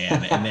Rocket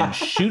Man. And then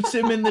shoots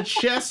him in the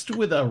chest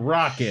with a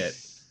rocket.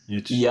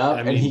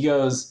 And he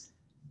goes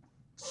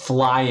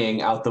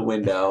flying out the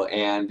window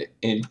and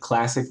in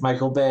classic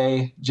Michael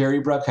Bay,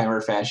 Jerry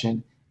Bruckheimer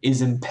fashion,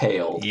 is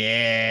impaled.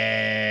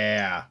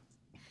 Yeah.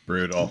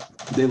 Brutal.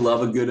 They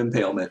love a good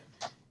impalement.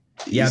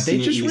 Yeah, they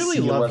just really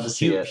love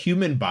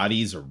human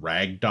bodies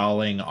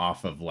ragdolling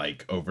off of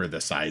like over the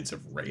sides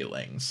of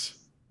railings.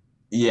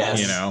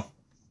 Yes. You know?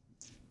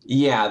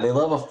 Yeah, they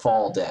love a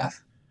fall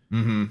death.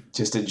 Mm-hmm.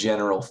 Just a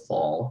general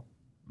fall.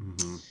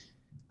 Mm-hmm.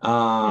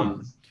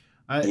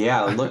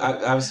 Look,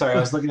 I'm sorry. I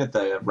was looking at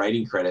the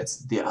writing credits.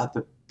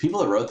 The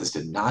people that wrote this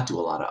did not do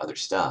a lot of other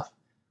stuff.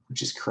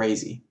 which is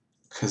crazy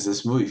because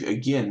this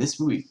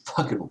movie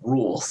fucking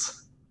rules.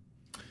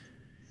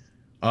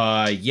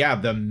 Yeah,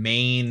 the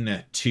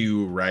main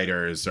two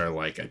writers are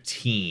like a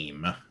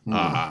team,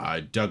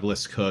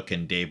 Douglas Cook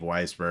and Dave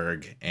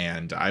Weisberg,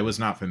 and I was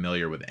not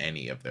familiar with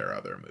any of their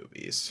other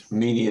movies.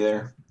 Me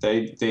neither.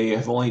 They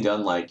have only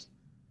done like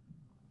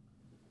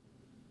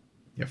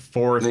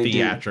 4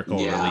 theatrical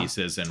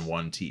releases and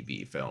 1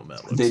 TV film.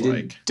 It looks they did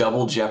like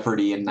Double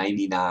Jeopardy in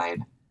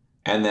 '99,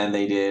 and then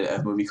they did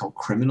a movie called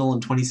Criminal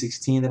in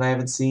 2016 that I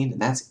haven't seen,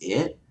 and that's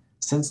it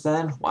since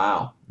then.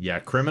 Wow. Yeah,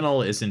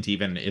 Criminal isn't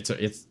even it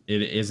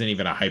isn't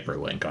even a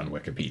hyperlink on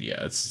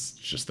Wikipedia. It's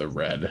just the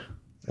red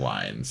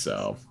line.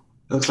 So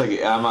It looks like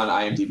I'm on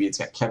IMDb. It's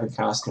got Kevin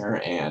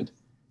Costner and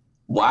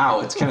wow,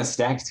 it's kind of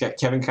stacked. It's got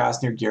Kevin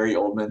Costner, Gary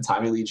Oldman,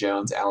 Tommy Lee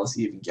Jones, Alice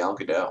Eve, and Gal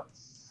Gadot.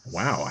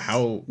 wow,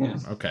 how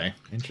okay,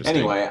 interesting.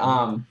 Anyway,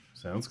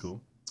 sounds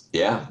cool.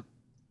 yeah,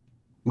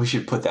 we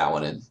should put that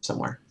one in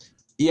somewhere.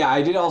 Yeah,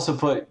 I did also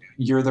put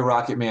You're the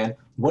Rocket Man.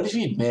 What if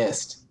you'd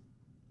missed?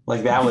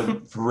 Like that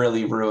would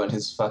really ruin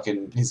his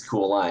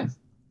cool line.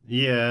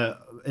 Yeah,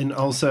 and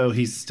also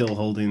he's still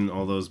holding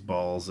all those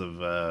balls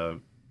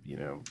of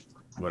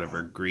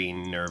whatever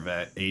green nerve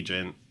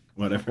agent,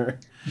 whatever.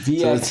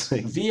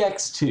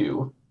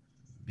 VX2.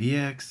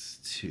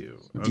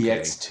 VX2. Okay.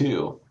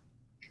 VX2.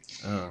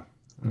 Oh.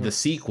 The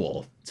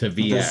sequel to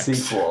VX. The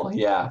sequel,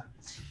 yeah.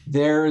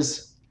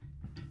 There's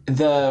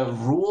the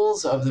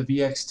rules of the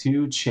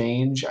VX2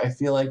 change, I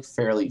feel like,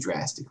 fairly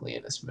drastically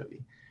in this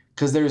movie.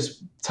 Because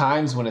there's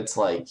times when it's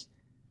like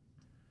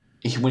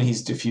when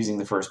he's defusing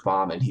the first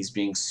bomb and he's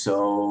being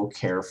so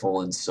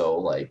careful and so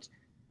like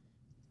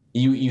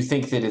you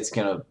think that it's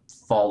gonna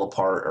fall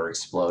apart or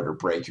explode or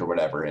break or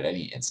whatever at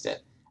any instant.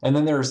 And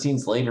then there are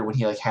scenes later when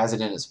he like has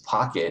it in his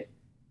pocket,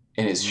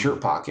 in his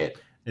shirt pocket,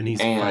 and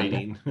he's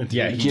fighting.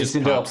 Yeah, he gets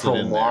into a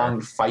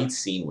prolonged fight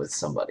scene with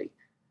somebody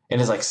and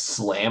is like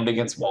slammed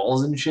against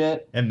walls and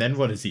shit. And then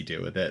what does he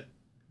do with it?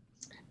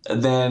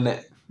 And then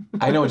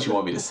I know what you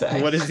want me to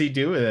say. What does he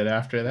do with it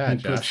after that,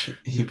 Josh?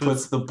 He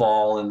puts the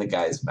ball in the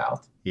guy's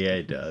mouth. Yeah,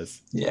 he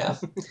does. Yeah.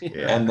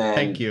 Yeah. And then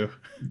Thank you.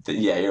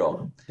 Yeah, you're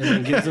welcome. And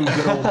then gives him a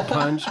good old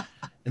punch.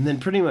 And then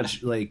pretty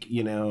much like,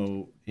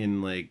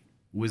 in like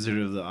Wizard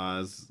of the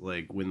Oz,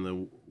 like when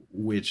the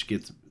witch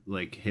gets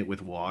like hit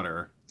with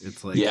water,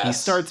 it's like he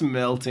starts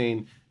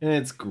melting and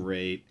it's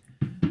great.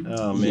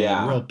 Oh man,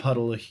 Yeah. real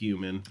puddle of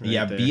human.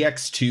 Yeah, there.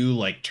 VX2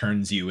 like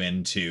turns you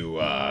into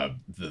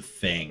the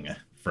Thing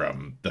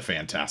from the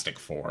Fantastic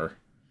Four.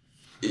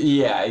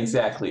 Yeah,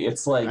 exactly.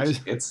 It's like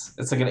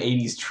it's like an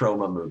 80s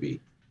trauma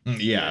movie.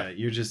 Yeah.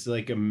 You're just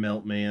like a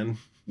melt man.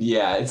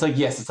 Yeah, it's like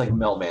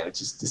Meltman. It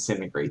just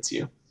disintegrates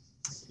you.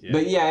 Yeah.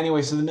 But yeah,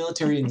 anyway, so the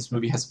military in this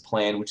movie has a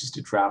plan, which is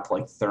to drop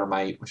like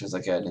thermite, which is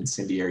like an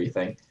incendiary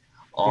thing,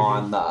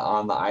 on the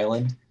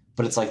island.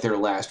 But it's like their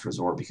last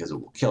resort because it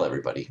will kill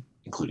everybody,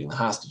 including the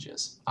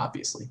hostages,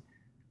 obviously.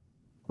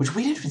 Which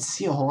we didn't even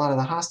see a whole lot of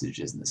the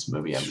hostages in this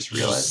movie. I'm just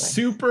realizing.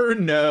 Super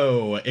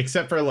no,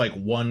 except for like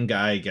one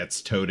guy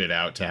gets toted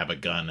out to have a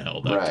gun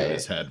held up to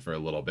his head for a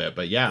little bit.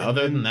 But yeah,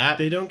 other than that,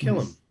 they don't kill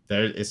him.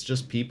 It's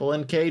just people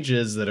in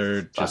cages that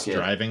are just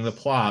driving the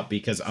plot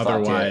because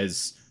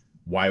otherwise,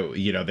 why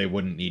they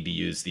wouldn't need to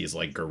use these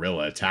like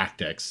guerrilla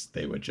tactics.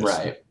 They would just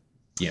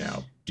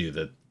do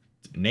the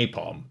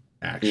napalm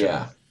action.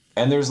 Yeah.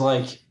 And there's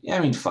like,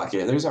 fuck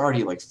it. There's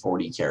already like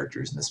 40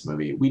 characters in this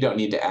movie. We don't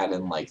need to add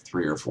in like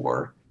 3 or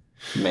 4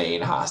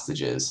 main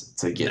hostages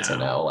to get to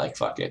know. Like,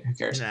 fuck it. Who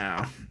cares?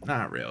 No,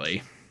 not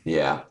really.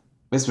 Yeah.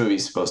 This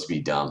movie's supposed to be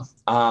dumb.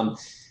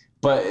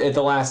 But at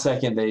the last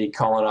second, they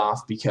call it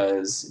off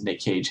because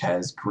Nick Cage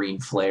has green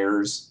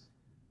flares,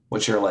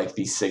 which are like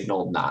the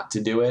signal not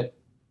to do it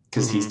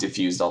because he's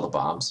defused all the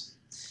bombs.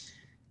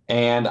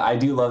 And I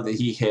do love that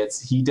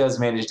he does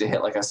manage to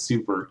hit like a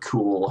super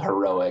cool,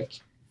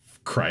 heroic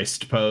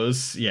Christ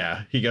pose.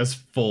 Yeah, he goes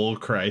full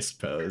Christ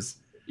pose.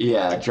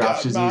 Yeah,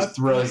 drops his knees,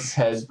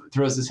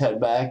 throws his head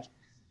back.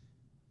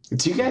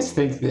 Do you guys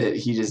think that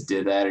he just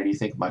did that, or do you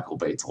think Michael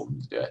Bay told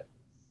him to do it?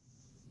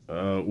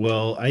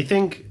 Well, I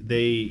think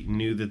they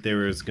knew that there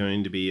was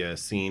going to be a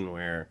scene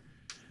where,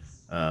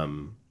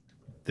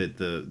 that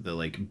the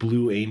like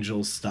Blue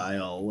Angel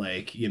style,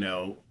 like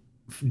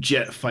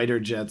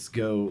fighter jets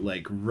go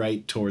like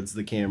right towards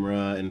the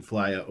camera and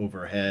fly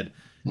overhead.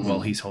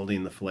 While he's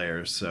holding the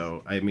flares.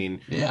 So, I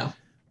mean,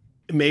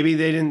 maybe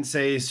they didn't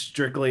say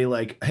strictly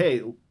like,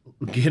 hey,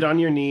 get on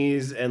your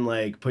knees and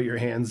like put your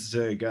hands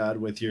to God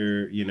with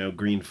your,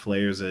 green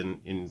flares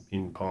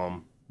in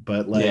palm.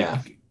 But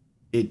like,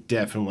 it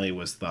definitely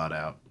was thought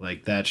out.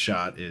 Like that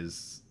shot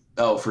is.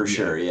 Oh, for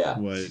sure. Yeah.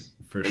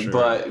 For sure.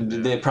 But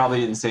they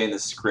probably didn't say in the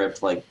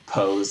script, like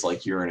pose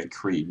like you're in a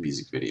Creed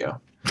music video.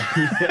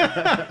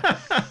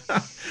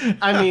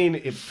 I mean,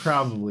 it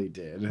probably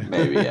did.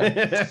 Maybe,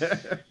 yeah.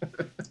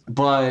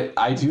 But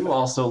I do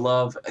also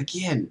love,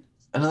 again,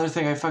 another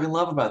thing I fucking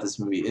love about this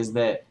movie is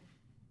that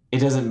it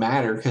doesn't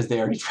matter because they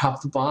already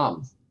dropped the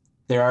bomb.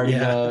 They're already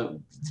gonna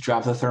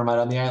drop the thermite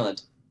on the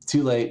island.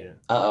 Too late.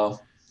 Uh-oh.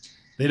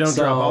 They don't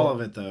drop all of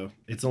it, though.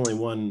 It's only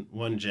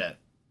one jet.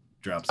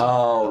 drops.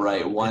 Oh,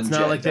 right. One It's jet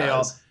not like they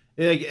all. does.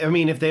 I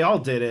mean, if they all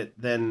did it,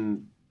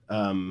 then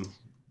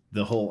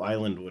the whole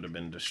island would have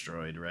been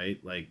destroyed, right?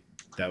 Like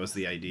that was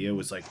the idea.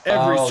 Was like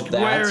every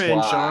square that's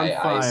inch on why.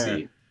 I fire.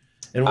 see.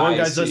 And one I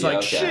guy's just see, like,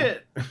 okay.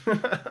 shit,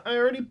 I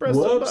already pressed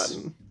Whoops. the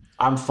button.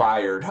 I'm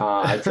fired,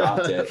 huh? I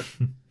dropped it.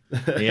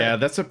 Yeah,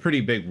 that's a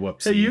pretty big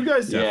whoopsie. Hey, you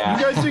guys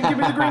didn't give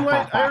me the green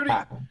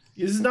light.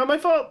 This is not my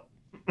fault.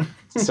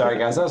 Sorry,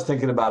 guys. I was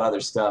thinking about other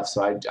stuff,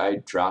 so I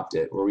dropped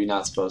it. Were we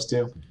not supposed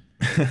to?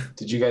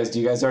 Do you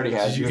guys already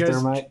have your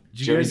thermite?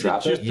 Did you guys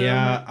drop get it? your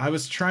Yeah, I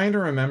was trying to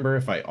remember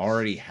if I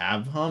already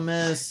have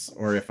hummus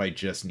or if I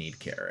just need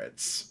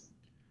carrots.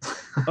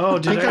 Oh,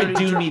 I think I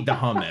do need the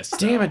hummus.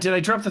 Damn it! Did I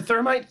drop the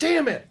thermite?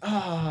 Damn it!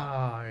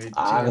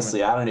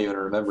 Honestly, I don't even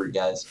remember,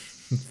 guys,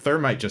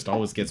 Thermite just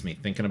always gets me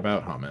thinking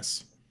about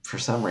hummus. for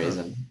some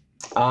reason.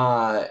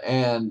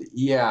 And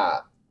yeah,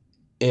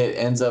 it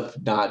ends up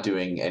not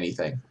doing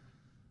anything.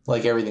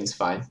 Like everything's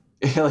fine.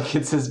 Like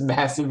it's this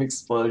massive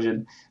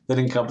explosion that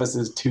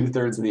encompasses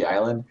 2/3 of the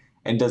island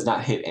and does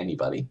not hit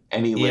anybody,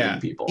 any living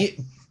people. It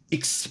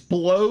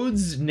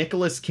explodes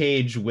Nicolas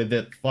Cage with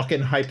a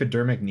fucking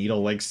hypodermic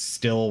needle like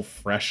still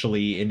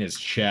freshly in his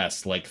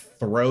chest, like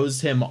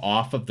throws him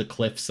off of the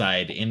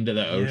cliffside into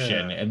the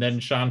ocean, and then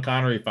Sean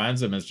Connery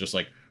finds him and is just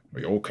like, "Are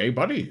you okay,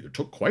 buddy? You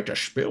took quite a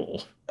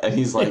spill." And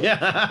he's like,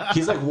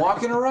 he's like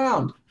walking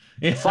around.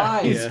 Yeah.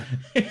 Fine.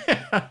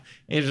 Yeah.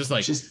 He's just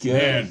like, Just good.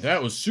 man,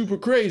 that was super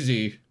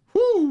crazy.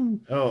 Woo!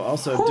 Oh,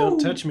 also, don't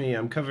touch me.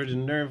 I'm covered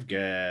in nerve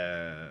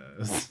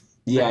gas.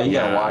 Yeah, you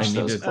gotta wash I need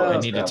those to, clothes. I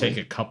need to probably. take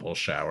a couple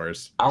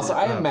showers. Also,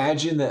 I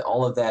imagine that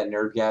all of that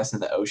nerve gas in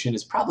the ocean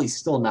is probably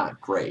still not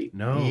great.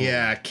 No.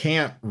 Yeah,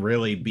 can't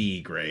really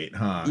be great,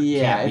 huh?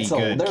 Yeah, Can't be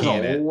good, there's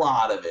can a it?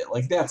 lot of it.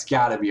 Like that's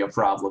got to be a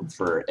problem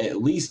for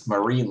at least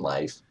marine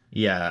life.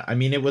 Yeah, I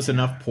mean, it was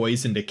enough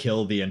poison to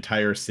kill the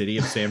entire city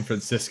of San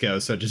Francisco,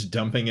 so just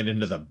dumping it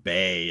into the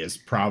bay is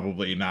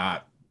probably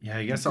not Yeah,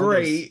 I guess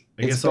great.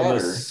 I guess It's all better.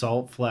 those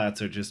salt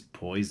flats are just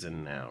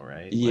poison now,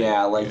 right?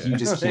 Yeah, like you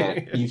just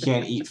can't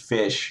eat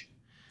fish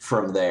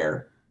from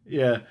there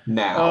Yeah.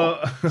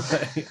 now.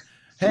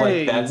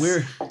 Hey, that's-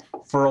 we're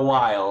For a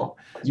while,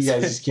 you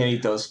guys just can't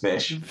eat those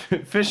fish.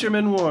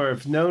 Fisherman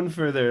Wharf, known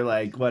for their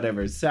like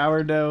whatever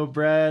sourdough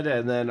bread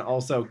and then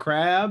also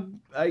crab.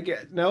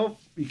 Nope,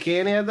 you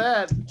can't have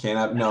that. Can't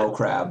have no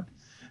crab.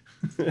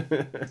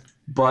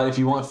 But if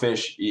you want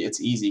fish, it's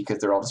easy because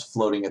they're all just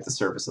floating at the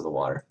surface of the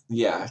water.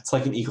 Yeah, it's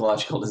like an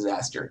ecological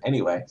disaster.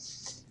 Anyway,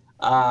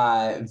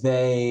 at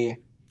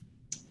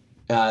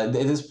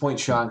this point,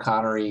 Sean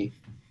Connery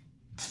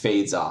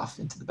fades off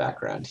into the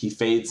background. He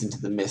fades into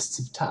the mists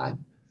of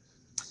time.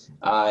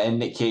 And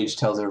Nick Cage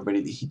tells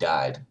everybody that he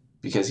died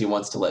because he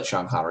wants to let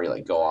Sean Connery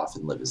like go off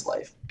and live his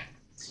life.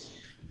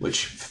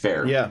 Which,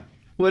 fair. Yeah.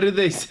 What did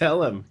they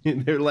tell him?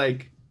 They're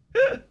like,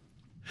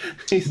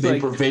 he's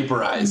like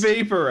Vaporized.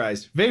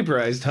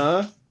 Vaporized,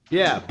 huh?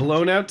 Yeah,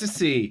 blown out to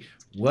sea.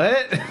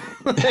 What?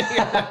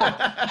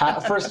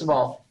 First of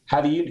all,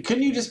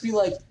 couldn't you just be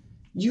like,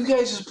 you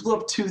guys just blew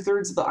up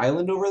 2/3 of the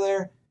island over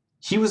there?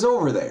 He was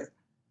over there.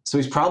 So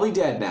he's probably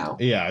dead now.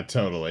 Yeah,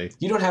 totally.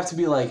 You don't have to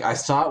be like, I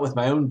saw it with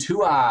my own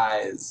 2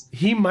 eyes.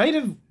 He might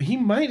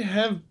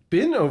have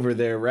been over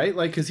there, right?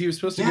 Like, because he was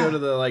supposed to Yeah. go to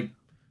the like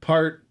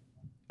part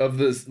of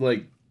this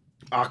like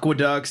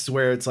aqueducts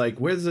where it's like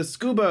where's the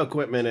scuba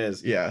equipment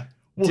is. Yeah.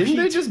 Didn't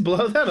they just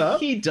blow that up?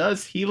 He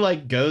does. He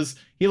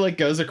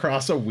goes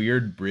across a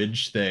weird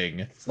bridge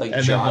thing. It's like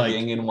And then, like,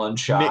 jogging in one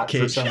shot Nick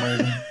for Cage. some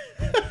reason.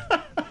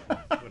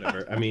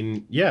 Whatever. I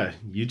mean, yeah,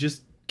 you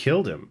just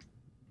killed him,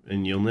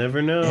 and you'll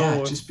never know. Yeah,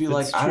 if just be it's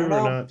like, I true don't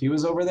or know. not. If he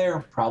was over there,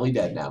 probably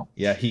dead now.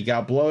 Yeah, he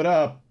got blowed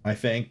up, I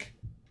think.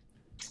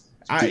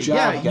 Good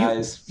job, you-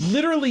 guys.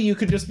 literally, you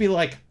could just be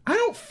like, I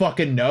don't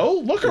fucking know.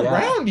 Look Yeah.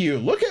 around you.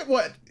 Look at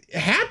what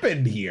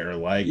happened here.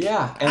 Like,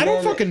 Yeah, and I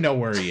don't then- fucking know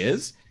where he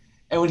is.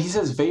 And when he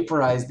says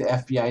vaporized, the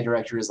FBI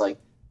director is like,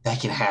 that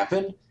can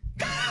happen?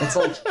 It's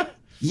like,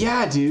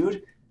 yeah,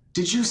 dude.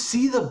 Did you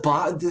see the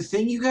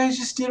thing you guys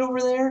just did over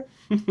there?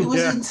 It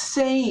was Yeah.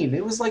 insane.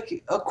 It was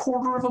like a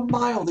quarter of a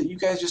mile that you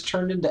guys just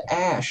turned into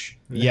ash.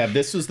 Yeah,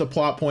 this was the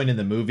plot point in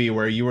the movie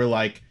where you were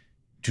like,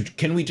 "Dude,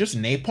 can we just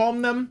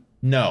napalm them?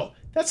 No,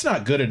 that's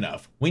not good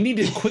enough. We need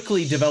to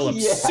quickly develop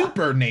Yeah.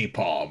 super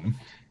napalm."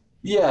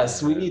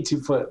 Yes, we need to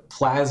put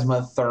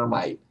plasma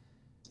thermite,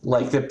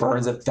 like that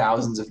burns at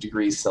thousands of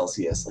degrees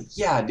Celsius. Like,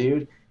 yeah,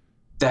 dude,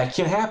 that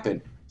can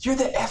happen. You're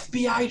the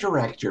FBI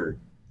director.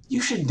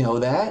 You should know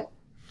that.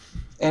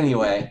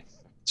 Anyway,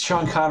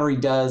 Sean Connery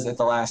does at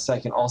the last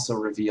second also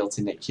reveal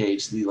to Nick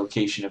Cage the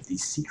location of the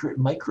secret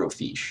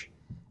microfiche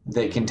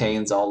that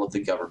contains all of the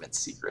government's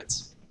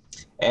secrets.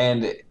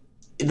 And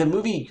the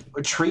movie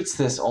treats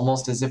this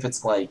almost as if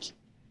it's like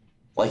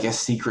a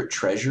secret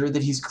treasure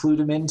that he's clued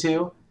him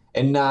into,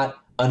 and not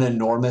an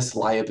enormous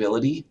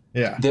liability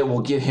Yeah. that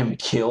will get him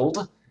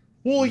killed.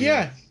 Well,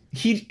 yeah.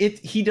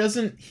 He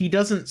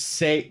doesn't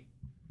say.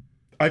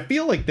 I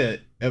feel like the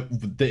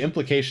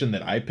implication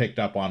that I picked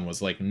up on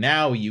was like,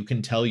 now you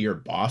can tell your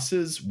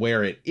bosses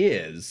where it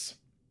is,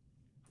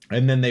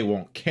 and then they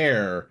won't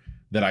care.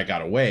 that I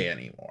got away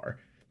anymore.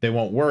 They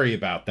won't worry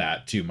about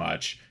that too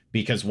much,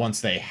 because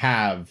once they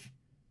have,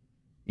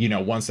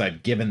 once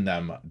I've given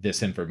them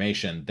this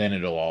information, then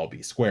it'll all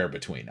be square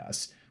between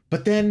us.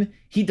 But then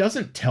he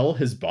doesn't tell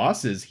his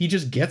bosses. He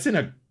just gets in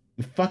a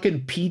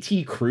fucking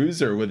PT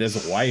Cruiser with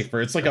his wife,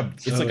 or it's like a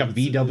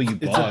VW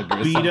Bug.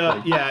 It's beat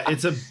up, yeah,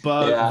 it's a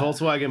bug,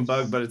 Volkswagen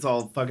Bug, but it's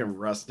all fucking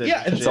rusted.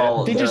 Yeah, and it's shit.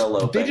 all they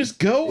just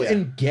go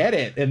and get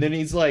it, and then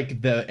he's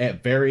like,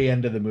 at very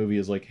end of the movie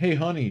is like, hey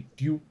honey,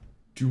 do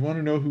you want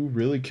to know who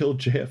really killed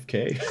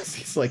JFK?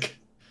 He's like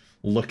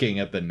looking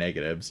at the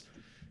negatives.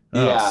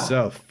 Oh,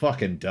 so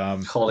fucking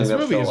dumb. Holding this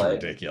movie is light.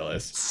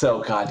 ridiculous.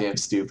 So goddamn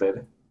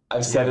stupid.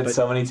 I've said it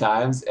so many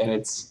times, and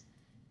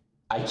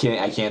I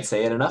can't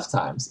say it enough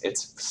times.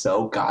 It's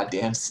so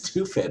goddamn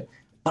stupid,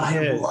 but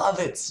I love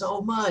it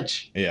so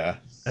much. Yeah.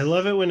 I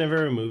love it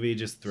whenever a movie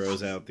just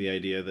throws out the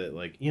idea that,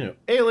 like,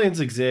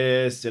 aliens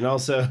exist, and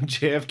also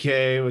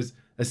JFK was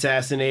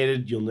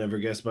assassinated. You'll never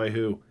guess by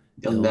who.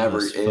 You'll never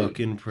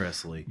fucking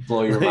Presley.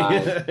 Blow your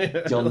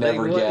mind. You'll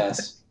never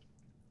guess.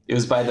 It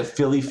was by the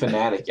Philly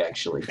Fanatic,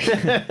 actually.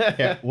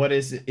 Yeah, what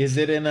is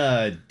it in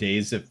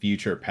Days of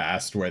Future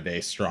Past where they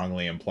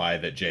strongly imply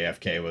that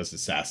JFK was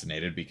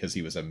assassinated because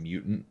he was a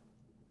mutant?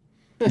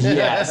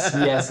 Yes,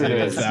 it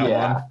is. That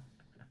yeah. one?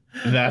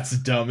 That's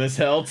dumb as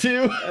hell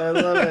too. I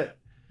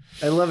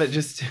love it.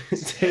 Just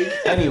take.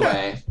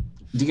 Anyway,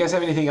 do you guys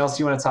have anything else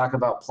you want to talk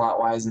about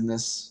plot-wise in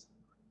this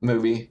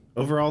movie?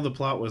 Overall, the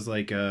plot was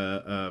like,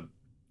 this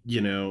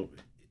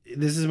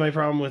is my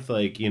problem with,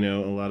 like, a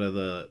lot of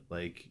the,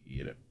 like,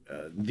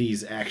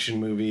 these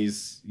action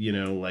movies,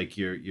 like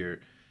your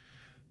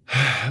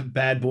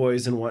Bad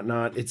Boys and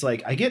whatnot. It's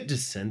like I get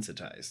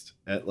desensitized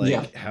at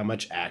like how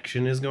much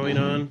action is going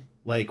on.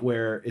 Like,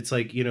 where it's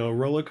like, a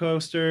roller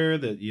coaster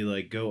that you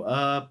like go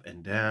up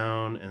and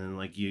down, and then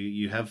like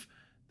you have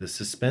the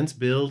suspense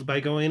build by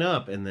going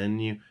up, and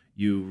then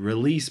you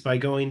release by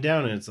going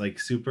down, and it's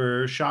like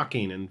super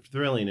shocking and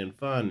thrilling and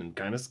fun and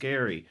kind of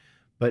scary.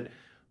 But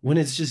when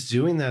it's just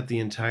doing that the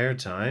entire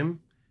time,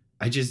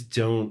 I just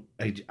don't,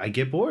 I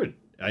get bored.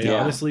 I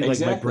honestly, like,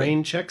 my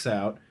brain checks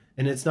out,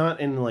 and it's not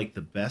in like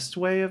the best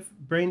way of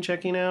brain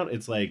checking out.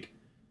 It's like,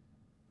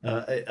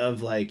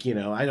 of like,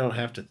 I don't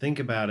have to think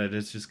about it.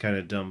 It's just kind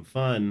of dumb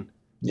fun.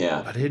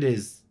 Yeah. But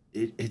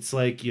it's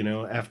like,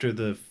 after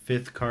the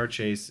 5th car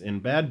chase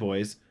in Bad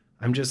Boys,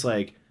 I'm just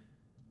like,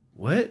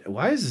 what?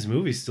 Why is this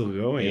movie still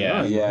going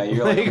on? Yeah,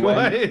 you're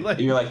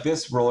you're like,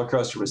 this roller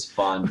coaster was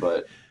fun,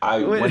 but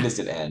when does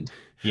it end?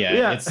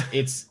 Yeah.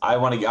 It's I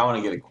want to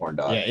get a corn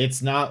dog. Yeah,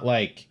 it's not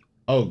like,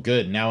 oh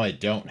good, now I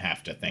don't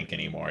have to think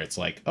anymore. It's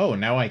like, oh,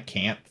 now I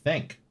can't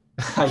think.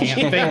 I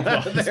can't think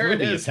while this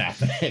movie is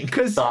happening.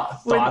 Because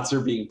thoughts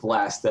are being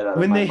blasted out of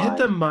when my they mind. hit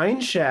the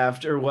mine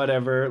shaft or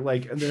whatever,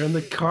 like, and they're in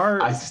the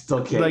car, I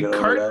still can't like, get over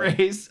cart that.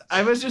 race.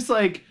 I was just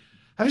like,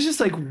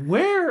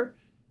 where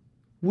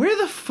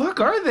the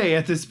fuck are they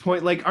at this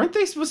point? Like, aren't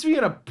they supposed to be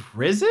in a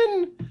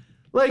prison?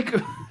 Like,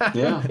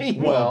 Yeah.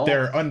 Well,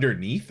 they're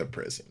underneath a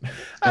prison.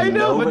 I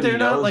know, but they're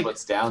not knows like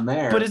what's down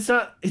there. But it's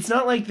not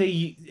like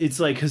it's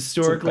like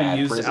historically bad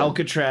used prison.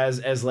 Alcatraz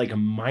as like a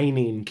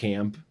mining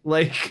camp.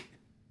 Like,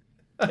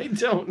 I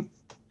don't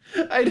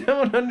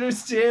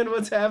understand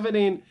what's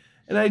happening.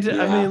 And I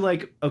mean,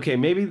 like, okay,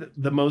 maybe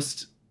the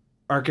most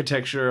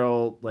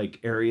architectural like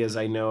areas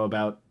I know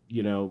about,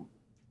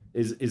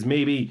 is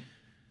maybe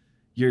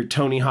your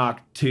Tony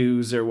Hawk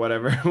 2s or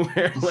whatever,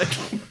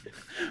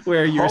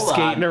 where you're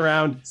skating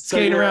around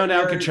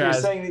Alcatraz. You're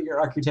saying that your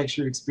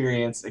architecture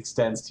experience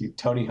extends to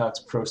Tony Hawk's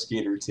Pro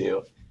Skater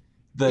 2,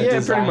 the Yeah,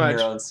 design pretty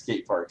much. your own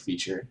skate park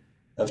feature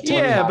of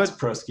Tony Hawk's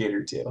Pro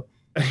Skater 2.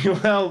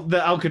 Well,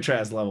 the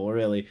Alcatraz level,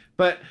 really.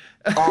 But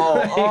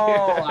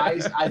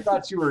I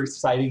thought you were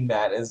citing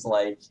that as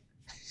like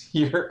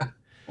your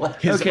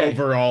like, His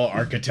overall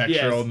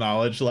architectural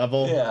knowledge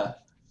level. yeah.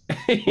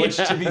 Which,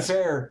 to be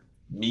fair,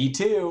 me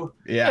too.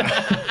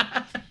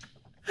 Yeah.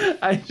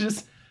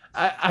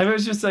 I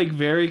was just like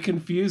very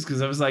confused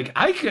because I was like,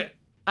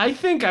 I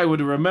think I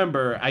would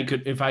remember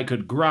if I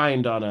could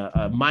grind on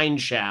a mine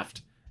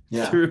shaft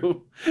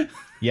through.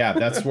 Yeah,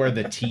 that's where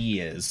the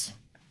T is.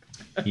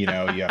 You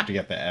have to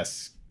get the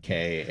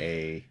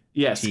SKA.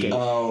 Yes. T.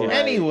 Oh, right.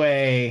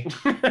 Anyway,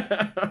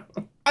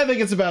 I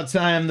think it's about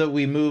time that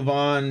we move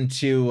on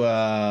to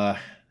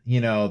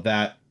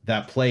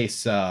that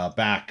place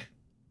back.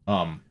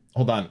 Hold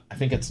on. I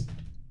think it's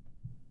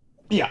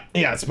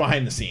it's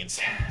behind the scenes.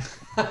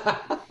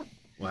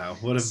 Wow,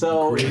 what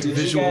a great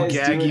visual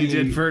gag you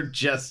did for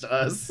just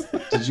us.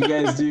 Did you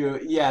guys do?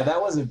 Yeah,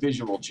 that was a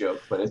visual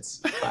joke, but it's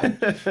fine.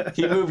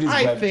 He moved his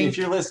webcam. If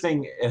you're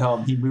listening at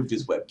home, he moved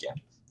his webcam.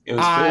 It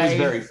was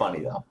very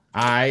funny though.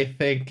 I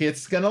think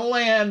it's gonna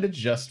land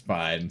just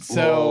fine.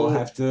 So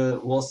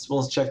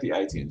we'll check the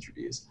iTunes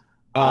reviews.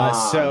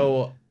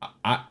 So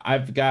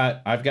I've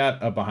got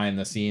a behind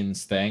the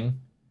scenes thing.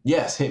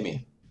 Yes, hit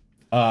me.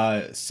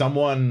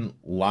 Someone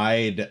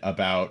lied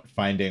about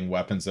finding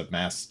weapons of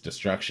mass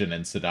destruction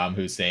in Saddam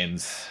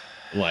Hussein's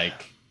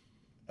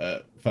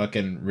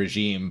fucking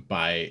regime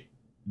by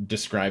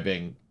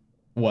describing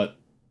what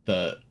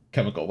the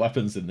chemical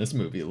weapons in this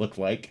movie look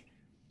like.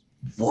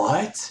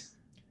 What?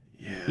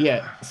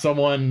 Yeah,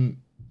 someone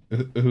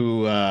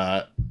who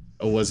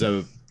was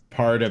a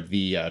part of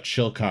the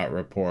Chilcot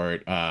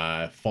report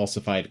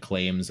falsified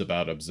claims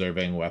about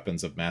observing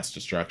weapons of mass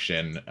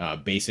destruction,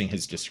 basing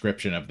his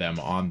description of them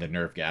on the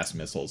nerve gas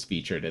missiles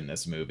featured in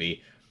this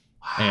movie.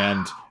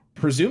 And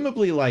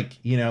presumably, like,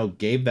 you know,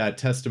 gave that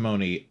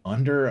testimony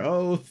under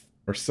oath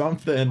or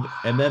something.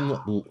 And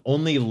then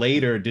only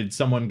later did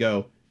someone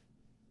go,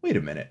 wait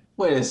a minute.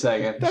 Wait a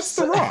second. That's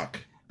The Rock.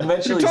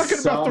 Eventually, You're talking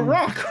about The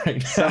Rock right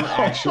now. Some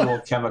actual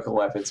chemical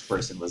weapons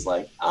person was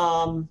like,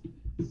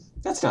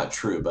 that's not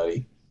true,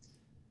 buddy.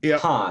 Yeah.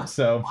 Huh.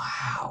 So,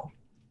 wow.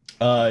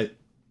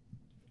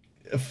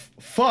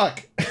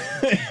 Fuck.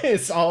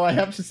 It's all I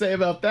have to say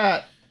about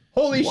that.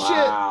 Holy shit.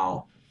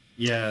 Wow.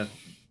 Yeah.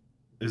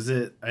 Is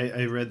it?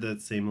 I read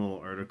that same little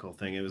article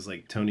thing. It was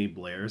like Tony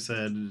Blair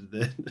said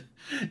that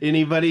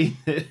anybody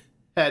that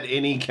had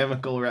any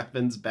chemical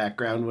weapons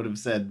background would have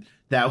said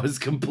that was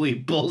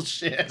complete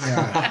bullshit.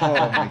 Yeah.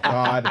 Oh my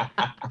god.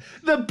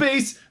 The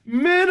base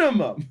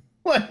minimum.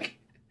 Like,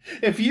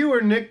 if you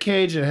were Nick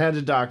Cage and had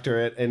a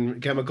doctorate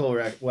in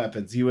chemical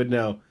weapons, you would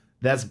know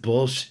that's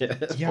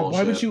bullshit. Yeah,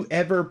 why would you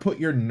ever put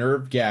your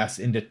nerve gas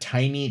into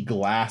tiny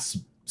glass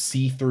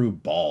see-through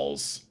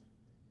balls?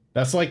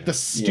 That's like the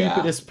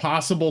stupidest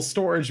possible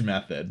storage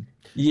method.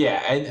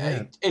 Yeah,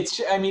 and it's,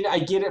 I mean, I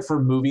get it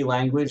for movie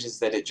language is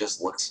that it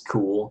just looks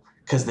cool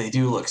because they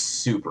do look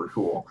super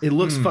cool. It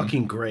looks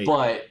fucking great.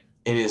 But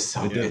it is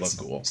so It did look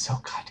cool. So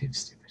goddamn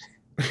stupid.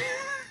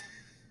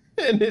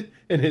 and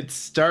it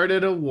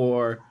started a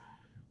war.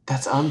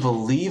 That's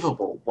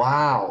unbelievable.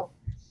 Wow.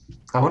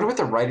 I wonder what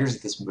the writers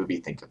of this movie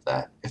think of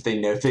that. If they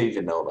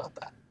even know about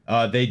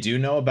that. They do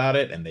know about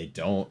it and they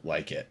don't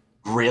like it.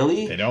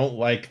 Really? They don't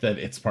like that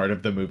it's part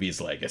of the movie's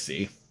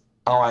legacy.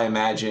 Oh, I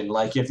imagine.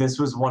 Like, if this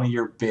was one of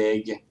your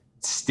big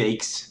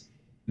stakes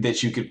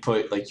that you could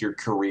put, like, your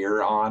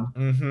career on.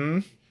 Mm-hmm.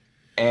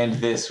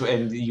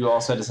 And you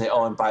also had to say,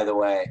 oh, and by the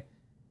way,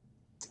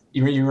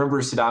 you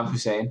remember Saddam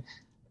Hussein?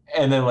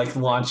 And then, like,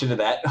 launch into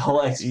that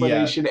whole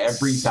explanation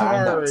every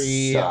time.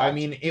 Sorry. I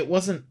mean, it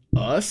wasn't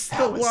us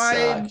that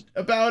lied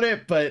about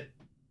it, but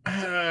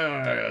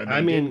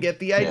I mean, get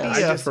the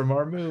idea from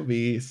our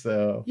movie,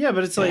 so. Yeah,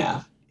 but it's like,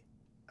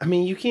 I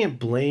mean, you can't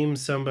blame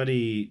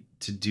somebody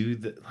to do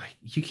that. Like,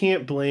 you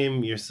can't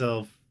blame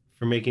yourself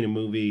for making a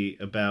movie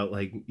about,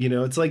 like, you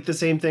know, it's like the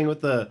same thing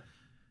with the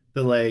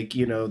like,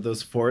 you know,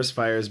 those forest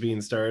fires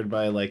being started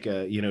by like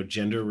a, you know,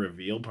 gender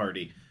reveal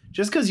party.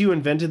 Just because you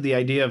invented the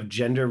idea of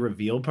gender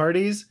reveal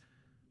parties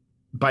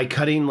by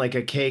cutting like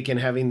a cake and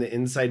having the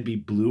inside be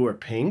blue or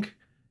pink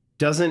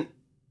doesn't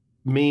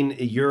mean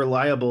you're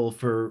liable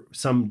for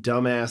some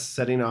dumbass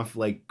setting off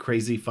like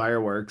crazy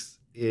fireworks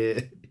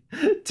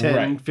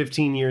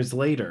 15 years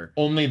later.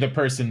 Only the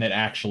person that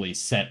actually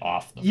set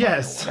off the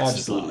fireworks.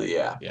 Absolutely,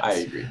 yeah. Yes. I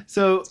agree.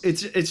 So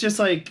it's just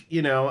like,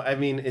 you know, I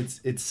mean,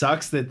 it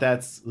sucks that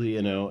that's,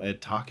 you know, a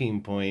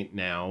talking point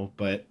now,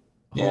 but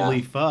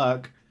holy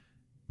fuck,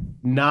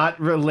 not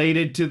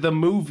related to the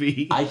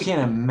movie. I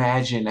can't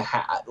imagine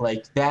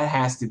like that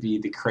has to be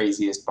the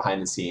craziest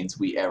behind the scenes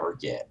we ever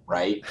get,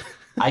 right?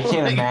 I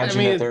can't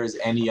imagine that there's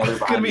any other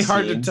behind the scenes. It's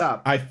gonna be hard to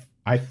top.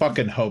 I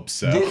fucking hope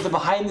so. The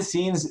behind the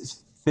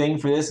scenes thing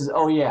for this is,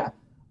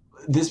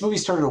 this movie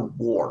started a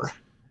war.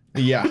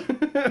 Yeah.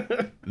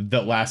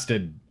 That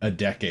lasted a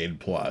decade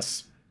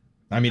plus.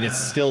 I mean, it's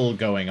still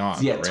going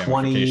on. Yeah, the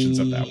ramifications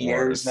 20 of that war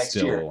years is next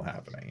still year.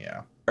 Happening,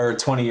 yeah. Or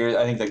 20 years,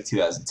 I think like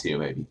 2002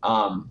 maybe.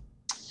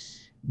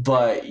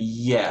 But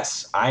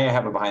yes, I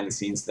have a behind the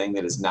scenes thing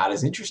that is not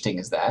as interesting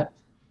as that.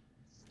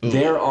 Ooh.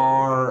 There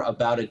are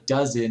about a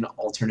dozen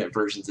alternate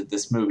versions of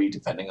this movie,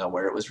 depending on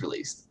where it was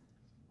released.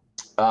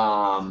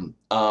 A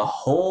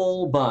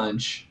whole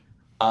bunch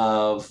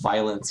of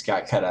violence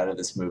got cut out of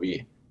this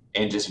movie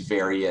in just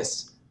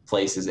various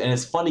places. And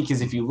it's funny because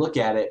if you look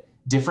at it,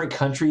 different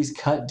countries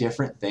cut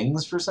different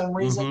things for some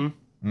reason.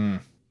 Mm-hmm.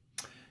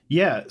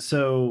 Yeah,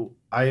 so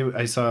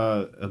I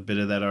saw a bit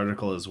of that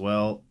article as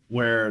well,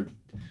 where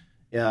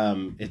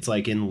it's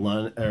like in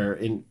London or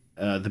in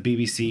the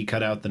BBC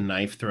cut out the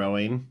knife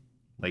throwing,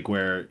 like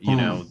where you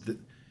know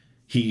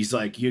he's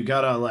like, you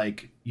gotta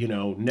like, you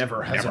know,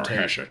 never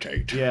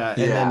hesitate.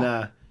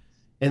 Yeah.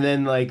 And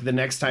then like the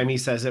next time he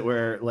says it,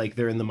 where like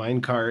they're in the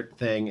minecart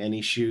thing and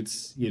he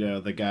shoots, you know,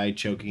 the guy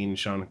choking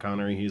Sean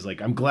Connery, he's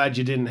like, I'm glad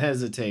you didn't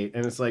hesitate.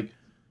 And it's like,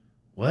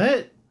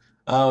 what?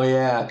 Oh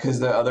yeah, because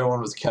the other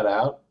one was cut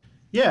out.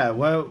 Yeah.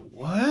 Well,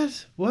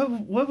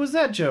 what was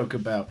that joke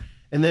about?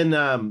 And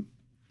then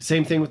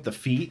same thing with the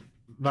feet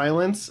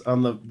violence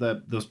on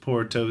those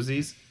poor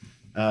toesies.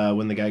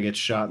 When the guy gets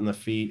shot in the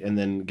feet and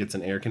then gets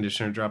an air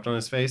conditioner dropped on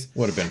his face.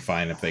 Would have been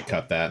fine if they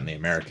cut that in the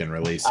American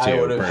release too. I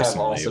would have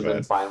also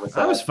been fine with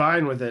that. I was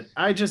fine with it.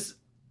 I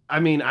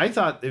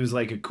thought it was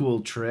like a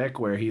cool trick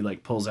where he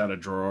like pulls out a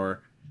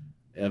drawer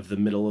of the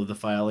middle of the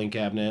filing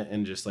cabinet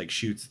and just like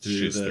shoots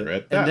through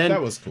it.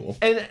 That was cool.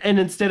 And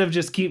instead of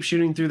just keep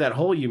shooting through that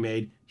hole you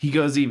made, he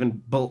goes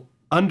even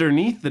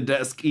underneath the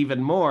desk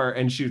even more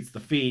and shoots the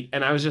feet.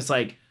 And I was just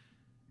like,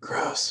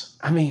 Gross.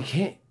 I mean,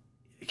 can't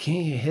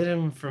you hit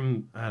him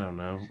from? I don't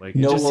know. Like it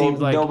No, just seemed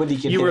like nobody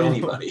can hit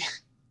anybody.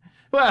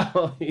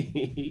 Well,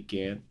 he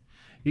can.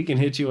 He can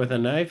hit you with a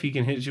knife. He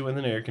can hit you with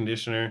an air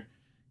conditioner.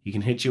 He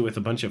can hit you with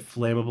a bunch of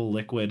flammable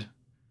liquid,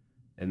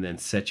 and then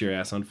set your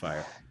ass on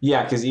fire.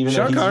 Yeah, because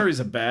Sean Connery's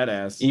a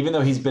badass. Even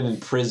though he's been in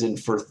prison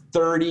for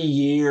 30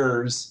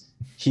 years,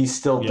 he's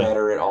still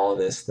better at all of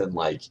this than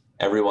like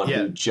everyone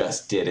who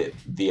just did it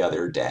the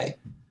other day.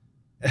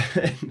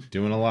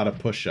 Doing a lot of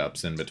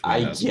push-ups in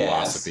between those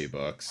philosophy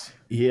books.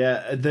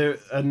 Yeah,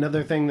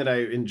 another thing that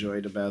I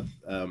enjoyed about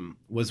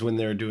was when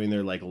they were doing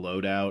their like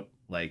loadout,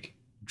 like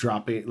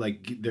dropping,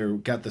 like they're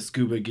got the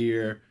scuba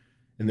gear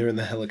and they're in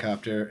the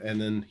helicopter,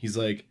 and then he's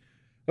like,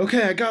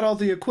 "Okay, I got all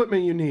the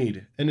equipment you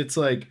need," and it's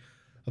like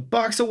a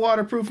box of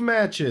waterproof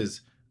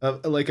matches,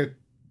 like a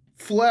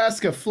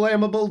flask of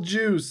flammable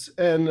juice,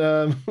 and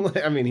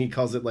I mean he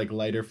calls it like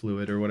lighter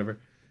fluid or whatever,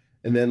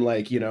 and then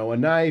like a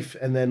knife,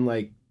 and then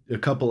like a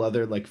couple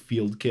other like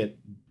field kit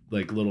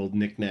like little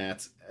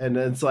knickknacks, and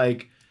it's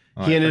like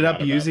he ended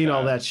up using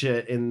all that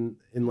shit in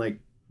like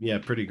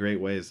pretty great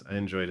ways. I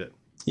enjoyed it.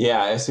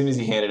 Yeah, as soon as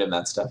he handed him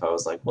that stuff, I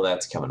was like, well,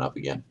 that's coming up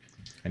again.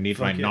 I need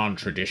my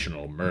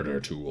non-traditional murder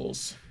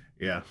tools.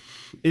 Yeah,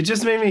 it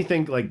just made me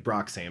think like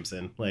Brock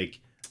Samson. Like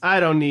I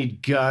don't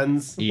need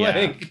guns. Yeah,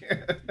 like...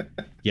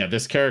 yeah.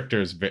 This character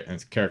is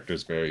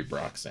very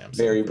Brock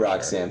Samson. Very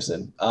Brock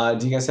Samson. Do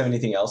you guys have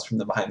anything else from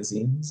the behind the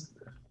scenes?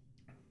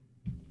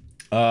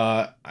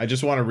 I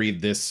just want to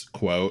read this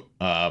quote.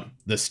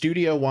 The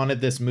studio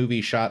wanted this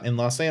movie shot in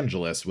Los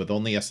Angeles with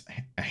only a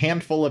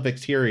handful of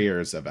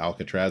exteriors of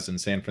Alcatraz and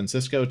San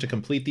Francisco to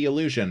complete the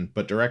illusion,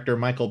 but director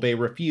Michael Bay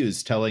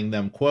refused, telling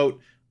them, quote,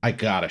 "I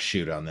gotta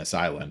shoot on this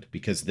island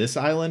because this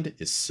island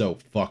is so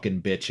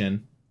fucking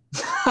bitchin'."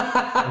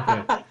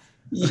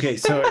 Okay,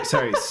 so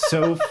sorry,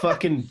 so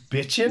fucking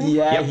bitchin'?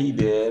 Yeah, he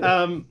did.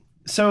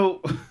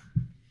 So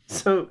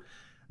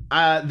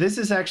this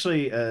is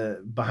actually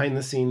behind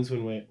the scenes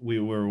when we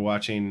were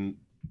watching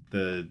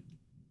the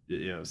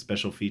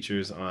special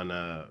features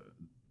on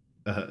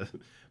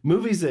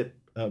movies that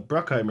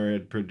Bruckheimer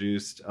had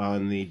produced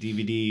on the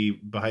DVD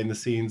behind the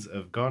scenes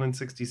of Gone in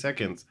 60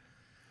 Seconds,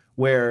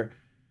 where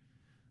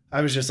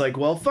I was just like,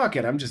 well, fuck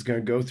it, I'm just going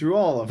to go through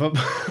all of them.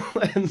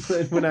 And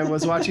then when I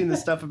was watching the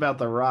stuff about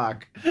The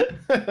Rock,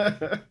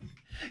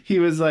 he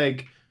was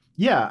like,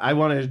 yeah, I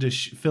wanted to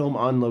film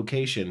on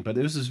location, but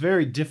this was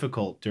very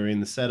difficult during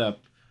the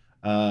setup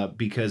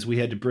because we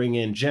had to bring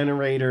in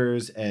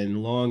generators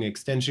and long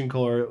extension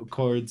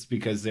cords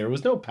because there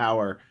was no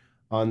power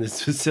on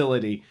this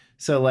facility.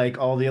 So like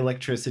all the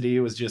electricity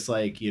was just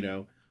like,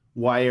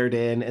 wired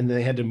in, and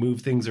they had to move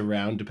things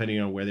around depending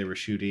on where they were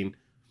shooting.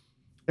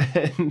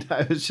 And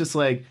I was just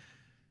like,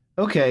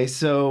 okay,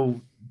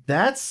 so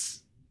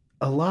that's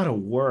a lot of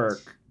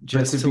work.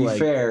 Just but to be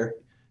fair,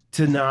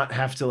 to not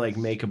have to like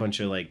make a bunch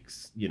of like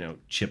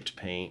chipped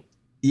paint.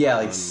 Yeah,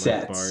 like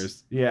sets.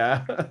 Bars.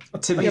 Yeah.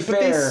 To be fair, but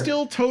they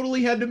still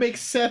totally had to make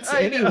sets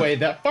anyway.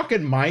 That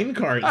fucking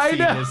minecart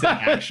scene is an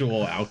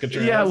actual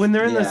Alcatraz. Yeah, when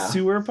they're in the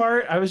sewer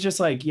part, I was just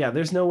like, yeah,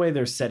 there's no way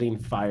they're setting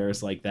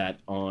fires like that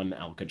on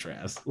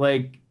Alcatraz.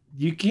 Like,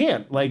 you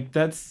can't. Like,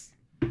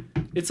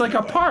 it's like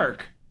a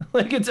park.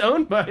 Like, it's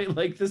owned by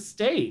like the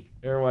state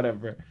or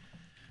whatever.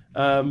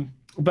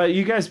 But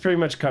you guys pretty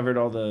much covered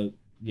all the.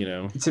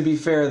 To be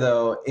fair,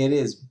 though, it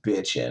is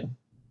bitchin'.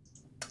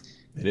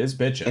 It is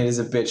bitchin'. It is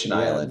a bitchin'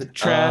 island.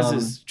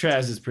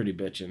 Traz is pretty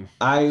bitchin'.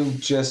 I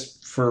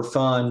just, for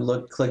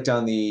fun, clicked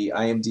on the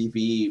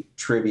IMDb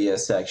trivia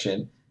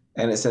section,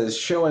 and it says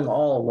showing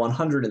all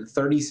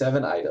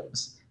 137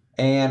 items.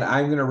 And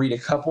I'm going to read a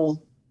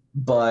couple,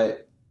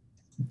 but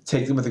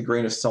take them with a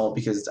grain of salt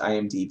because it's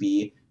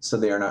IMDb, so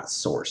they are not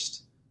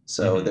sourced.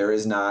 So there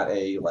is not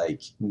a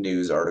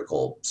news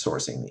article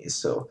sourcing these.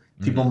 So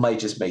people might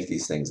just make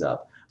these things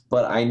up.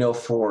 But I know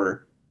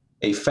for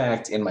a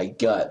fact in my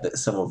gut that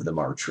some of them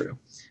are true.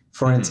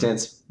 For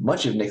instance,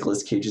 much of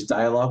Nicolas Cage's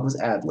dialogue was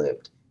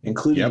ad-libbed,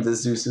 including the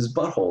Zeus's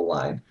butthole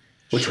line,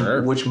 which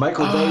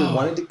Michael Bay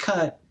wanted to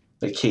cut,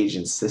 but Cage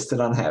insisted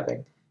on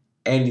having.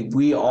 And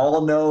we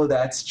all know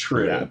that's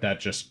true. Yeah,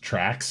 that just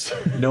tracks.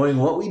 Knowing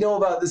what we know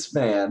about this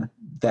man,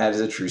 that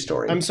is a true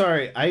story. I'm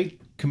sorry, I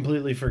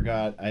completely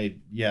forgot.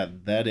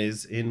 That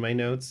is in my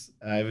notes.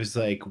 I was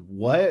like,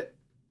 what?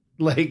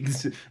 Like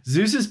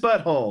Zeus's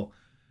butthole.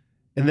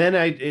 And then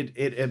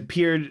it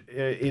appeared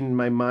in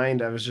my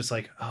mind. I was just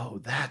like,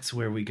 oh, that's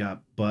where we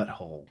got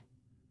butthole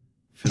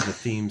for the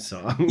theme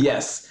song.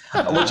 Yes,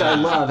 which I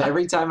love.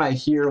 Every time I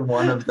hear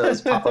one of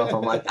those pop up,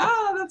 I'm like,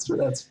 that's where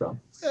that's from.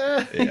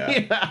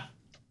 Yeah.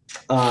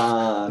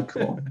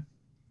 Cool.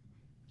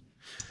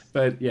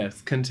 But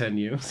yes,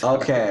 continue.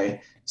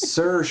 Okay.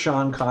 Sir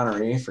Sean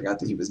Connery, forgot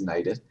that he was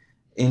knighted,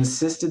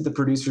 insisted the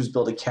producers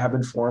build a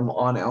cabin for him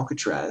on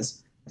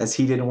Alcatraz as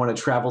he didn't want to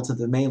travel to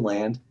the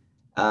mainland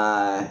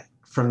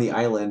from the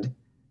island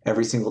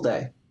every single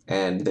day.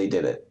 And they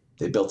did it.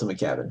 They built him a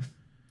cabin.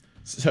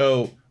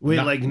 So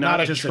not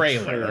a just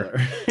trailer.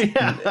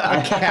 Yeah.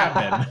 A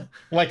cabin.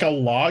 Like a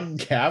log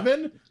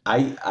cabin?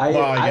 I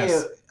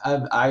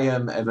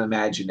am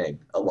imagining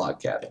a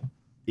log cabin.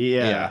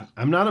 Yeah.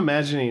 I'm not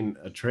imagining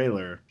a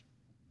trailer.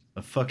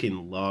 A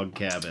fucking log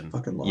cabin.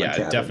 Fucking log Yeah,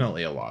 cabin.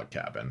 definitely a log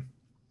cabin.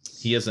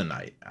 He is a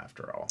knight,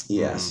 after all.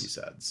 Yes. He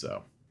said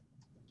so.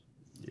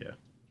 Yeah.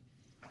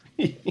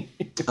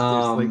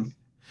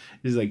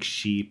 There's like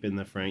sheep in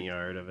the front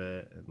yard of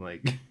it, and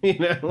like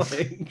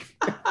like.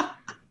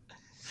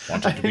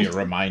 Wanted to be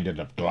reminded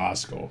of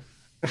Glasgow.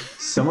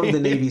 Some of the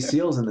Navy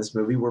SEALs in this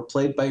movie were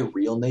played by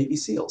real Navy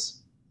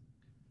SEAls.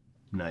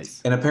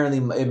 Nice. And apparently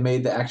it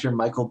made the actor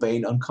Michael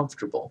Biehn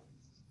uncomfortable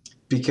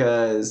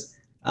because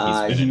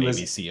He's been a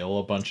Navy SEAL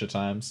a bunch of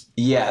times.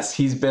 Yes,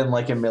 he's been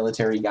like a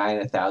military guy in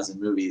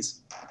 1,000 movies.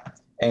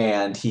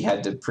 And he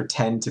had to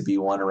pretend to be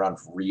one around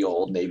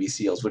real Navy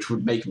SEAls, which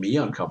would make me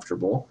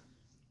uncomfortable.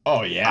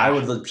 Oh, yeah. I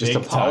would just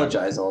Big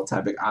apologize time. all the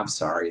time. Like, I'm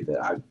sorry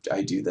that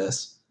I do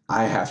this.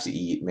 I have to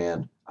eat,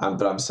 man.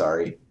 But I'm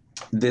sorry.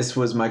 This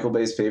was Michael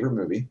Bay's favorite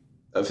movie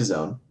of his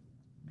own.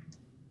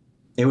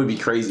 It would be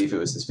crazy if it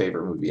was his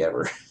favorite movie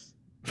ever.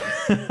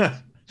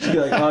 She'd be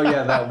like, oh,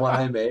 yeah, that one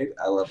I made.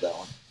 I love that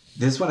one.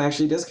 This one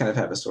actually does kind of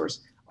have a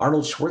source.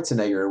 Arnold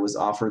Schwarzenegger was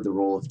offered the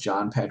role of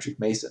John Patrick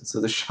Mason,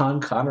 so the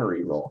Sean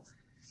Connery role.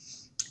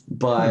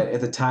 But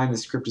at the time, the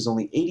script was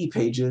only 80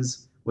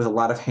 pages with a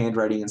lot of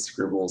handwriting and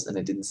scribbles, and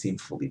it didn't seem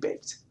fully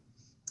baked.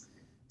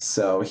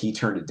 So he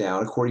turned it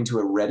down, according to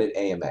a Reddit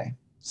AMA.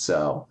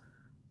 So,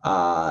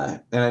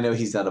 and I know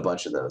he's done a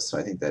bunch of those, so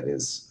I think that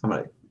is, I'm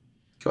going to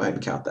go ahead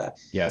and count that.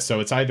 Yeah, so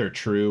it's either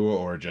true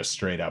or just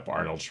straight up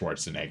Arnold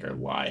Schwarzenegger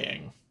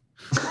lying,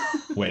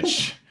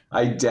 which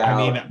I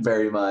doubt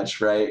very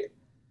much, right?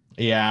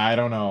 Yeah, I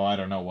don't know. I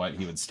don't know what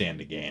he would stand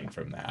to gain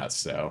from that.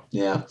 So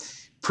yeah.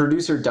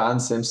 Producer Don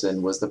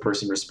Simpson was the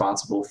person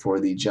responsible for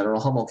the General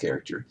Hummel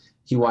character.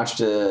 He watched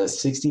a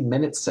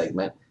 60-minute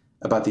segment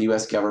about the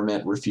U.S.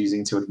 government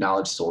refusing to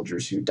acknowledge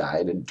soldiers who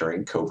died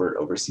during covert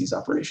overseas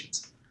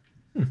operations.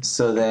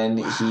 So then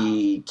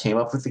he came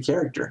up with the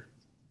character.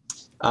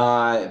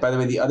 By the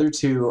way, the other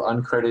two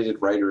uncredited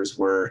writers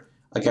were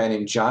a guy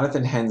named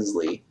Jonathan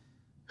Hensley,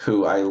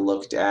 who I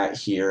looked at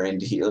here,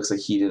 and he looks like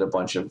he did a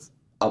bunch of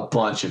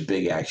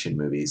big action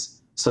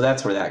movies. So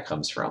that's where that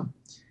comes from.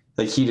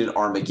 Like he did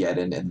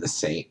Armageddon and The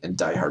Saint and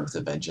Die Hard with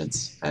a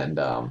Vengeance and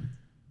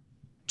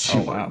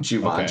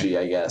Jumanji, Okay.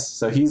 I guess.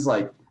 So he's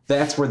like,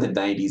 that's where the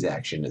 90s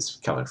action is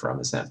coming from,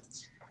 is him.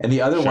 And the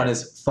other one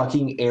is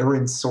fucking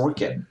Aaron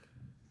Sorkin,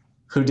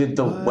 who did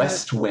The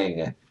West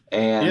Wing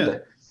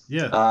and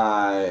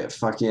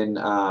fucking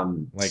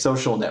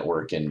Social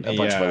Network and a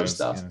bunch of other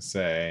stuff. I was gonna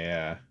say,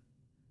 yeah.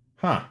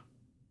 Huh.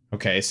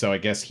 Okay, so I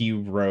guess he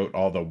wrote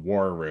all the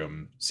War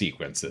Room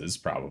sequences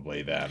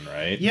probably then,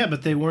 right? Yeah,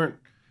 but they weren't.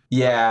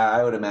 Yeah,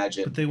 I would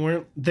imagine. But they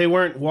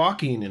weren't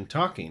walking and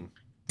talking.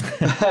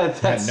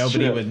 That's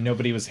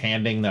nobody was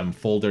handing them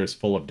folders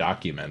full of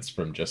documents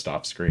from just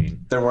off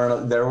screen. There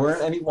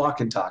weren't any walk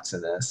and talks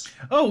in this.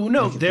 Oh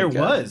no, there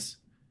was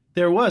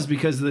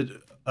because the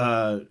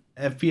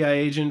FBI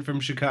agent from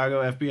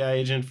Chicago, FBI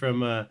agent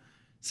from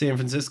San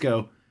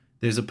Francisco.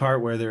 There's a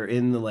part where they're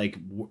in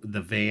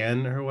the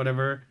van or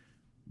whatever,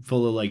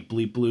 full of like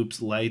bleep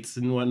bloops, lights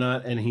and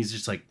whatnot, and he's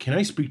just like, "Can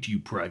I speak to you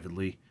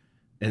privately?"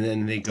 And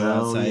then they go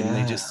outside and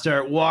they just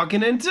start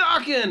walking and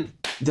talking.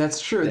 That's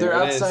true. They're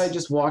outside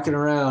just walking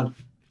around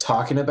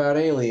talking about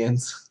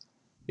aliens.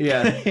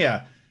 Yeah.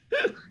 Yeah.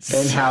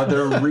 And how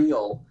they're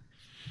real.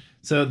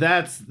 So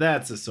that's a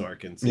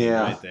Sorkin scene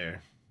right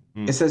there.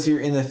 It says here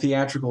in the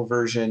theatrical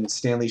version,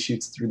 Stanley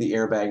shoots through the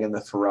airbag in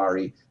the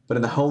Ferrari, but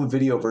in the home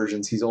video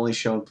versions, he's only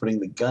shown putting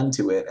the gun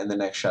to it, and the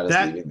next shot is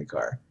leaving the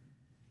car.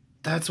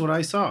 That's what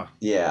I saw.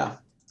 Yeah.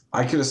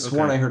 I could have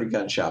sworn I heard a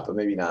gunshot, but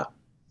maybe not.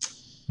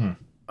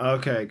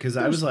 Okay, because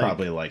I was like...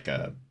 probably like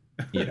a,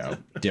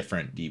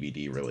 different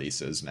DVD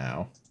releases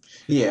now.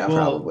 Yeah,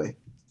 probably.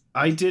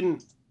 I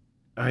did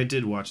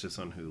watch this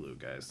on Hulu,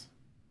 guys.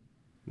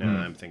 Now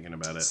that I'm thinking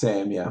about it.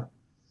 Same, yeah.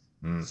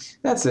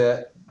 That's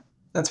it.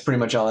 That's pretty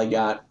much all I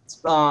got.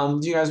 Do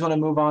you guys want to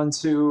move on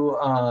to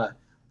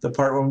the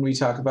part when we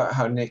talk about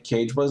how Nick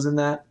Cage was in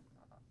that?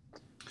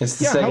 It's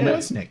the segment. How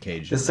was Nick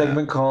Cage in the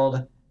segment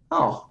called,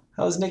 how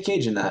was Nick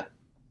Cage in that?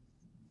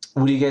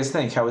 What do you guys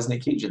think? How was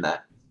Nick Cage in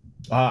that?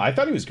 I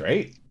thought he was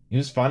great. He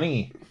was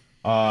funny.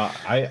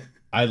 I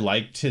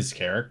liked his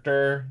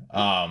character.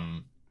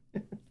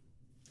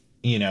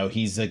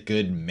 He's a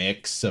good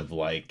mix of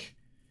like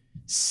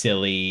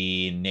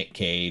silly Nick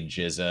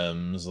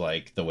Cage-isms,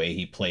 like the way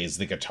he plays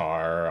the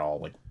guitar, all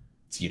like,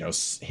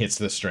 hits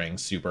the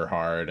strings super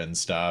hard and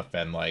stuff,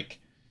 and like,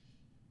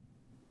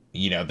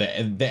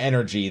 the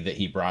energy that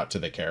he brought to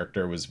the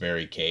character was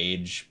very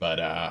Cage, but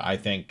I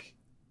think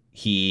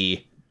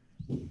he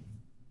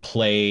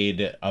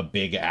played a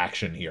big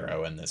action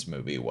hero in this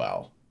movie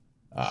well.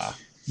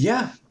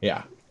 Yeah.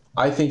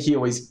 I think he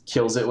always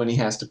kills it when he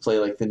has to play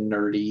like the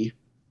nerdy,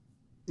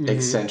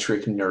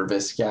 eccentric,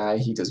 nervous guy.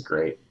 He does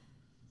great.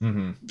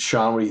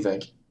 Sean, what do you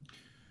think?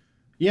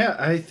 Yeah,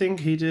 I think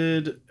he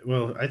did.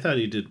 Well, I thought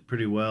he did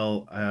pretty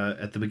well.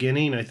 At the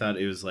beginning, I thought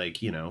it was like,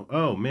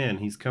 oh man,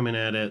 he's coming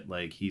at it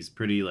like he's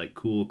pretty like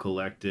cool,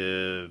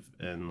 collective,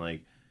 and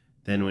like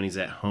Then when he's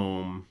at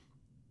home,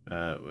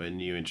 when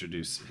you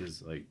introduce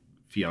his like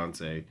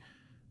fiance,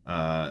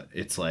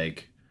 it's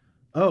like,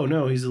 oh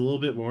no, he's a little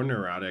bit more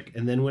neurotic.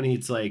 And then when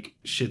he's like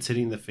shit's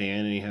hitting the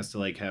fan and he has to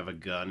like have a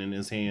gun in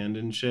his hand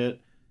and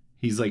shit,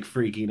 he's like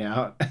freaking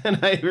out. And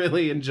I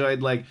really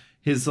enjoyed like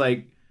his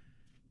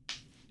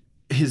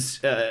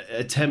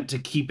attempt to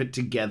keep it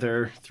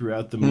together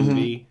throughout the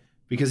movie,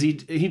 because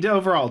he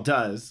overall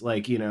does,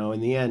 like, you know,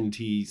 in the end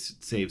he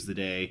saves the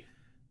day,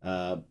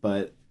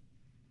 but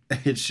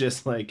it's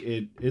just like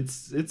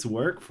it's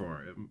work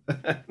for him.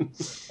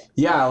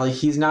 Yeah, like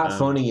he's not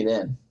phoning it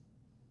in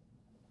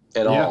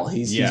at all.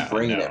 He's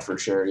bringing no. it for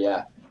sure.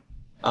 Yeah.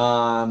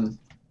 But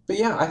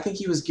yeah, I think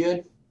he was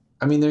good.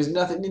 I mean, there's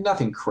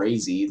nothing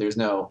crazy. There's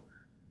no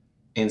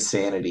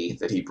insanity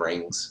that he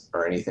brings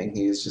or anything.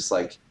 He's just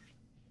like,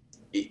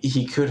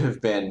 he could have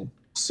been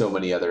so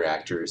many other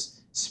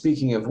actors.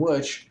 Speaking of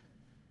which,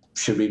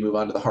 should we move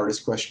on to the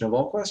hardest question of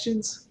all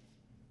questions?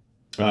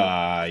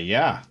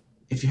 Yeah.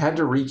 If you had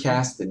to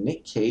recast the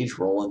Nick Cage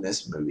role in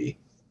this movie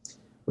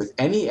with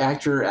any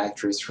actor or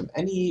actress from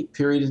any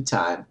period of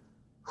time,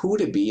 who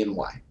would it be and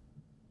why?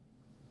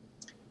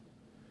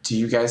 Do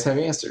you guys have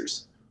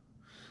answers?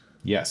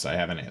 Yes, I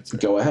have an answer.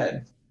 Go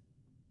ahead.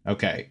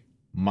 Okay.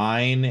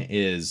 Mine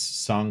is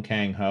Song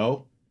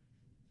Kang-ho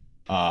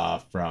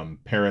from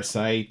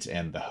Parasite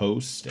and The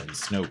Host and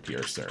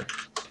Snowpiercer.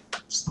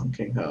 Song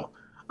Kang-ho.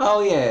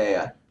 Oh,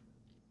 yeah.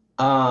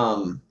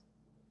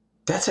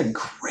 That's a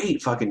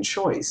great fucking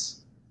choice.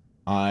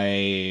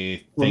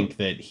 I think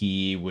that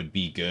he would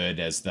be good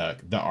as the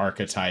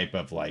archetype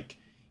of like,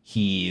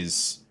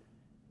 he's,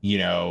 you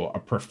know, a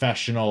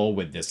professional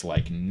with this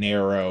like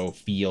narrow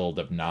field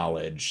of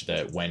knowledge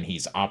that when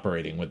he's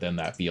operating within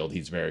that field,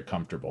 he's very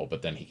comfortable,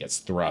 but then he gets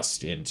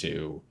thrust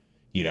into,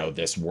 you know,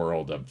 this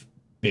world of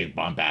big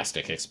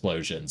bombastic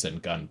explosions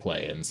and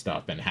gunplay and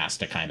stuff, and has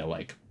to kind of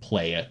like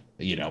play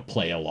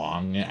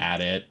along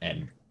at it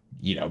and,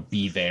 you know,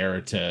 be there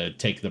to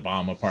take the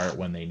bomb apart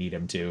when they need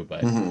him to.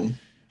 But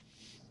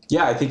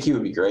yeah, I think he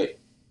would be great,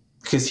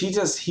 because he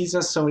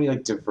does so many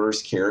like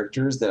diverse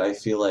characters that I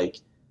feel like,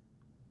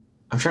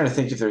 I'm trying to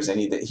think if there's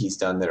any that he's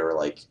done that are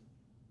like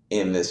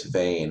in this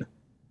vein.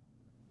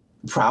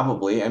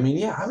 Probably. I mean,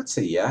 yeah, I would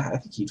say yeah. I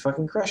think he'd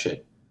fucking crush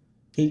it.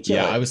 He'd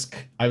kill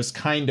it. I was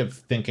kind of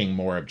thinking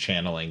more of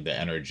channeling the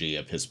energy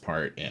of his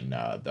part in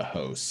The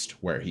Host,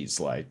 where he's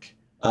like,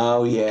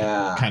 oh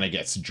yeah, kind of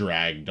gets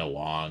dragged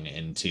along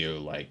into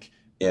like,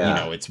 you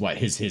know, it's what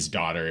his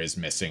daughter is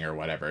missing or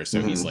whatever,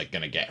 so he's like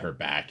gonna get her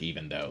back,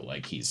 even though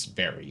like he's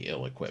very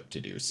ill-equipped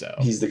to do so.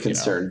 He's the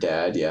concerned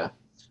dad. Yeah.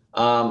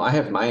 I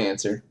have my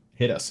answer.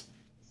 Hit us.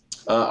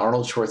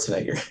 Arnold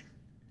Schwarzenegger.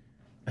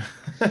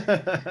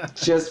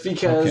 Just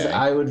because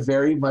I would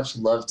very much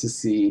love to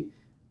see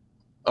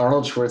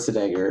Arnold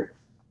Schwarzenegger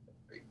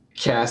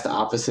cast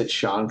opposite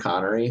Sean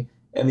Connery.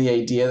 And the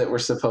idea that we're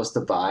supposed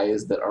to buy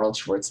is that Arnold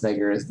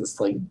Schwarzenegger is this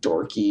like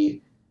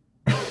dorky,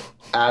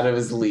 out of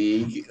his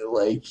league,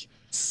 like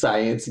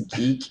science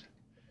geek.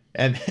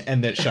 And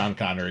that Sean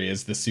Connery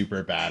is the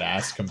super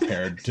badass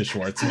compared to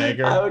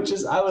Schwarzenegger.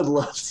 I would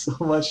love so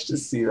much to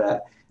see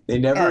that. They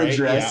never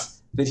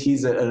address that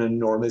he's an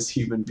enormous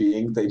human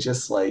being. They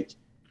just like,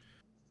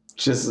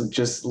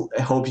 just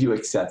hope you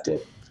accept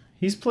it.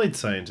 He's played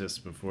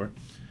scientist before.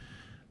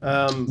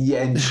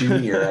 Yeah, and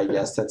Junior, I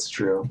guess that's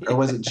true. Or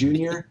was it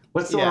Junior?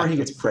 What's the one where he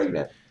gets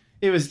pregnant?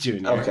 It was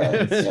Junior.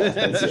 Okay, yeah,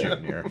 that's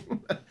Junior.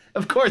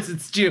 Of course,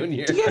 it's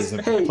Junior.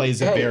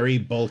 Plays a very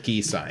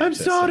bulky scientist. I'm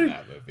sorry. In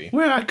that movie.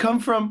 Where I come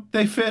from,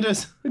 they fed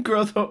us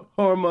growth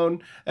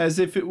hormone as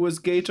if it was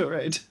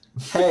Gatorade.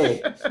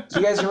 Hey,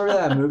 do you guys remember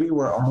that movie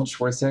where Arnold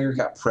Schwarzenegger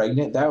got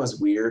pregnant? That was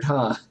weird,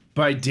 huh?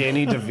 By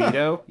Danny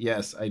DeVito?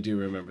 Yes, I do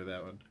remember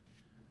that one.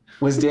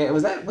 Was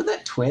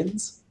that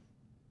twins?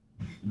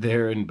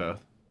 They're in both.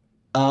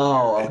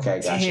 Oh, okay,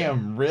 gotcha.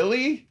 Damn,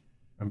 really?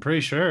 I'm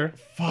pretty sure.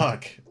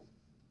 Fuck.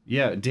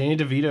 Yeah, Danny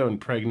DeVito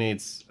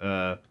impregnates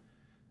Arnold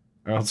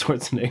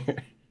Schwarzenegger.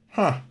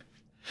 Huh.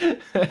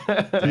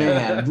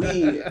 Man,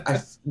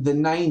 the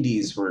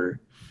 90s were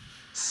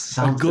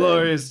something.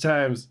 Glorious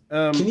times.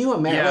 Can you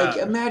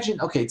imagine?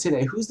 Imagine. Okay,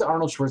 today, who's the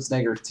Arnold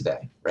Schwarzenegger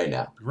today, right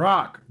now?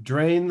 Rock,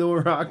 Dwayne the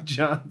Rock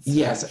Johnson.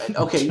 Yes.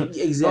 Okay.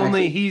 Exactly.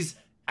 Only he's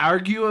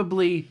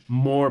arguably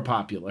more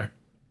popular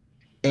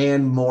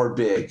and more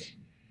bigger.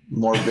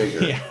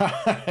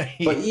 Yeah.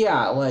 But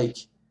yeah, like,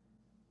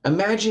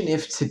 imagine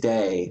if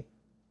today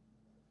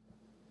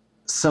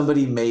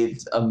somebody made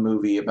a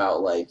movie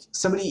about, like,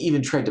 somebody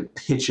even tried to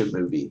pitch a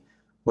movie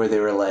where they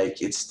were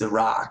like, it's The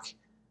Rock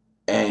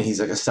and he's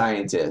like a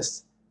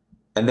scientist,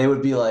 and they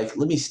would be like,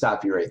 let me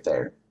stop you right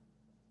there.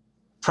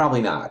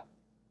 Probably not.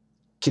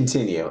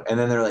 Continue. And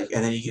then they're like,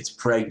 and then he gets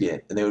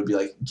pregnant, and they would be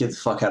like, get the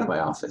fuck out of my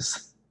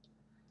office.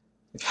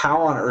 Like,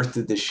 how on earth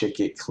did this shit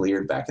get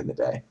cleared back in the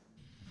day?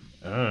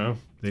 I don't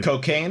know.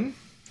 Cocaine?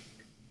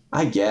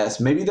 I guess.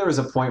 Maybe there was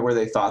a point where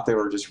they thought they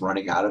were just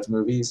running out of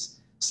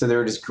movies, so they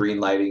were just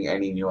greenlighting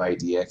any new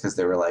idea because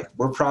they were like,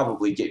 we're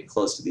probably getting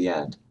close to the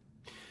end.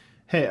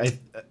 Hey,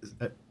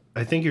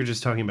 I think you're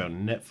just talking about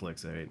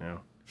Netflix right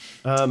now.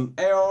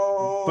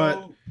 Ayo.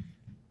 But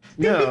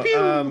no,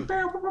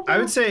 I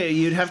would say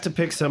you'd have to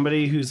pick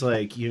somebody who's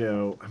like,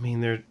 I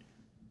mean,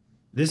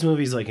 this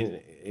movie's like an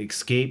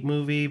escape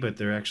movie, but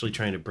they're actually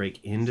trying to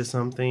break into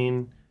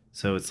something.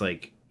 So it's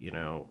like,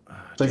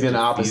 it's like an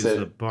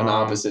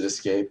opposite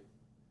escape.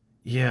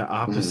 Yeah,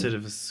 opposite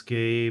of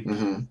escape.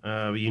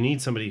 Mm-hmm. You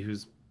need somebody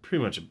who's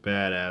pretty much a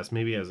badass.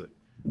 Maybe has a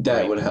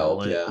that would help.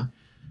 mullet. Yeah,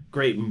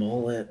 great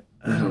mullet.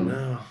 I don't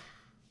know.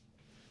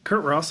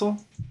 Kurt Russell.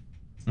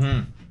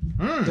 No,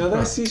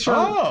 that's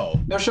Sean. Oh,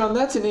 Now, Sean,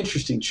 that's an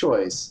interesting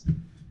choice.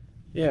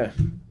 Yeah.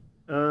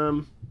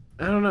 I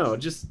don't know.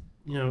 Just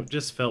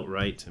just felt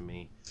right to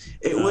me.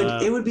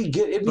 It would be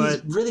good. It'd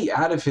be really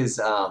out of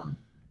his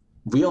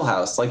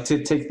wheelhouse, like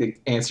to take the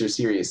answer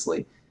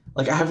seriously.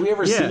 Like, have we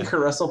ever seen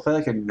Kurt Russell play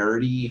like a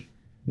nerdy,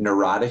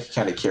 neurotic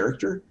kind of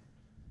character?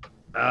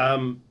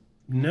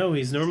 No,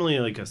 he's normally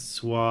like a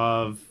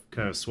suave,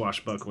 kind of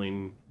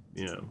swashbuckling,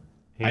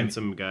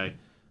 handsome guy.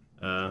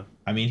 I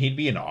mean, he'd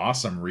be an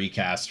awesome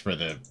recast for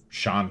the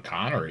Sean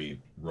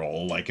Connery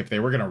role. Like, if they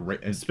were gonna,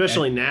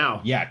 especially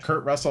now. Yeah,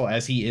 Kurt Russell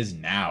as he is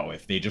now.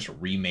 If they just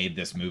remade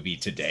this movie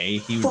today,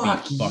 he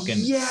would be fucking.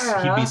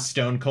 Yeah. He'd be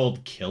stone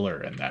cold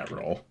killer in that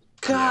role.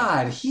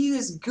 God, he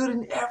is good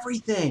in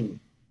everything.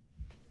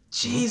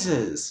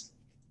 Jesus.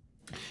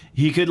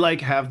 He could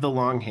like have the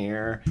long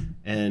hair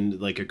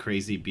and like a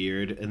crazy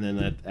beard, and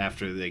then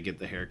after they get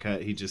the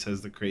haircut, he just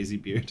has the crazy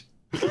beard.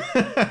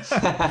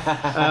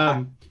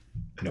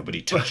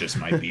 Nobody touches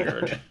my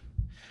beard.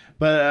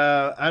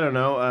 But I don't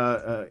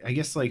know. I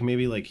guess like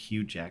maybe like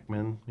Hugh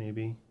Jackman,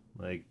 maybe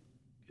like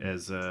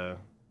as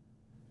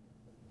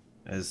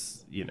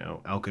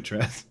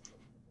Alcatraz.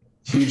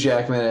 Hugh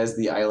Jackman as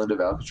the island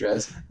of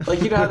Alcatraz. Like,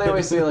 how they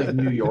always say like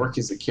New York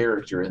is a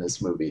character in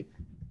this movie.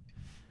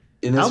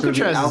 In this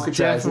movie,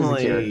 Alcatraz is a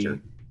character,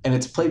 and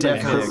it's played by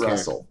Kurt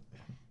Russell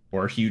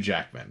or Hugh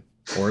Jackman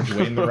or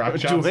Dwayne the Rock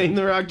Johnson. Dwayne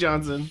the Rock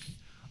Johnson.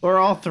 Or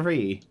all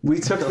three. We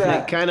took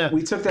that kind of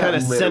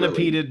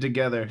centipeded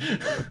together.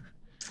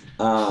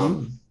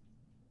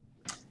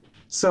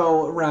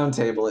 So round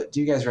table it.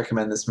 Do you guys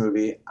recommend this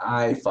movie?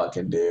 I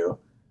fucking do.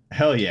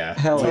 Hell yeah.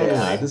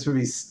 Yeah. This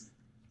movie's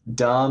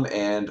dumb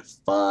and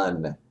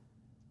fun.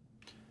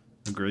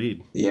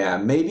 Agreed. Yeah,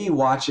 maybe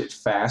watch it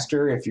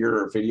faster if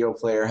your video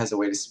player has a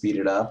way to speed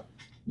it up.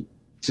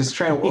 Just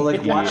try and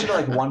watch it at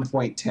like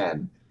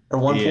 1.10 or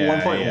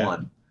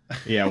 1.1.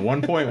 Yeah,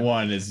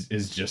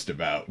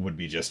 1.1 would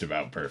be just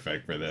about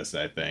perfect for this,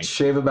 I think.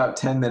 Shave about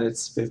 10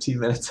 minutes, 15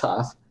 minutes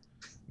off.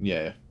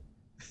 Yeah.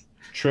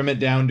 Trim it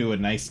down to a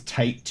nice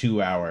tight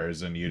 2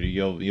 hours, and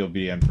you'll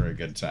be in for a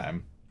good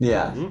time.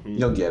 Yeah,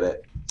 You'll get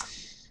it.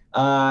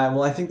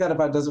 Well, I think that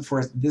about does it for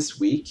us this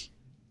week.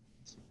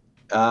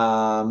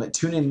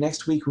 Tune in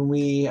next week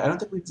when I don't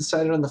think we've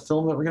decided on the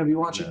film that we're going to be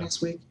watching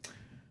next week.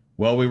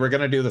 Well, we were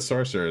going to do The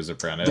Sorcerer's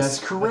Apprentice. That's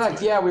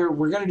correct. Yeah,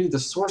 we're going to do The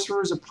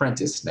Sorcerer's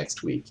Apprentice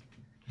next week.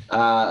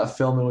 A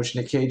film in which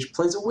Nick Cage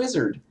plays a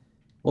wizard.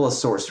 Well, a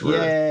sorcerer,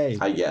 Yay.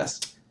 I guess.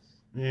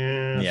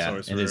 Yeah,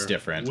 sorcerer. it is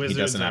different. Wizards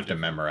he doesn't have to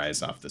different.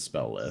 memorize off the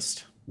spell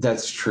list.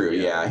 That's true,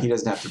 yeah. He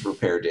doesn't have to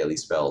prepare daily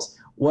spells.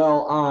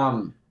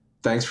 Well,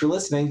 thanks for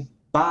listening.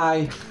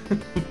 Bye.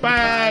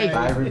 Bye.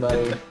 Bye,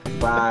 everybody.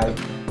 Bye.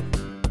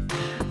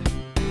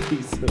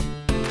 He's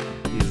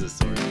a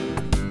sorcerer.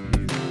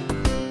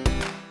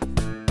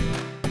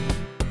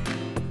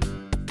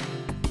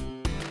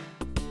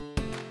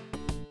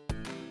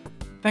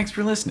 Thanks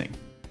for listening.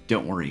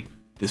 Don't worry,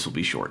 this will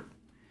be short.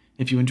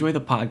 If you enjoy the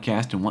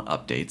podcast and want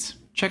updates,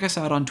 check us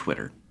out on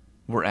Twitter.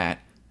 We're at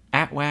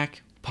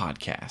 @WAC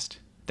Podcast.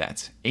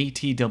 That's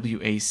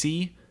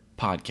ATWAC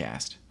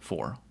Podcast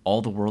for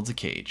All the World's a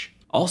Cage.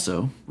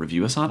 Also,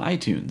 review us on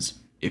iTunes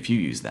if you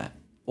use that,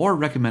 or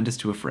recommend us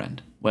to a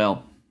friend.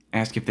 Well,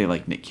 ask if they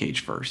like Nick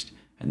Cage first,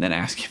 and then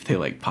ask if they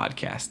like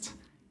podcasts,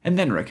 and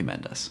then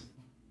recommend us.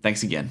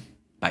 Thanks again.